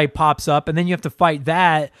parasite pops up, and then you have to fight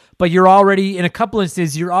that. But you're already, in a couple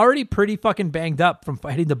instances, you're already pretty fucking banged up from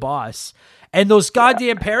fighting the boss. And those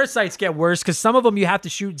goddamn parasites get worse because some of them you have to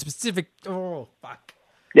shoot specific. Oh fuck.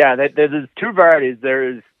 Yeah, there's 2 varieties.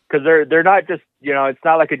 Because they're not just, it's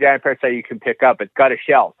not like a giant parasite you can pick up. It's got a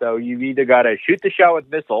shell. So you've either got to shoot the shell with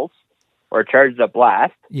missiles or charge the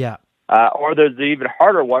blast. Yeah. Or there's the even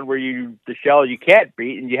harder one where the shell you can't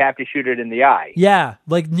beat and you have to shoot it in the eye. Yeah,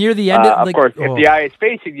 like near the end. Of course, if the eye is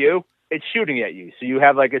facing you, it's shooting at you. So you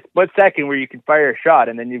have like a split second where you can fire a shot,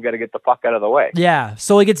 and then you've got to get the fuck out of the way. Yeah,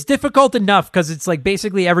 so like it's difficult enough because it's like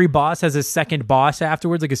basically every boss has a second boss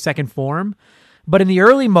afterwards, like a second form. But in the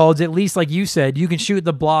early modes, at least like you said, you can shoot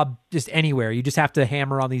the blob just anywhere. You just have to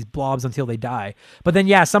hammer on these blobs until they die. But then,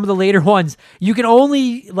 yeah, some of the later ones, you can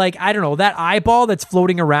only, like, I don't know, that eyeball that's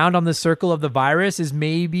floating around on the circle of the virus is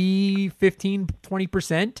maybe 15,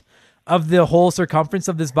 20%. of the whole circumference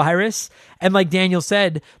of this virus. And like Daniel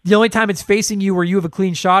said, the only time it's facing you where you have a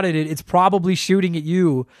clean shot at it, it's probably shooting at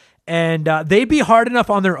you. And they'd be hard enough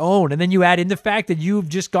on their own. And then you add in the fact that you've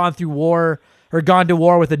just gone through war or gone to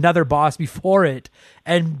war with another boss before it.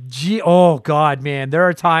 And oh God, man, there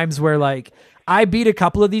are times where like I beat a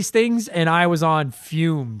couple of these things and I was on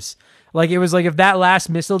fumes. Like it was like if that last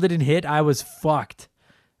missile didn't hit, I was fucked.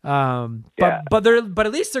 But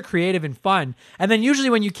at least they're creative and fun. And then usually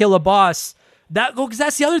when you kill a boss, because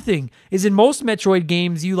that's the other thing is in most Metroid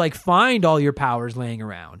games you like find all your powers laying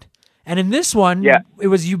around, and in this one, it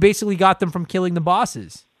was you basically got them from killing the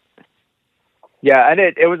bosses. Yeah, and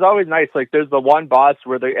it was always nice. Like there's the one boss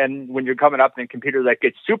where and when you're coming up, the computer like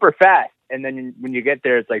gets super fast. And then when you get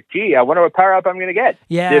there, it's like, gee, I wonder what power up I'm going to get.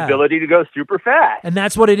 Yeah. The ability to go super fast. And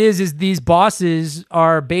that's what it is these bosses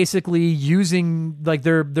are basically using, like,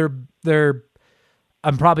 they're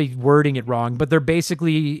I'm probably wording it wrong, but they're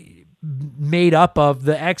basically made up of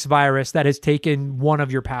the X virus that has taken one of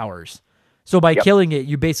your powers. So by killing it,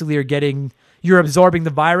 you basically you're absorbing the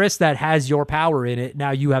virus that has your power in it.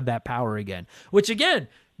 Now you have that power again. Which, again,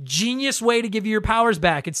 genius way to give you your powers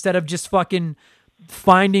back instead of just fucking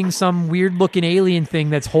finding some weird looking alien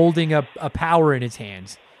thing that's holding a power in its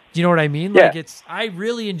hands. Do you know what I mean? Yeah. Like I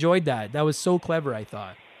really enjoyed that. That was so clever, I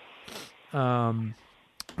thought.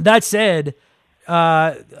 That said,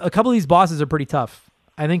 a couple of these bosses are pretty tough.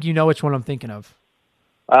 I think you know which one I'm thinking of.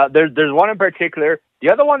 There's one in particular.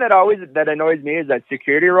 The other one that annoys me is that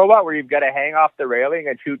security robot where you've got to hang off the railing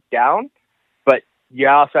and shoot down, but you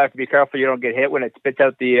also have to be careful you don't get hit when it spits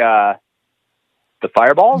out the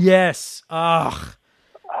fireballs. Yes. Ugh.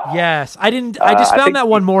 Yes. I just found that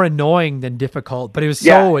one more annoying than difficult, but it was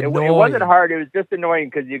so annoying. It wasn't hard. It was just annoying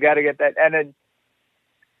because you got to get that. And then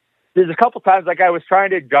there's a couple times like I was trying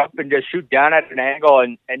to jump and just shoot down at an angle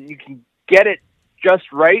and you can get it just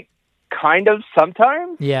right kind of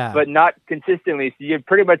sometimes, but not consistently. So you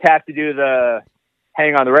pretty much have to do the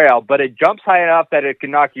hang on the rail, but it jumps high enough that it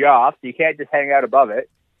can knock you off. So you can't just hang out above it.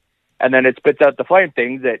 And then it spits out the flame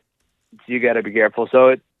things that you got to be careful.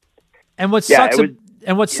 So what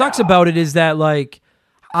sucks about it is that like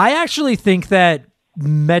I actually think that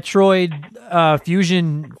Metroid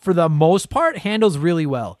Fusion for the most part handles really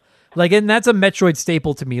well. Like, and that's a Metroid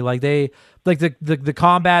staple to me. Like they like the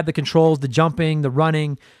combat, the controls, the jumping, the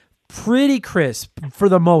running, pretty crisp for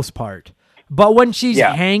the most part. But when she's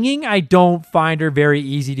hanging, I don't find her very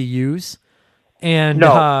easy to use. And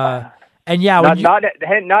not hanging on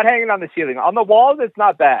the ceiling. On the walls, it's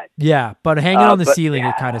not bad. Yeah, but hanging on the ceiling,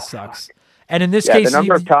 it kind of sucks. And in this case, the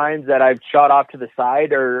number of times that I've shot off to the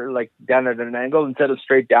side or like down at an angle instead of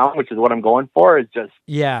straight down, which is what I'm going for, is just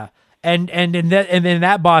And in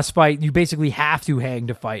that boss fight, you basically have to hang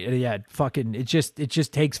to fight. Yeah, it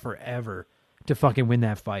just takes forever to fucking win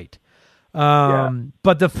that fight.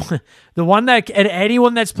 But the one that, and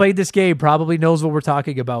anyone that's played this game probably knows what we're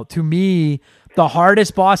talking about. To me, the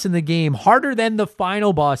hardest boss in the game, harder than the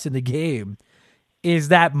final boss in the game, is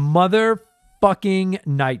that motherfucking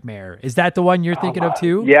nightmare. Is that the one you're thinking of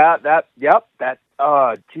too? Yeah,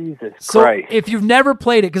 oh, Jesus Christ. So if you've never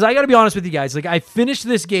played it, because I got to be honest with you guys, like I finished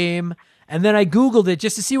this game and then I Googled it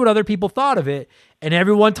just to see what other people thought of it. And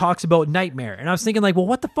everyone talks about Nightmare. And I was thinking like, well,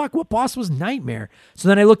 what the fuck? What boss was Nightmare? So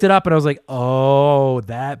then I looked it up and I was like, oh,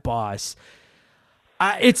 that boss.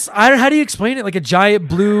 How do you explain it? Like a giant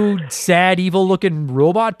blue, sad, evil looking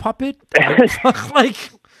robot puppet? Like,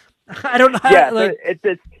 I don't know. Yeah,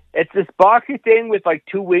 it's this boxy thing with like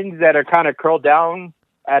two wings that are kind of curled down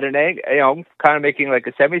at an angle, kind of making like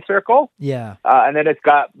a semicircle. Yeah. And then it's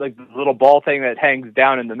got like this little ball thing that hangs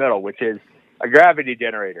down in the middle, which is a gravity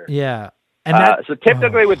generator. Yeah. And so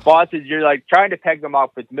typically with bosses, you're like trying to peg them off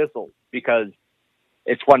with missiles because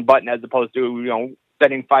it's one button as opposed to,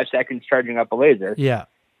 spending 5 seconds charging up a laser. Yeah.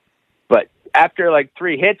 But after like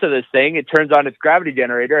 3 hits of this thing, it turns on its gravity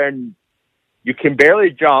generator and you can barely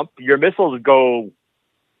jump. Your missiles go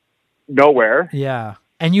nowhere. Yeah.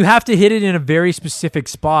 And you have to hit it in a very specific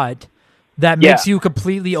spot that makes you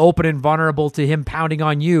completely open and vulnerable to him pounding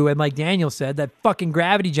on you. And like Daniel said, that fucking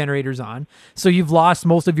gravity generator's on. So you've lost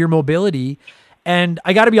most of your mobility. And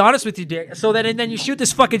I got to be honest with you, Dick. So then, and then you shoot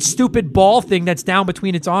this fucking stupid ball thing that's down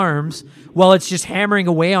between its arms while it's just hammering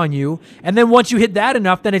away on you. And then once you hit that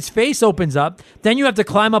enough, then its face opens up. Then you have to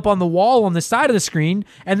climb up on the wall on the side of the screen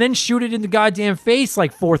and then shoot it in the goddamn face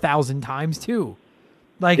like 4,000 times too.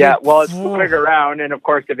 Like, it's flipping around, and of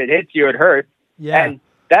course, if it hits you, it hurts. Yeah. And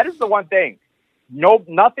that is the one thing.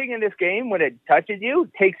 Nothing in this game, when it touches you,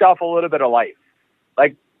 takes off a little bit of life.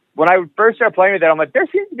 Like, when I first started playing with it, I'm like, there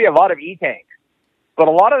seems to be a lot of E-tanks. But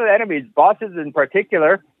a lot of the enemies, bosses in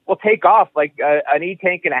particular, will take off like an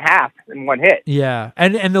E-tank and a half in one hit. Yeah,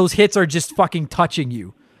 and those hits are just fucking touching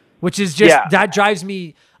you, which is just that drives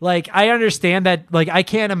me. Like, I understand that. Like, I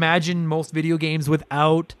can't imagine most video games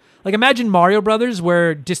without. Like, imagine Mario Brothers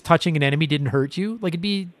where just touching an enemy didn't hurt you. Like,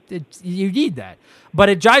 you need that. But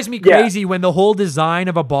it drives me crazy when the whole design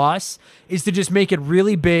of a boss is to just make it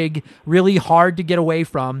really big, really hard to get away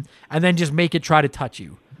from, and then just make it try to touch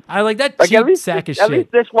you. I like that cheap sack of shit. At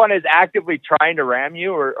least this one is actively trying to ram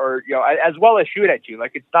you or as well as shoot at you.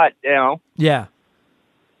 Like, it's not, Yeah.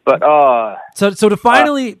 But so to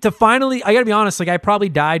finally, I gotta be honest. Like, I probably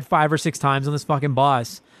died 5 or 6 times on this fucking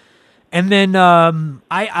boss. And then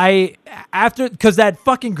I after, because that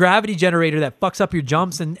fucking gravity generator that fucks up your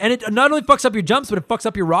jumps, and it not only fucks up your jumps, but it fucks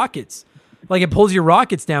up your rockets. Like, it pulls your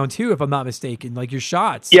rockets down too, if I'm not mistaken, like your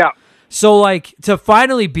shots. Yeah. So, like, to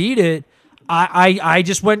finally beat it, I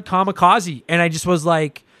just went kamikaze, and I just was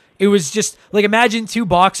like, it was just like, imagine 2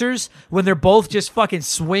 boxers when they're both just fucking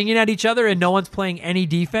swinging at each other and no one's playing any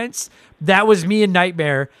defense. That was me in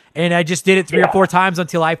Nightmare, and I just did it 3 or 4 times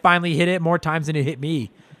until I finally hit it more times than it hit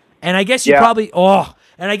me. And I guess you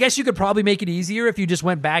could probably make it easier if you just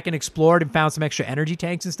went back and explored and found some extra energy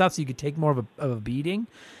tanks and stuff so you could take more of a beating.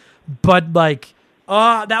 But, like,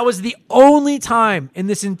 that was the only time in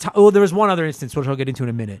this entire... Well, there was one other instance, which I'll get into in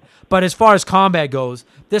a minute. But as far as combat goes,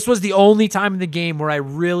 this was the only time in the game where I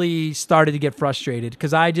really started to get frustrated.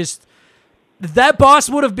 Because that boss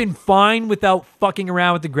would have been fine without fucking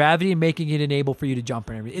around with the gravity and making it enable for you to jump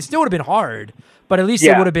and everything. It still would have been hard, but at least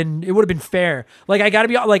it would have been fair. Like, I gotta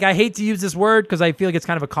be like, I hate to use this word because I feel like it's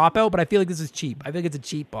kind of a cop out, but I feel like this is cheap. I think it's a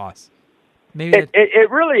cheap boss. Maybe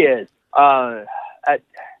it really is. You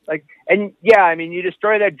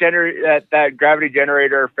destroy that gravity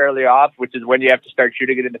generator fairly off, which is when you have to start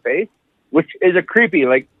shooting it in the face, which is a creepy.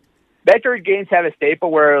 Like, Metroid games have a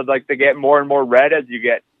staple where, like, they get more and more red as you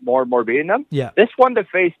get more and more beating them. Yeah. This one, the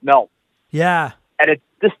face melts. Yeah. And it's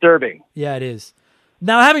disturbing. Yeah, it is.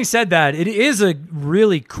 Now, having said that, it is a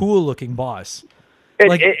really cool looking boss.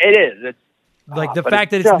 It is. It's, like, the fact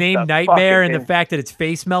that it's named Nightmare and the fact that its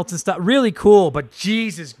face melts and stuff, really cool, but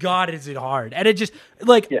Jesus God, is it hard. And it just,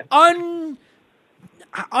 like,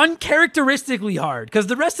 uncharacteristically hard, because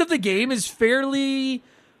the rest of the game is fairly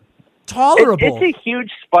tolerable. It's a huge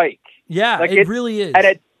spike. Yeah, like, it really is.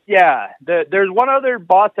 And there's one other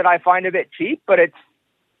boss that I find a bit cheap, but it's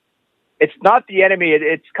not the enemy.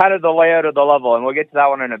 It's kind of the layout of the level, and we'll get to that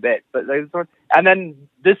one in a bit. And then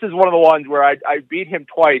this is one of the ones where I beat him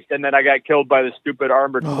twice, and then I got killed by the stupid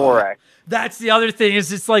armored thorax. That's the other thing,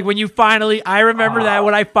 is it's like when you finally... I remember that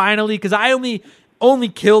when I finally... Because I only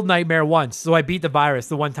killed Nightmare once, so I beat the virus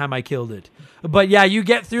the one time I killed it. But yeah, you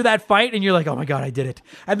get through that fight, and you're like, oh my God, I did it.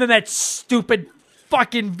 And then that stupid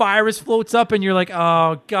fucking virus floats up, and you're like,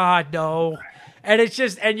 oh God, no.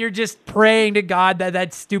 And you're just praying to God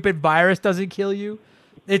that stupid virus doesn't kill you.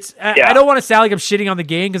 I don't want to sound like I'm shitting on the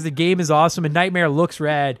game, because the game is awesome and Nightmare looks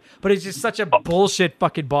rad, but it's just such a bullshit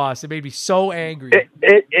fucking boss. It made me so angry.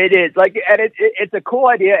 It is. Like, and it's a cool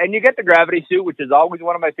idea, and you get the gravity suit, which is always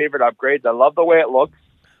one of my favorite upgrades. I love the way it looks.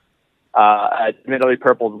 Admittedly,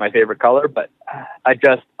 purple is my favorite color, but I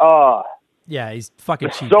just yeah, he's fucking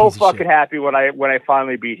cheap. So fucking happy when I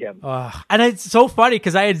finally beat him. And it's so funny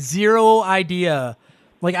because I had zero idea.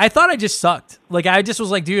 Like, I thought I just sucked. Like, I just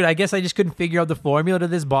was like, dude, I guess I just couldn't figure out the formula to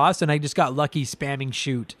this boss, and I just got lucky spamming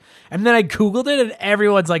shoot. And then I Googled it, and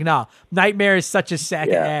everyone's like, nah, Nightmare is such a sack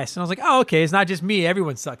of ass. And I was like, oh, okay, it's not just me.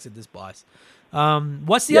 Everyone sucks at this boss.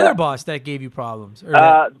 What's the other boss that gave you problems?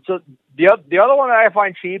 So the other one that I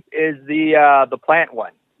find cheap is the plant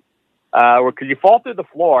one, because you fall through the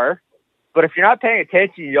floor, but if you're not paying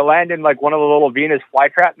attention, you'll land in, like, one of the little Venus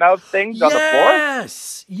flytrap mouth things on the floor.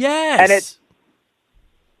 Yes. And it's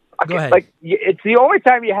go ahead. Like, it's the only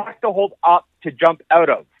time you have to hold up to jump out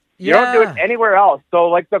of. You don't do it anywhere else. So,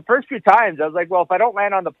 like, the first few times, I was like, well, if I don't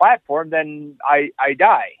land on the platform, then I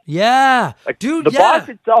die. Yeah. Like, dude, the boss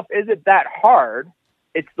itself isn't that hard.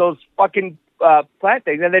 It's those fucking plant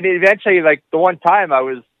things. And then eventually, like, the one time I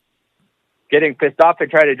was getting pissed off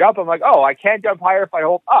and trying to jump, I'm like, oh, I can't jump higher if I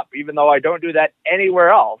hold up, even though I don't do that anywhere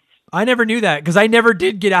else. I never knew that, because I never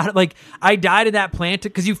did get out. Like, I died in that plant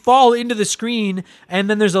because you fall into the screen, and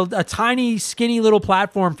then there's a tiny, skinny little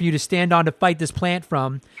platform for you to stand on to fight this plant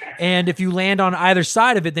from. And if you land on either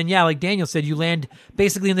side of it, then yeah, like Daniel said, you land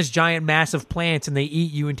basically in this giant mass of plants, and they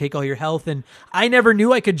eat you and take all your health. And I never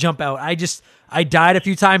knew I could jump out. I died a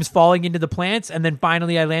few times falling into the plants, and then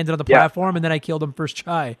finally I landed on the platform, and then I killed him first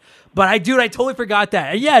try. But I totally forgot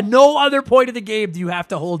that. And yeah, no other point of the game do you have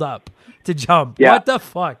to hold up to jump. Yeah. What the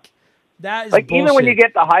fuck? That is like bullshit. even when you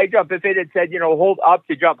get the high jump, if it had said hold up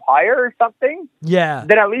to jump higher or something, yeah,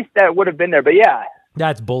 then at least that would have been there. But yeah,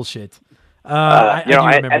 that's bullshit. I do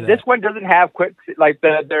remember and that. this one doesn't have quick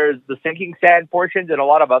there's the sinking sand portions in a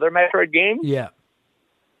lot of other Metroid games. Yeah.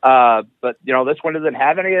 But this one doesn't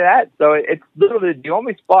have any of that, so it's literally the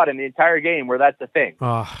only spot in the entire game where that's a thing.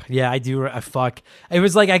 Oh yeah, I do. Fuck. It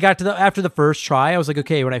was like I got to after the first try, I was like,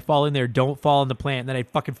 okay, when I fall in there, don't fall in the plant. And then I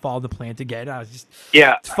fucking fall in the plant again. I was just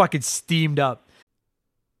fucking steamed up.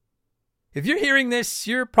 If you're hearing this,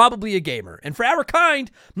 you're probably a gamer. And for our kind,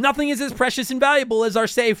 nothing is as precious and valuable as our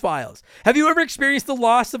save files. Have you ever experienced the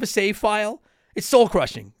loss of a save file? It's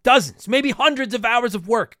soul-crushing. Dozens, maybe hundreds of hours of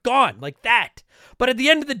work gone like that. But at the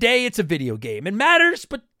end of the day, it's a video game. It matters,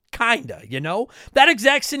 but kinda, That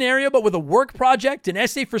exact scenario, but with a work project, an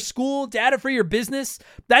essay for school, data for your business,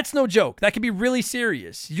 that's no joke. That can be really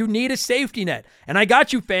serious. You need a safety net. And I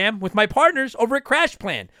got you, fam, with my partners over at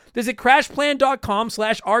CrashPlan. Visit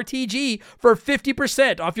CrashPlan.com/RTG for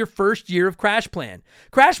 50% off your first year of CrashPlan.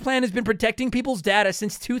 CrashPlan has been protecting people's data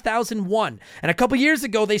since 2001. And a couple years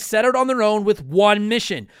ago, they set out on their own with one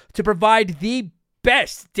mission: to provide the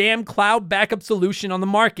best damn cloud backup solution on the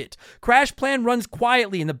market. CrashPlan runs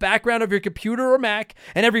quietly in the background of your computer or Mac,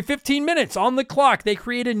 and every 15 minutes on the clock, they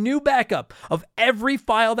create a new backup of every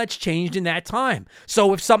file that's changed in that time.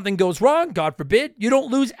 So if something goes wrong, God forbid, you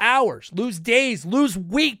don't lose hours, lose days, lose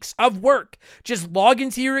weeks of work. Just log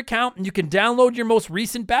into your account and you can download your most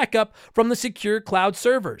recent backup from the secure cloud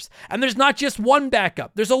servers. And there's not just one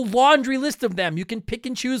backup. There's a laundry list of them. You can pick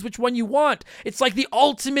and choose which one you want. It's like the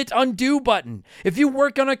ultimate undo button. If you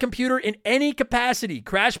work on a computer in any capacity,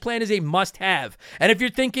 CrashPlan is a must-have. And if you're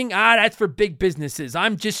thinking, that's for big businesses,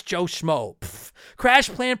 I'm just Joe Schmo.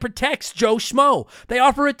 CrashPlan protects Joe Schmo. They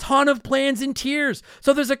offer a ton of plans and tiers.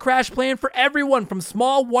 So there's a CrashPlan for everyone, from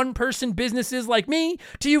small one-person businesses like me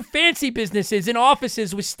to you fancy businesses in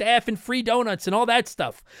offices with staff and free donuts and all that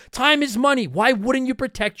stuff. Time is money. Why wouldn't you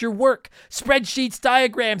protect your work? Spreadsheets,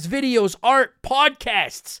 diagrams, videos, art,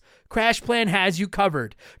 podcasts. CrashPlan has you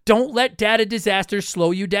covered. Don't let data disasters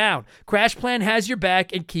slow you down. CrashPlan has your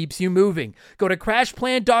back and keeps you moving. Go to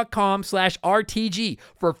CrashPlan.com/RTG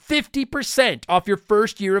for 50% off your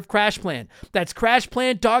first year of CrashPlan. That's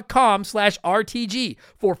CrashPlan.com/RTG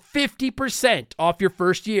for 50% off your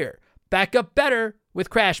first year. Back up better with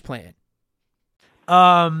CrashPlan.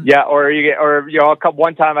 One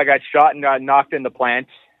time I got shot and got knocked in the plant.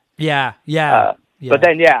 Yeah. But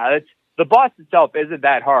then, it's the boss itself isn't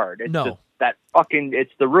that hard. It's just that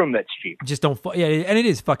it's the room that's cheap. Just don't, and it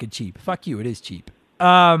is fucking cheap. Fuck you, it is cheap.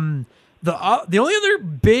 The only other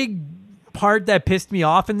big part that pissed me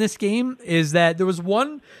off in this game is that there was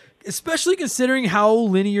one, especially considering how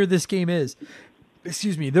linear this game is.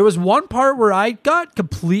 Excuse me. There was one part where I got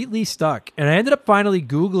completely stuck, and I ended up finally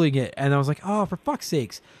Googling it, and I was like, oh, for fuck's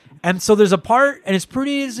sakes. And so there's a part, and it's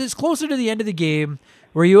closer to the end of the game,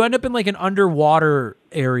 where you end up in like an underwater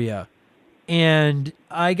area. And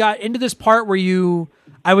I got into this part where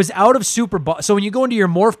I was out of super bomb. So when you go into your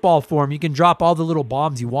morph ball form, you can drop all the little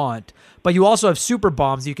bombs you want, but you also have super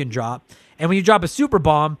bombs you can drop. And when you drop a super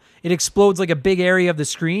bomb, it explodes like a big area of the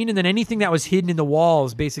screen, and then anything that was hidden in the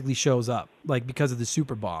walls basically shows up, like because of the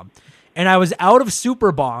super bomb. And I was out of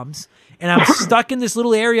super bombs, and I'm stuck in this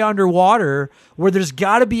little area underwater where there's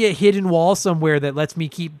got to be a hidden wall somewhere that lets me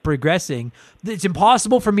keep progressing. It's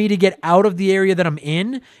impossible for me to get out of the area that I'm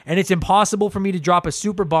in, and it's impossible for me to drop a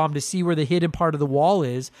super bomb to see where the hidden part of the wall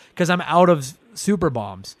is because I'm out of super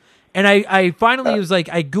bombs. And I finally was like,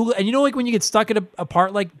 I Googled, and like when you get stuck at a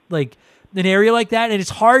part like an area like that, and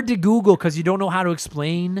it's hard to Google because you don't know how to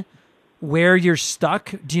explain where you're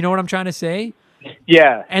stuck. Do you know what I'm trying to say?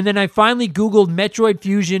 Yeah. And then I finally Googled Metroid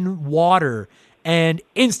Fusion water, and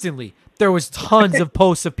instantly there was tons of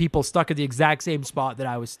posts of people stuck at the exact same spot that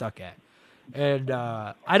I was stuck at. And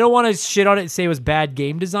I don't want to shit on it and say it was bad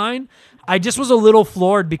game design. I just was a little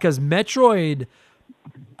floored because Metroid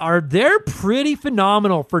they're pretty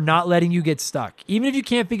phenomenal for not letting you get stuck. Even if you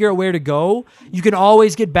can't figure out where to go, you can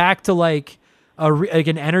always get back to like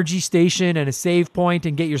an energy station and a save point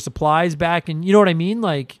and get your supplies back. And you know what I mean?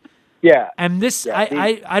 Like, yeah. And this,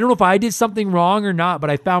 I don't know if I did something wrong or not, but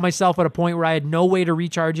I found myself at a point where I had no way to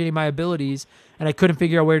recharge any of my abilities and I couldn't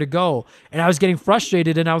figure out where to go. And I was getting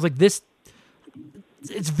frustrated, and I was like, it's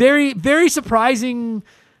very, very surprising.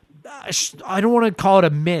 I don't want to call it a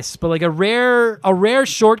miss, but like a rare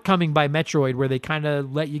shortcoming by Metroid where they kind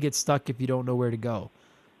of let you get stuck if you don't know where to go.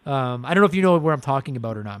 I don't know if you know where I'm talking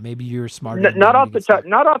about or not. Maybe you're smarter. Not off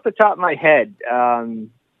the top of my head.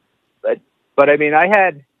 But I mean,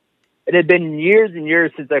 it had been years and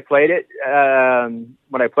years since I played it,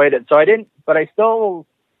 when I played it. So I didn't, but I still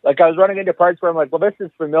like I was running into parts where I'm like, well, this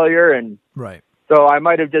is familiar, and Right. so I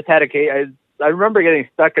might have just had a case. I remember getting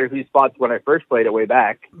stuck at a few spots when I first played it way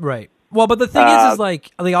back. Right. Well, but the thing is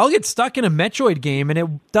like I'll get stuck in a Metroid game, and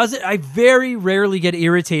it doesn't. I very rarely get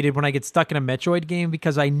irritated when I get stuck in a Metroid game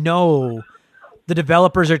because I know the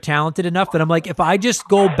developers are talented enough that I'm like, if I just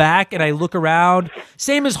go back and I look around,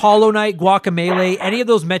 same as Hollow Knight, Guacamelee, any of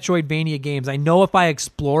those Metroidvania games, I know if I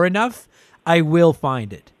explore enough, I will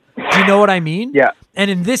find it. Do you know what I mean? Yeah.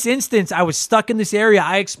 And in this instance, I was stuck in this area.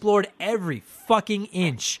 I explored every fucking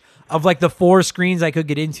inch of like the 4 screens I could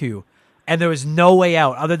get into. And there was no way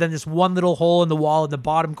out other than this one little hole in the wall in the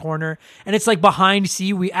bottom corner. And it's like behind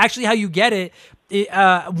seaweed. Actually, how you get it,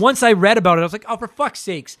 once I read about it, I was like, oh, for fuck's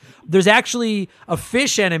sakes. There's actually a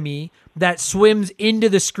fish enemy that swims into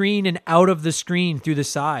the screen and out of the screen through the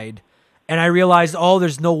side. And I realized, oh,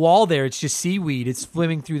 there's no wall there. It's just seaweed. It's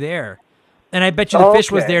swimming through there. And I bet you the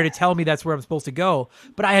fish was there to tell me that's where I'm supposed to go.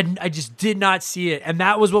 But I just did not see it. And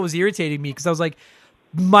that was what was irritating me because I was like,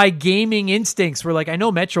 my gaming instincts were like, I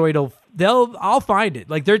know Metroid I'll find it.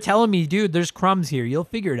 Like they're telling me, dude, there's crumbs here. You'll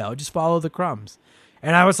figure it out. Just follow the crumbs.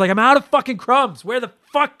 And I was like, I'm out of fucking crumbs. Where the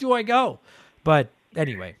fuck do I go? But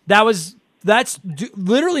anyway, that's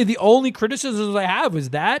literally the only criticisms I have was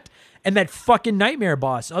that and that fucking nightmare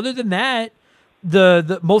boss. Other than that,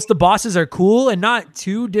 the most of the bosses are cool and not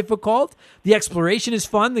too difficult. The exploration is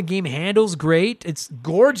fun. The game handles great. It's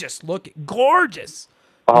gorgeous looking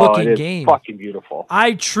It game. Is fucking beautiful.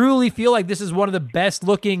 I truly feel like this is one of the best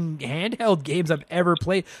looking handheld games I've ever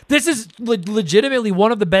played. This is legitimately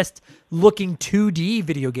one of the best looking 2D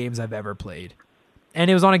video games I've ever played. And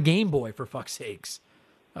it was on a Game Boy, for fuck's sakes.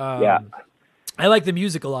 Yeah. I like the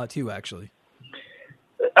music a lot too, actually.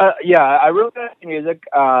 Yeah, I really like the music.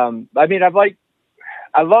 I mean,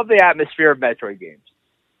 I love the atmosphere of Metroid games.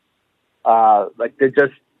 Like they're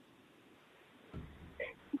just,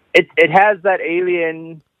 it has that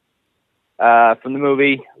alien from the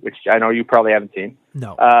movie, which I know you probably haven't seen.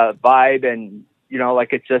 No. Vibe, and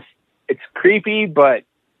like it's creepy, but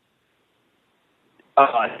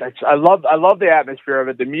I love the atmosphere of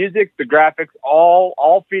it. The music, the graphics,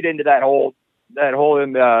 all feed into that whole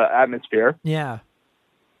atmosphere. Yeah.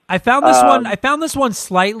 I found this one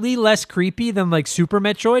slightly less creepy than like Super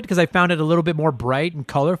Metroid because I found it a little bit more bright and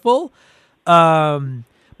colorful.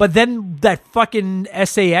 But then that fucking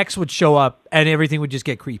SAX would show up and everything would just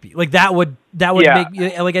get creepy. Like that would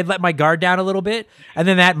make like I'd let my guard down a little bit, and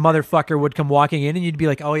then that motherfucker would come walking in, and you'd be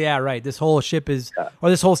like, "Oh yeah, right. This whole ship is, or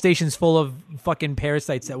this whole station's full of fucking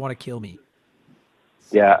parasites that want to kill me."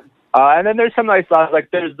 Yeah, and then there's some nice songs. Like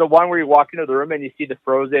there's the one where you walk into the room and you see the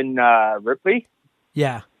frozen Ripley.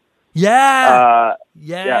 Yeah. Yeah.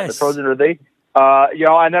 Yes. Yeah, the frozen Ripley.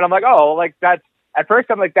 And then I'm like, oh, like that's. At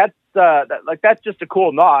first, I'm like, that's just a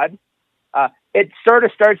cool nod. It sort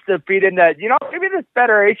of starts to feed in that, maybe this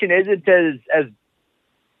Federation isn't as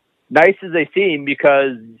nice as they seem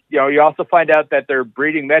because, you also find out that they're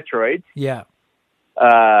breeding Metroids. Yeah.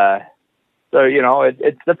 So,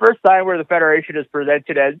 it's the first time where the Federation is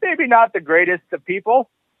presented as maybe not the greatest of people.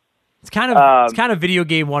 It's kind of video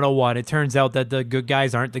game 101. It turns out that the good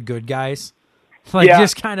guys aren't the good guys. Like,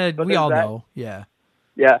 just kind of, we all know. Yeah.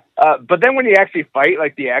 Yeah, but then when you actually fight,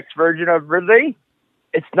 like the X version of Ridley,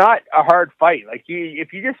 it's not a hard fight. Like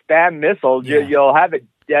if you just spam missiles, you'll have it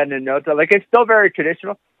done in no time. Like it's still very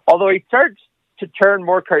traditional, although he starts to turn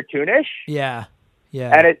more cartoonish. Yeah,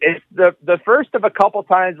 yeah. And it's the first of a couple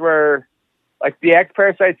times where like the X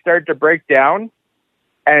parasites start to break down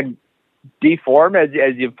and deform as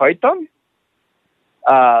you fight them.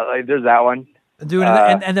 Like there's that one, dude,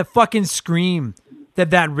 and the fucking scream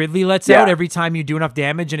that Ridley lets out every time you do enough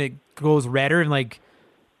damage, and it goes redder and like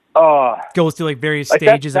goes through like various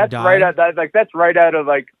stages of dying. That's right out of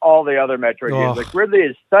like all the other Metroid games. Like Ridley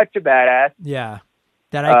is such a badass. Yeah,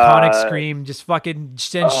 that iconic scream just fucking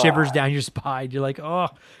sends shivers down your spine. You're like,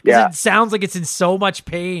 it sounds like it's in so much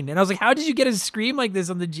pain. And I was like, how did you get a scream like this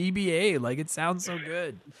on the GBA? Like it sounds so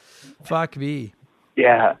good. Fuck me.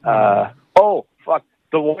 Yeah. Fuck.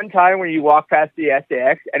 The one time when you walk past the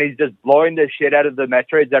SAX and he's just blowing the shit out of the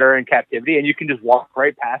Metroids that are in captivity and you can just walk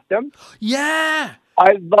right past him. Yeah.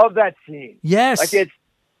 I love that scene. Yes. Like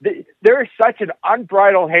there is such an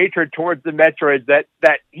unbridled hatred towards the Metroids that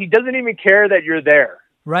he doesn't even care that you're there.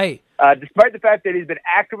 Right. Despite the fact that he's been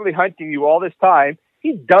actively hunting you all this time,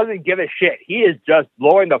 he doesn't give a shit. He is just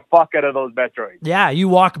blowing the fuck out of those Metroids. Yeah. You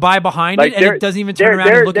walk by behind it and it doesn't even turn around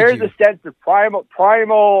and look at you. There's a sense of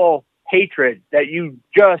primal hatred that you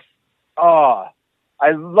just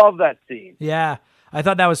I love that scene. Yeah, I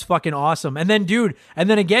thought that was fucking awesome. And then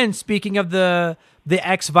again, speaking of the the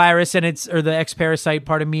X virus and or the X parasite,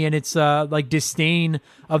 pardon me, and its like disdain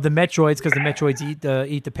of the Metroids because the Metroids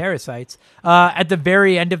eat the parasites at the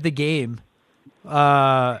very end of the game.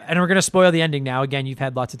 And we're gonna spoil the ending now. Again, you've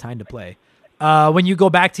had lots of time to play. When you go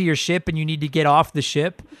back to your ship and you need to get off the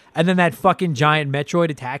ship, and then that fucking giant Metroid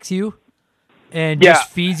attacks you and just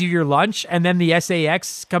feeds you your lunch, and then the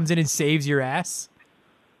SAX comes in and saves your ass.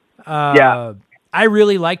 I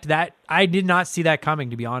really liked that. I did not see that coming,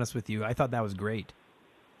 to be honest with you. I thought that was great.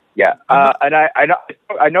 Yeah, and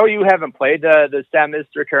I know you haven't played the Samus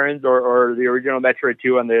Returns or the original Metroid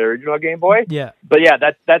 2 on the original Game Boy. Yeah, but yeah,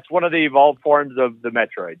 that's one of the evolved forms of the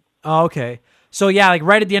Metroid. Oh, okay. So yeah, like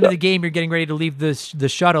right at the end of the game, you're getting ready to leave the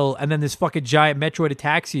shuttle, and then this fucking giant Metroid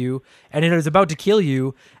attacks you, and it is about to kill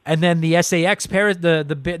you, and then the SAX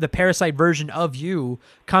the parasite version of you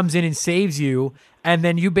comes in and saves you, and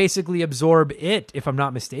then you basically absorb it, if I'm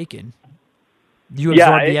not mistaken. You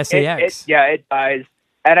absorb the SAX. It dies.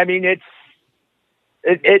 And I mean,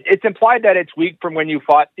 it's implied that it's weak from when you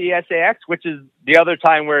fought the SAX, which is the other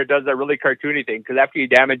time where it does a really cartoony thing. Because after you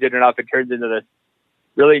damage it enough, it turns into this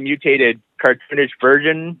really mutated, cartoonish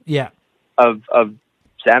version of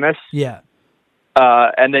Samus. Yeah.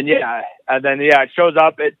 And then it shows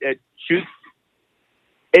up. It shoots.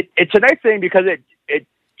 It's a nice thing because it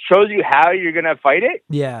shows you how you're gonna fight it.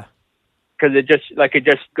 Yeah. Because it just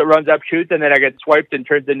runs up, shoots, and then it gets swiped and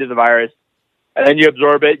turns into the virus. And then you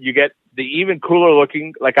absorb it. You get the even cooler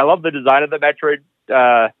looking. Like, I love the design of the Metroid.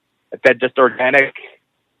 That just organic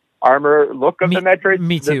armor look of the Metroid.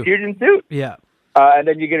 Me too. The fusion suit. Yeah. And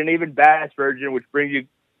then you get an even badass version, which brings you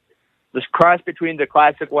this cross between the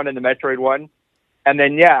classic one and the Metroid one. And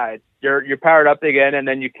then you're powered up again, and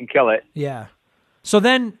then you can kill it. Yeah. So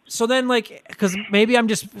then, like, because maybe I'm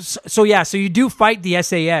just so you do fight the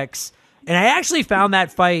SAX, and I actually found that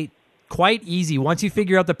fight quite easy once you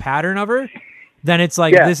figure out the pattern of her. Then it's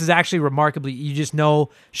like, this is actually remarkably, you just know,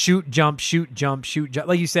 shoot, jump, shoot, jump, shoot, jump.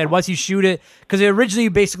 Like you said, once you shoot it, because originally you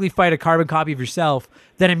basically fight a carbon copy of yourself,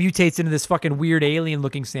 then it mutates into this fucking weird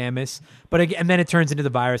alien-looking Samus, and then it turns into the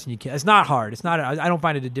virus and you kill. It's not hard. I don't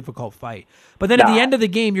find it a difficult fight. But then at the end of the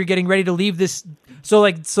game, you're getting ready to leave this.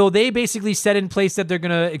 So they basically set in place that they're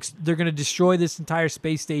gonna destroy this entire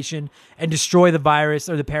space station and destroy the virus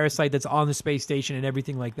or the parasite that's on the space station and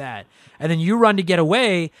everything like that. And then you run to get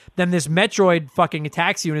away. Then this Metroid fucking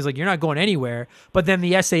attacks you and is like, you're not going anywhere. But then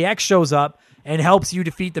the SAX shows up and helps you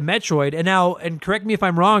defeat the Metroid. And correct me if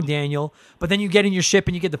I'm wrong, Daniel, but then you get in your ship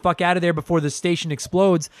and you get the fuck out of there before the station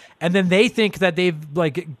explodes. And then they think that they've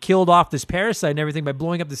like killed off this parasite and everything by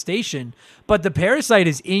blowing up the station. But the parasite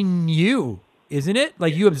is in you, isn't it?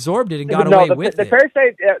 Like, you absorbed it and got away with it.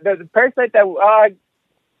 Parasite, the parasite that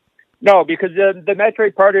no, because the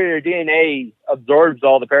Metroid part of your DNA absorbs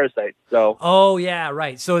all the parasites. So. Oh yeah,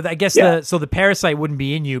 right. So I guess the parasite wouldn't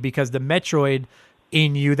be in you because the Metroid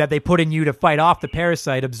in you that they put in you to fight off the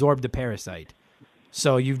parasite absorbed the parasite.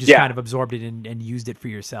 So you've just kind of absorbed it and used it for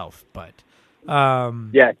yourself. But so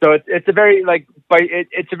it's a very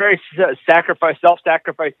it's a very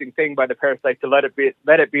self-sacrificing thing by the parasite to let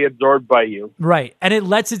it be absorbed by you. Right, and it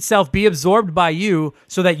lets itself be absorbed by you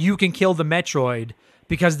so that you can kill the Metroid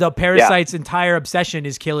because the parasite's entire obsession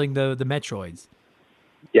is killing the Metroids.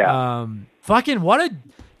 Yeah. Fucking what a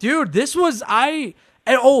dude! This was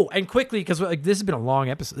and quickly, because like, this has been a long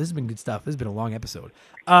episode. This has been good stuff. This has been a long episode.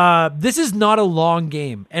 This is not a long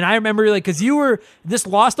game. And I remember, like, because this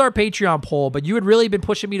lost our Patreon poll, but you had really been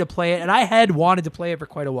pushing me to play it, and I had wanted to play it for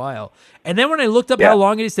quite a while. And then when I looked up how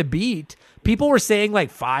long it is to beat, people were saying like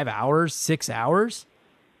 5 hours, 6 hours.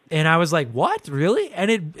 And I was like, what? Really?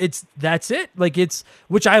 And that's it. Like,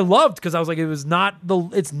 which I loved because I was like, it's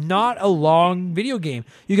not a long video game.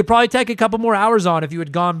 You could probably take a couple more hours on if you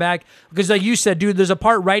had gone back. Because like you said, dude, there's a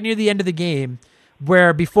part right near the end of the game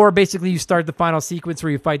where before basically you start the final sequence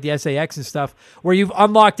where you fight the SAX and stuff, where you've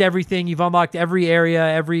unlocked everything. You've unlocked every area,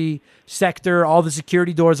 every sector, all the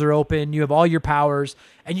security doors are open. You have all your powers.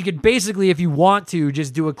 And you can basically, if you want to,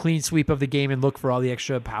 just do a clean sweep of the game and look for all the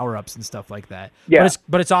extra power-ups and stuff like that. Yeah.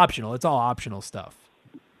 But it's optional. It's all optional stuff.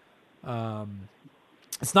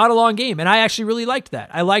 It's not a long game, and I actually really liked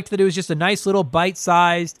that. I liked that it was just a nice little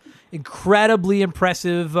bite-sized, incredibly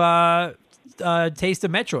impressive taste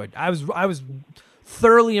of Metroid. I was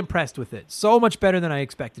thoroughly impressed with it. So much better than I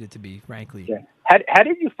expected it to be, frankly. Yeah. How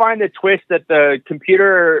did you find the twist that the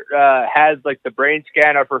computer has like the brain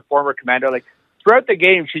scan of her former commander? Like, throughout the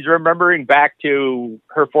game, she's remembering back to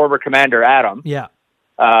her former commander, Adam. Yeah.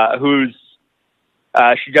 Who's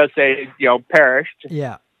she does say, perished.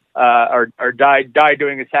 Yeah. Or died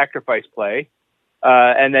doing a sacrifice play.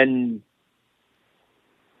 And then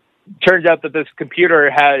turns out that this computer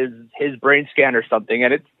has his brain scan or something,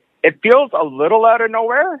 and it feels a little out of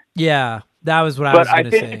nowhere. Yeah, that was what I But was going I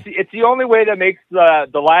to think say. it's the only way that makes the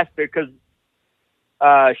last bit, because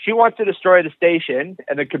she wants to destroy the station,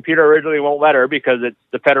 and the computer originally won't let her because it's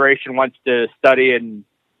the Federation wants to study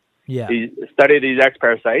these X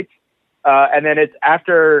parasites. And then it's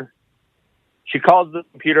after she calls the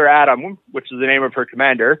computer Adam, which is the name of her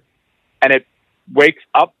commander, and it wakes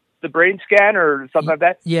up the brain scan or something like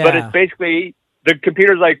that. Yeah. But it's basically the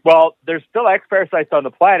computer's like, well, there's still X parasites on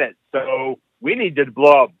the planet, so we need to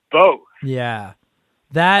blow up both. Yeah.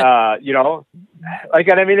 That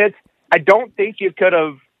and I mean, I don't think you could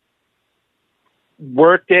have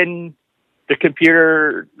worked in the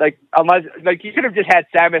computer, unless you could have just had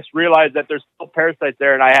Samus realize that there's still parasites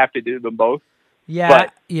there and I have to do them both. Yeah.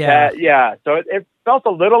 But, yeah. So it felt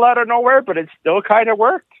a little out of nowhere, but it still kind of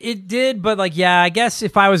worked. It did, but I guess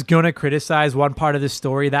if I was going to criticize one part of this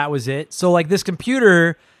story, that was it. So this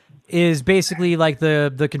computer is basically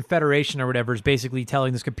the Confederation or whatever is basically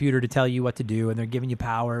telling this computer to tell you what to do, and they're giving you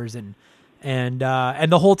powers and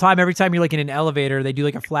the whole time, every time you're in an elevator, they do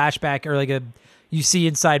a flashback or you see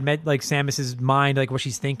inside Samus's mind what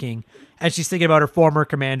she's thinking, and she's thinking about her former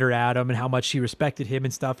commander Adam and how much she respected him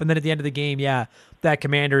and stuff. And then at the end of the game, that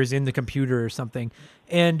commander is in the computer or something.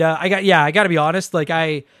 And I got to be honest,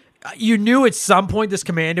 you knew at some point this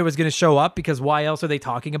commander was going to show up, because why else are they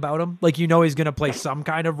talking about him? He's going to play some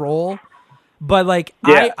kind of role. But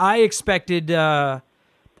I expected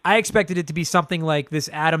it to be something like this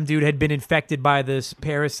Adam dude had been infected by this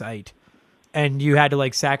parasite, and you had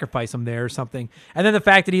to sacrifice him there or something. And then the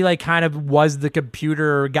fact that he kind of was the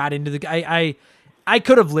computer or got into the I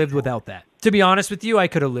could have lived without that. To be honest with you, I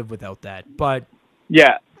could have lived without that. But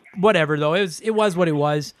yeah, whatever though. It was what it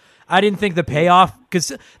was. I didn't think the payoff,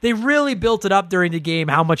 because they really built it up during the game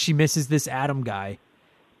how much she misses this Adam guy.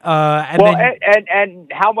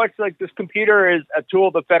 And how much this computer is a tool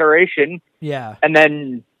of the Federation. Yeah. And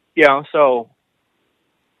then so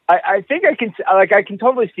I think I can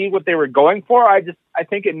totally see what they were going for. I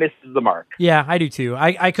think it misses the mark. Yeah, I do too.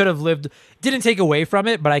 I could have lived, didn't take away from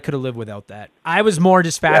it, but I could have lived without that. I was more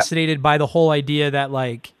just fascinated by the whole idea that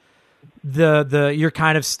the you're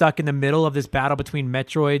kind of stuck in the middle of this battle between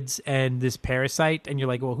Metroids and this parasite, and you're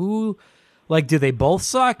well, who, do they both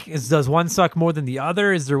suck? Does one suck more than the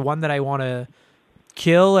other? Is there one that I want to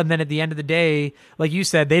kill? And then at the end of the day, like you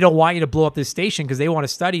said, they don't want you to blow up this station because they want to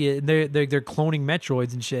study it, and they're cloning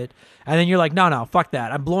Metroids and shit. And then you're like, no, fuck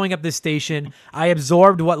that. I'm blowing up this station. I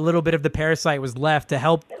absorbed what little bit of the parasite was left to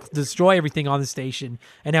help destroy everything on the station,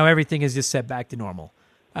 and now everything is just set back to normal.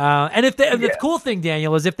 And the cool thing,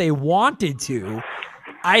 Daniel, is if they wanted to,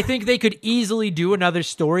 I think they could easily do another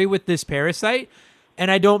story with this parasite. And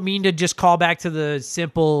I don't mean to just call back to the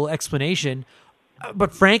simple explanation,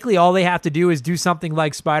 but frankly, all they have to do is do something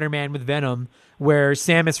like Spider-Man with Venom, where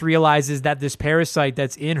Samus realizes that this parasite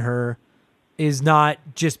that's in her is not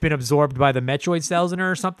just been absorbed by the Metroid cells in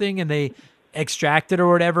her or something, and they extract it or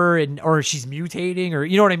whatever, or she's mutating, or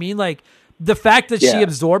you know what I mean? The fact that she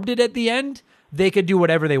absorbed it at the end, they could do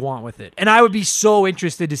whatever they want with it. And I would be so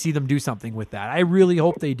interested to see them do something with that. I really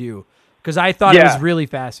hope they do, because I thought it was really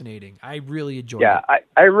fascinating. I really enjoyed it. Yeah,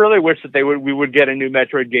 I really wish that we would get a new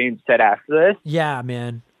Metroid game set after this. Yeah,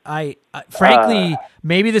 man. I frankly,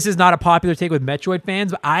 maybe this is not a popular take with Metroid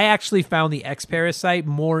fans, but I actually found the X Parasite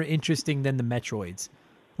more interesting than the Metroids.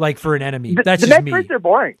 For an enemy. That's just me. The Metroids are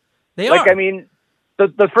boring. They are. I mean,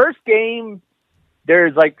 the first game,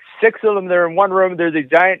 there's 6 of them. They're in one room. There's a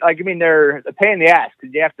giant, they're a pain in the ass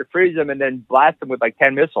because you have to freeze them and then blast them with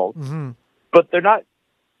 10 missiles. Mm-hmm. But they're not,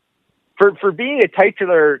 for being a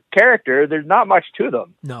titular character, there's not much to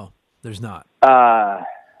them. No, there's not.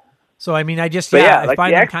 So I mean, I just I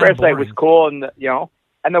find the them X kind of boring. was cool, and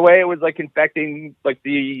and the way it was infecting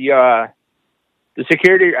the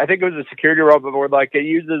security. I think it was a security robot where it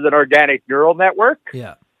uses an organic neural network.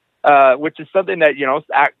 Yeah. Which is something that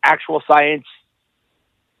actual science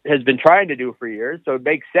has been trying to do for years, so it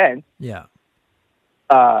makes sense. Yeah.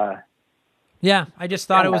 Yeah, I just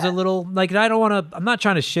thought it was a little I'm not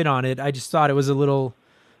trying to shit on it. I just thought it was a little.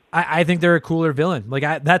 I think they're a cooler villain.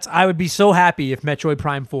 I would be so happy if Metroid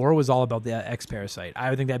Prime 4 was all about the X Parasite. I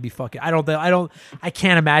would think that'd be fucking. I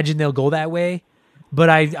can't imagine they'll go that way, but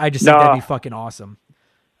I just think that'd be fucking awesome.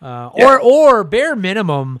 Or bare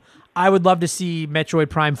minimum, I would love to see Metroid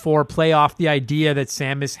Prime 4 play off the idea that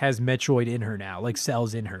Samus has Metroid in her now,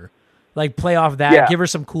 cells in her. Play off that, give her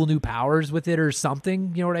some cool new powers with it or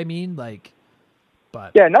something. You know what I mean?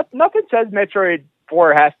 But yeah, nothing says Metroid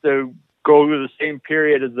 4 has to go through the same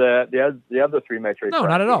period as the other 3 Metroid. No,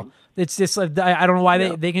 not at all. It's just I don't know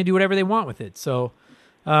why they can do whatever they want with it. So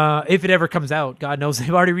If it ever comes out. God knows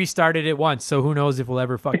they've already restarted it once, so who knows if we'll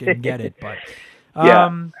ever fucking get it. But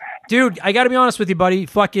dude, I got to be honest with you, buddy.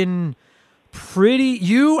 Fucking pretty.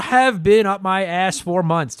 You have been up my ass for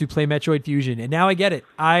months to play Metroid Fusion, and now I get it.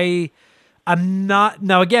 I'm not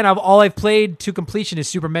now. Again, all I've played to completion is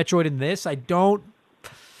Super Metroid in this. I don't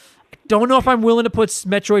know if I'm willing to put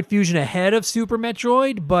Metroid Fusion ahead of Super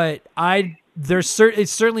Metroid, but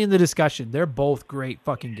it's certainly in the discussion. They're both great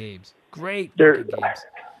fucking games. Great fucking games.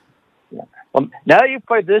 Yeah. Well, now that you've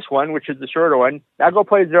played this one, which is the shorter one, now go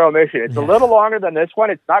play Zero Mission. It's a little longer than this one.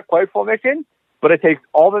 It's not quite full mission, but it takes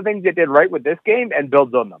all the things it did right with this game and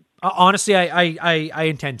builds on them. Honestly, I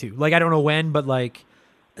intend to. Like, I don't know when, but like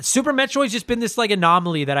Super Metroid's just been this like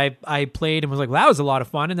anomaly that I played and was like, well, that was a lot of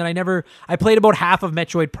fun. And then I played about half of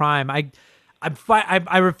Metroid Prime. I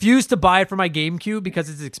refuse to buy it for my GameCube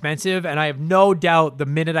because it's expensive, and I have no doubt the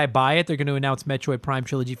minute I buy it, they're going to announce Metroid Prime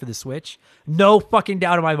Trilogy for the Switch. No fucking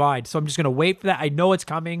doubt in my mind. So I'm just going to wait for that. I know it's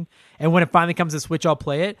coming, and when it finally comes to Switch, I'll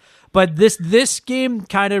play it. But this game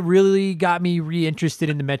kind of really got me reinterested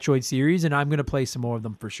in the Metroid series, and I'm going to play some more of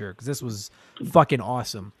them for sure because this was fucking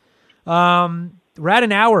awesome. We're at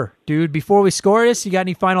an hour, dude. Before we score this, you got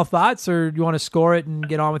any final thoughts, or do you want to score it and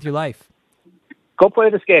get on with your life? Go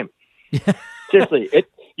play this game. Seriously,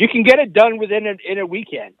 you can get it done in a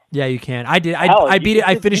weekend. Yeah, you can. I did. I beat it.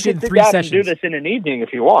 I finished it in 3 sessions. Do this in an evening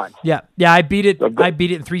if you want. Yeah. I beat it. I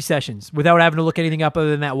beat it in 3 sessions without having to look anything up other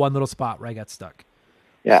than that one little spot where I got stuck.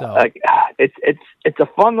 Yeah, so. It's a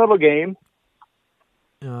fun little game.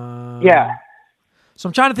 Yeah. So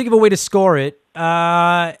I'm trying to think of a way to score it.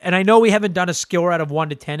 And I know we haven't done a score out of 1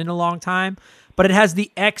 to 10 in a long time, but it has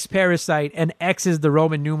the X parasite, and X is the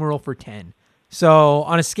Roman numeral for 10. So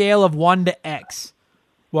on a scale of 1 to X,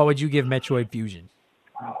 what would you give Metroid Fusion?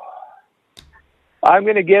 I'm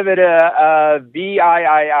going to give it a VIII,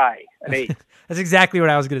 an 8. That's exactly what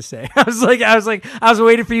I was going to say. I was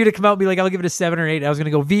waiting for you to come out and be like, I'll give it a 7 or 8. I was going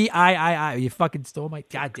to go VIII. You fucking stole my,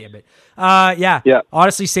 God damn it. Yeah.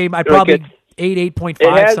 Honestly, same. I probably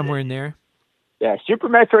 8.5, somewhere in there. Yeah. Super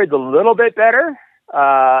Metroid's a little bit better.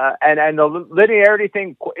 And the linearity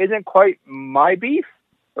thing isn't quite my beef.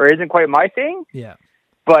 Or isn't quite my thing. Yeah.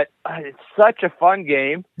 But it's such a fun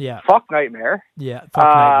game. Yeah. Fuck Nightmare. Yeah. Fuck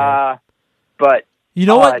Nightmare. But you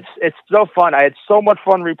know what? It's so fun. I had so much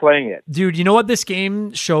fun replaying it. Dude, you know what this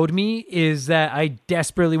game showed me is that I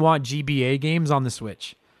desperately want GBA games on the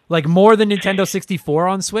Switch. Like more than Nintendo 64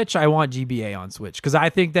 on Switch, I want GBA on Switch. Because I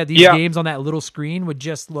think that these games on that little screen would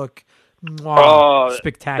just look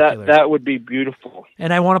spectacular. That would be beautiful.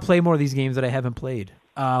 And I want to play more of these games that I haven't played.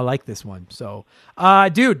 Like this one. So,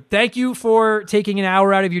 dude, thank you for taking an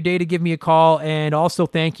hour out of your day to give me a call. And also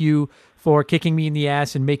thank you for kicking me in the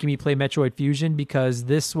ass and making me play Metroid Fusion because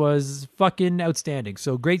this was fucking outstanding.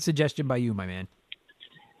 So great suggestion by you, my man.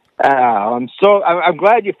 I'm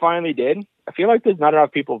glad you finally did. I feel like there's not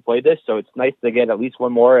enough people who play this, so it's nice to get at least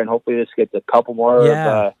one more, and hopefully this gets a couple more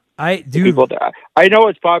people there. I know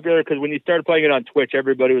it's popular because when you started playing it on Twitch,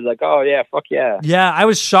 everybody was like, oh yeah, fuck yeah. Yeah, I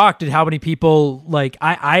was shocked at how many people, like,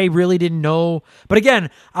 I really didn't know. But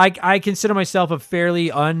again, I consider myself a fairly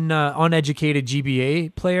uneducated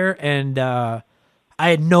GBA player, and I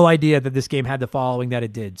had no idea that this game had the following that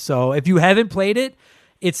it did. So if you haven't played it,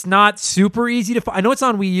 it's not super easy to find. I know it's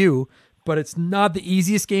on Wii U, but it's not the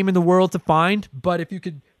easiest game in the world to find. But if you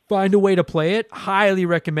could find a way to play it, highly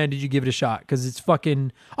recommended you give it a shot because it's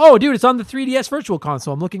fucking... Oh, dude, it's on the 3DS Virtual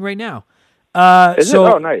Console. I'm looking right now. Is it?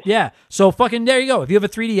 Oh, nice. Yeah. So fucking there you go. If you have a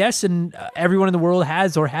 3DS and everyone in the world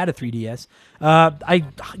has or had a 3DS, I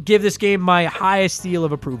give this game my highest seal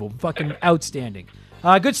of approval. Fucking outstanding.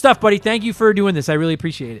 Good stuff, buddy. Thank you for doing this. I really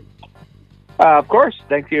appreciate it. Of course.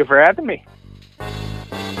 Thank you for having me.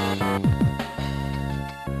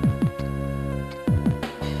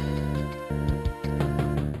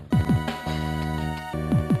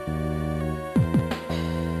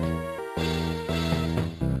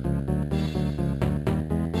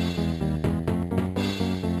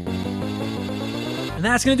 And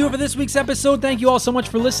that's going to do it for this week's episode. Thank you all so much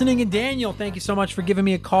for listening. And Daniel, thank you so much for giving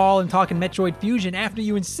me a call and talking Metroid Fusion after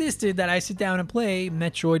you insisted that I sit down and play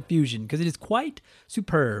Metroid Fusion because it is quite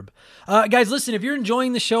superb. Guys, listen, if you're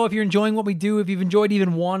enjoying the show, if you're enjoying what we do, if you've enjoyed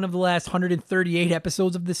even one of the last 138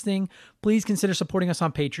 episodes of this thing, please consider supporting us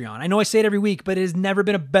on Patreon. I know I say it every week, but it has never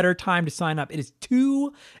been a better time to sign up. It is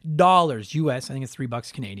 $2 US. I think it's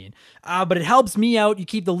 $3 Canadian. But it helps me out. You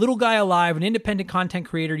keep the little guy alive, an independent content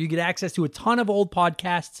creator. You get access to a ton of old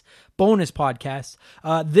podcasts, bonus podcasts.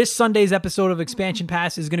 This Sunday's episode of Expansion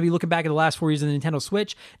Pass is going to be looking back at the last 4 years of the Nintendo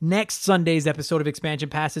Switch. Next Sunday's episode of Expansion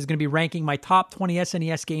Pass is going to be ranking my top 20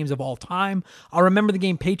 SNES games of all time. I'll remember the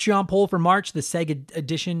game Patreon poll for March, the Sega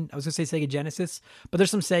edition. I was going to say Sega Genesis, but there's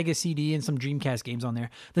some Sega CD and some Dreamcast games on there.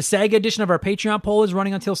 The Sega edition of our Patreon poll is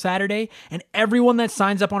running until Saturday, and everyone that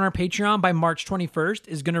signs up on our Patreon by March 21st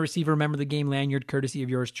is going to receive a Remember the Game lanyard courtesy of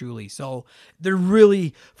yours truly. So they're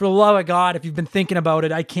really, for the love of God, if you've been thinking about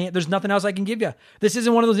it, there's nothing else I can give you. This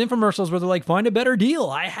isn't one of those infomercials where they're like, find a better deal.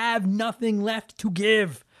 I have nothing left to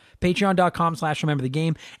give. Patreon.com/remember the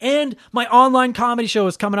game. And my online comedy show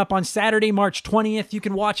is coming up on Saturday, March 20th. You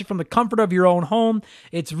can watch it from the comfort of your own home.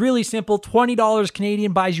 It's really simple. $20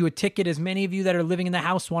 Canadian buys you a ticket. As many of you that are living in the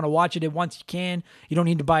house want to watch it at once, you can. You don't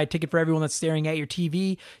need to buy a ticket for everyone that's staring at your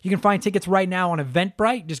TV. You can find tickets right now on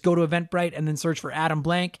Eventbrite. Just go to Eventbrite and then search for Adam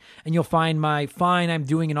Blank, and you'll find my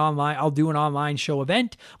I'll do an online show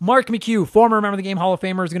event. Mark McHugh, former Remember the Game Hall of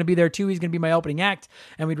Famer, is going to be there too. He's going to be my opening act,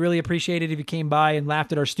 and we'd really appreciate it if you came by and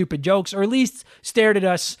laughed at our stupid jokes, or at least stared at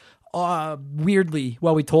us weirdly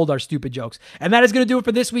while we told our stupid jokes. And that is going to do it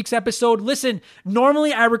for this week's episode. Listen,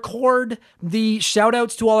 normally I record the shout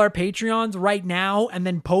outs to all our Patreons right now and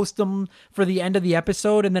then post them for the end of the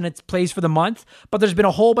episode, and then it plays for the month. But there's been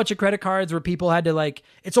a whole bunch of credit cards where people had to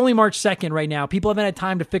it's only March 2nd right now. People haven't had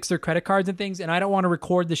time to fix their credit cards and things, and I don't want to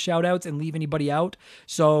record the shout outs and leave anybody out.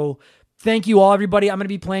 So thank you all, everybody. I'm going to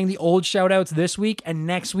be playing the old shout-outs this week, and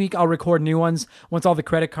next week I'll record new ones once all the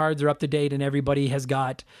credit cards are up to date and everybody has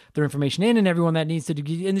got their information in, and everyone that needs to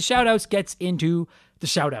do in the shout-outs gets into the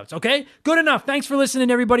shout-outs, okay? Good enough. Thanks for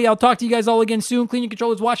listening, everybody. I'll talk to you guys all again soon. Clean your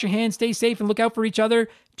controllers, wash your hands, stay safe, and look out for each other.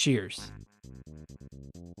 Cheers.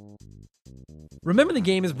 Remember the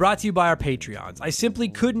Game is brought to you by our Patreons. I simply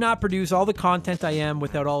could not produce all the content I am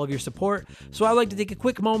without all of your support, so I'd like to take a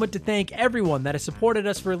quick moment to thank everyone that has supported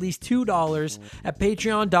us for at least $2 at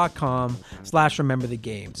patreon.com/remember the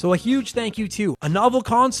game. So a huge thank you to A Novel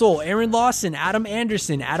Console, Aaron Lawson, Adam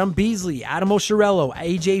Anderson, Adam Beasley, Adam Oshirello,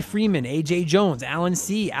 AJ Freeman, AJ Jones, Alan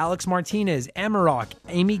C., Alex Martinez, Amarok,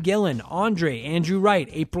 Amy Gillen, Andre, Andrew Wright,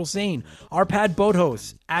 April Sane, Arpad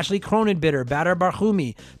Botos, Ashley Cronenbitter, Badar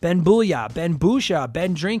Barhumi, Ben Booya, Ben Busha,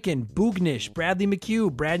 Ben Drinkin, Boognish, Bradley McHugh,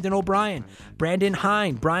 Brandon O'Brien, Brandon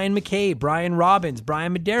Hine, Brian McKay, Brian Robbins,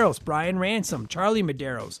 Brian Medeiros, Brian Ransom, Charlie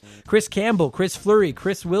Medeiros, Chris Campbell, Chris Fleury,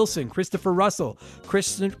 Chris Wilson, Christopher Russell,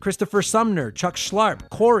 Christopher Sumner, Chuck Schlarp,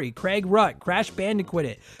 Corey, Craig Rutt, Crash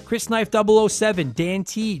Bandicoot, Chris Knife 007, Dan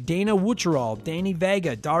T, Dana Wucherall, Danny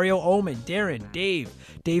Vega, Dario Omen, Darren, Dave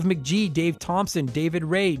McGee, Dave Thompson, David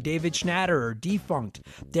Ray, David Schnatterer, Defunct,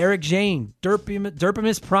 Derek Jane,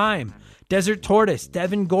 Derpimus Prime, Desert Tortoise,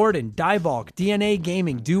 Devin Gordon, Divalk, DNA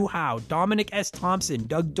Gaming, Duhow, Dominic S. Thompson,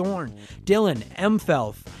 Doug Dorn, Dylan, M.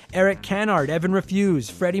 Felf, Eric Cannard, Evan Refuse,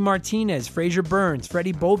 Freddie Martinez, Fraser Burns,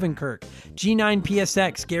 Freddie Bovenkirk,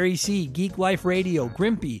 G9PSX, Gary C., Geek Life Radio,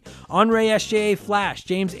 Grimpy, Andre SJA Flash,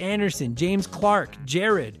 James Anderson, James Clark,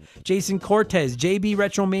 Jared, Jason Cortez, JB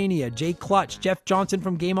Retromania, Jay Clutch, Jeff Johnson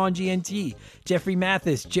from Game On GNT, Jeffrey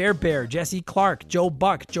Mathis, Jer Bear, Jesse Clark, Joe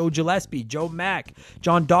Buck, Joe Gillespie, Joe Mack,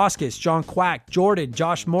 John Doskus, John Quack, Jordan,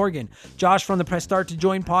 Josh Morgan, Josh from the Press Start to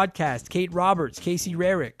Join podcast, Kate Roberts, Casey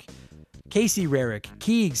Rarick,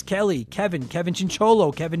 Keegs, Kelly, Kevin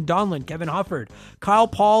Chincholo, Kevin Donlin, Kevin Hufford, Kyle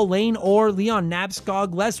Paul, Lane Orr, Leon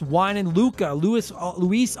Nabskog, Les Wine and Luca, Luis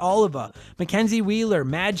Oliva, Mackenzie Wheeler,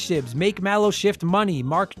 Mad Shibs, Make Mallow Shift Money,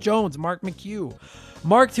 Mark Jones, Mark McHugh,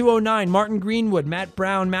 Mark 209, Martin Greenwood, Matt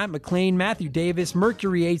Brown, Matt McLean, Matthew Davis,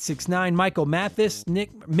 Mercury 869, Michael Mathis,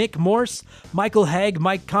 Mick Morse, Michael Haig,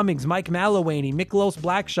 Mike Cummings, Mike Mallowaney, Miklos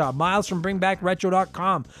Blackshaw, Miles from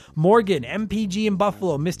BringBackRetro.com, Morgan, MPG in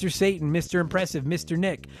Buffalo, Mr. Satan, Mr. Impressive, Mr.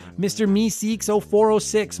 Nick, Mr. Meeseeks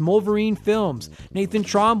 0406, Wolverine Films, Nathan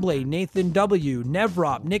Tremblay, Nathan W,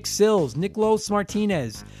 Nevrop, Nick Sills, Nicholas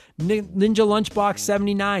Martinez, Ninja Lunchbox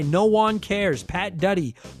 79, No One Cares, Pat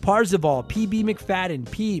Duddy, Parzival, PB McFadden,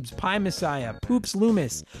 Peebs, Pie Messiah, Poops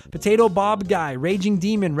Loomis, Potato Bob Guy, Raging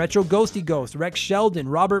Demon, Retro Ghosty Ghost, Rex Sheldon,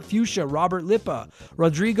 Robert Fuchsia, Robert Lippa,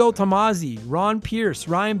 Rodrigo Tomazzi, Ron Pierce,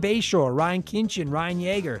 Ryan Bayshore, Ryan Kinchin, Ryan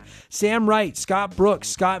Yeager, Sam Wright, Scott Brooks,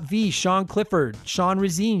 Scott V, Sean Clifford, Sean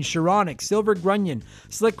Razine, Sharonic, Silver Grunion,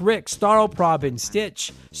 Slick Rick, Starl Probin,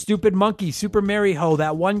 Stitch, Stupid Monkey, Super Mary Ho,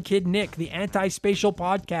 That One Kid Nick, The Anti-Spatial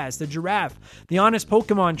Podcast, The Giraffe, The Honest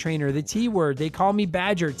Pokemon Trainer, The T-Word, They Call Me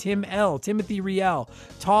Badger, Tim L, Timothy Riel,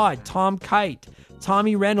 Todd, Tom Kite,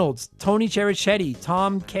 Tommy Reynolds, Tony Cherichetti,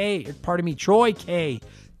 Troy K.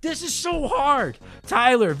 This is so hard.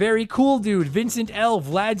 Tyler, Very Cool Dude, Vincent L,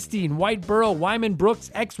 Vladstein, White Burrow, Wyman Brooks,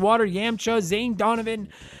 X Water, Yamcha, Zane Donovan,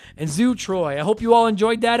 and Zoo Troy. I hope you all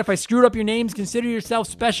enjoyed that. If I screwed up your names, consider yourself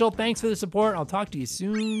special. Thanks for the support. I'll talk to you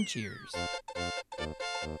soon. Cheers.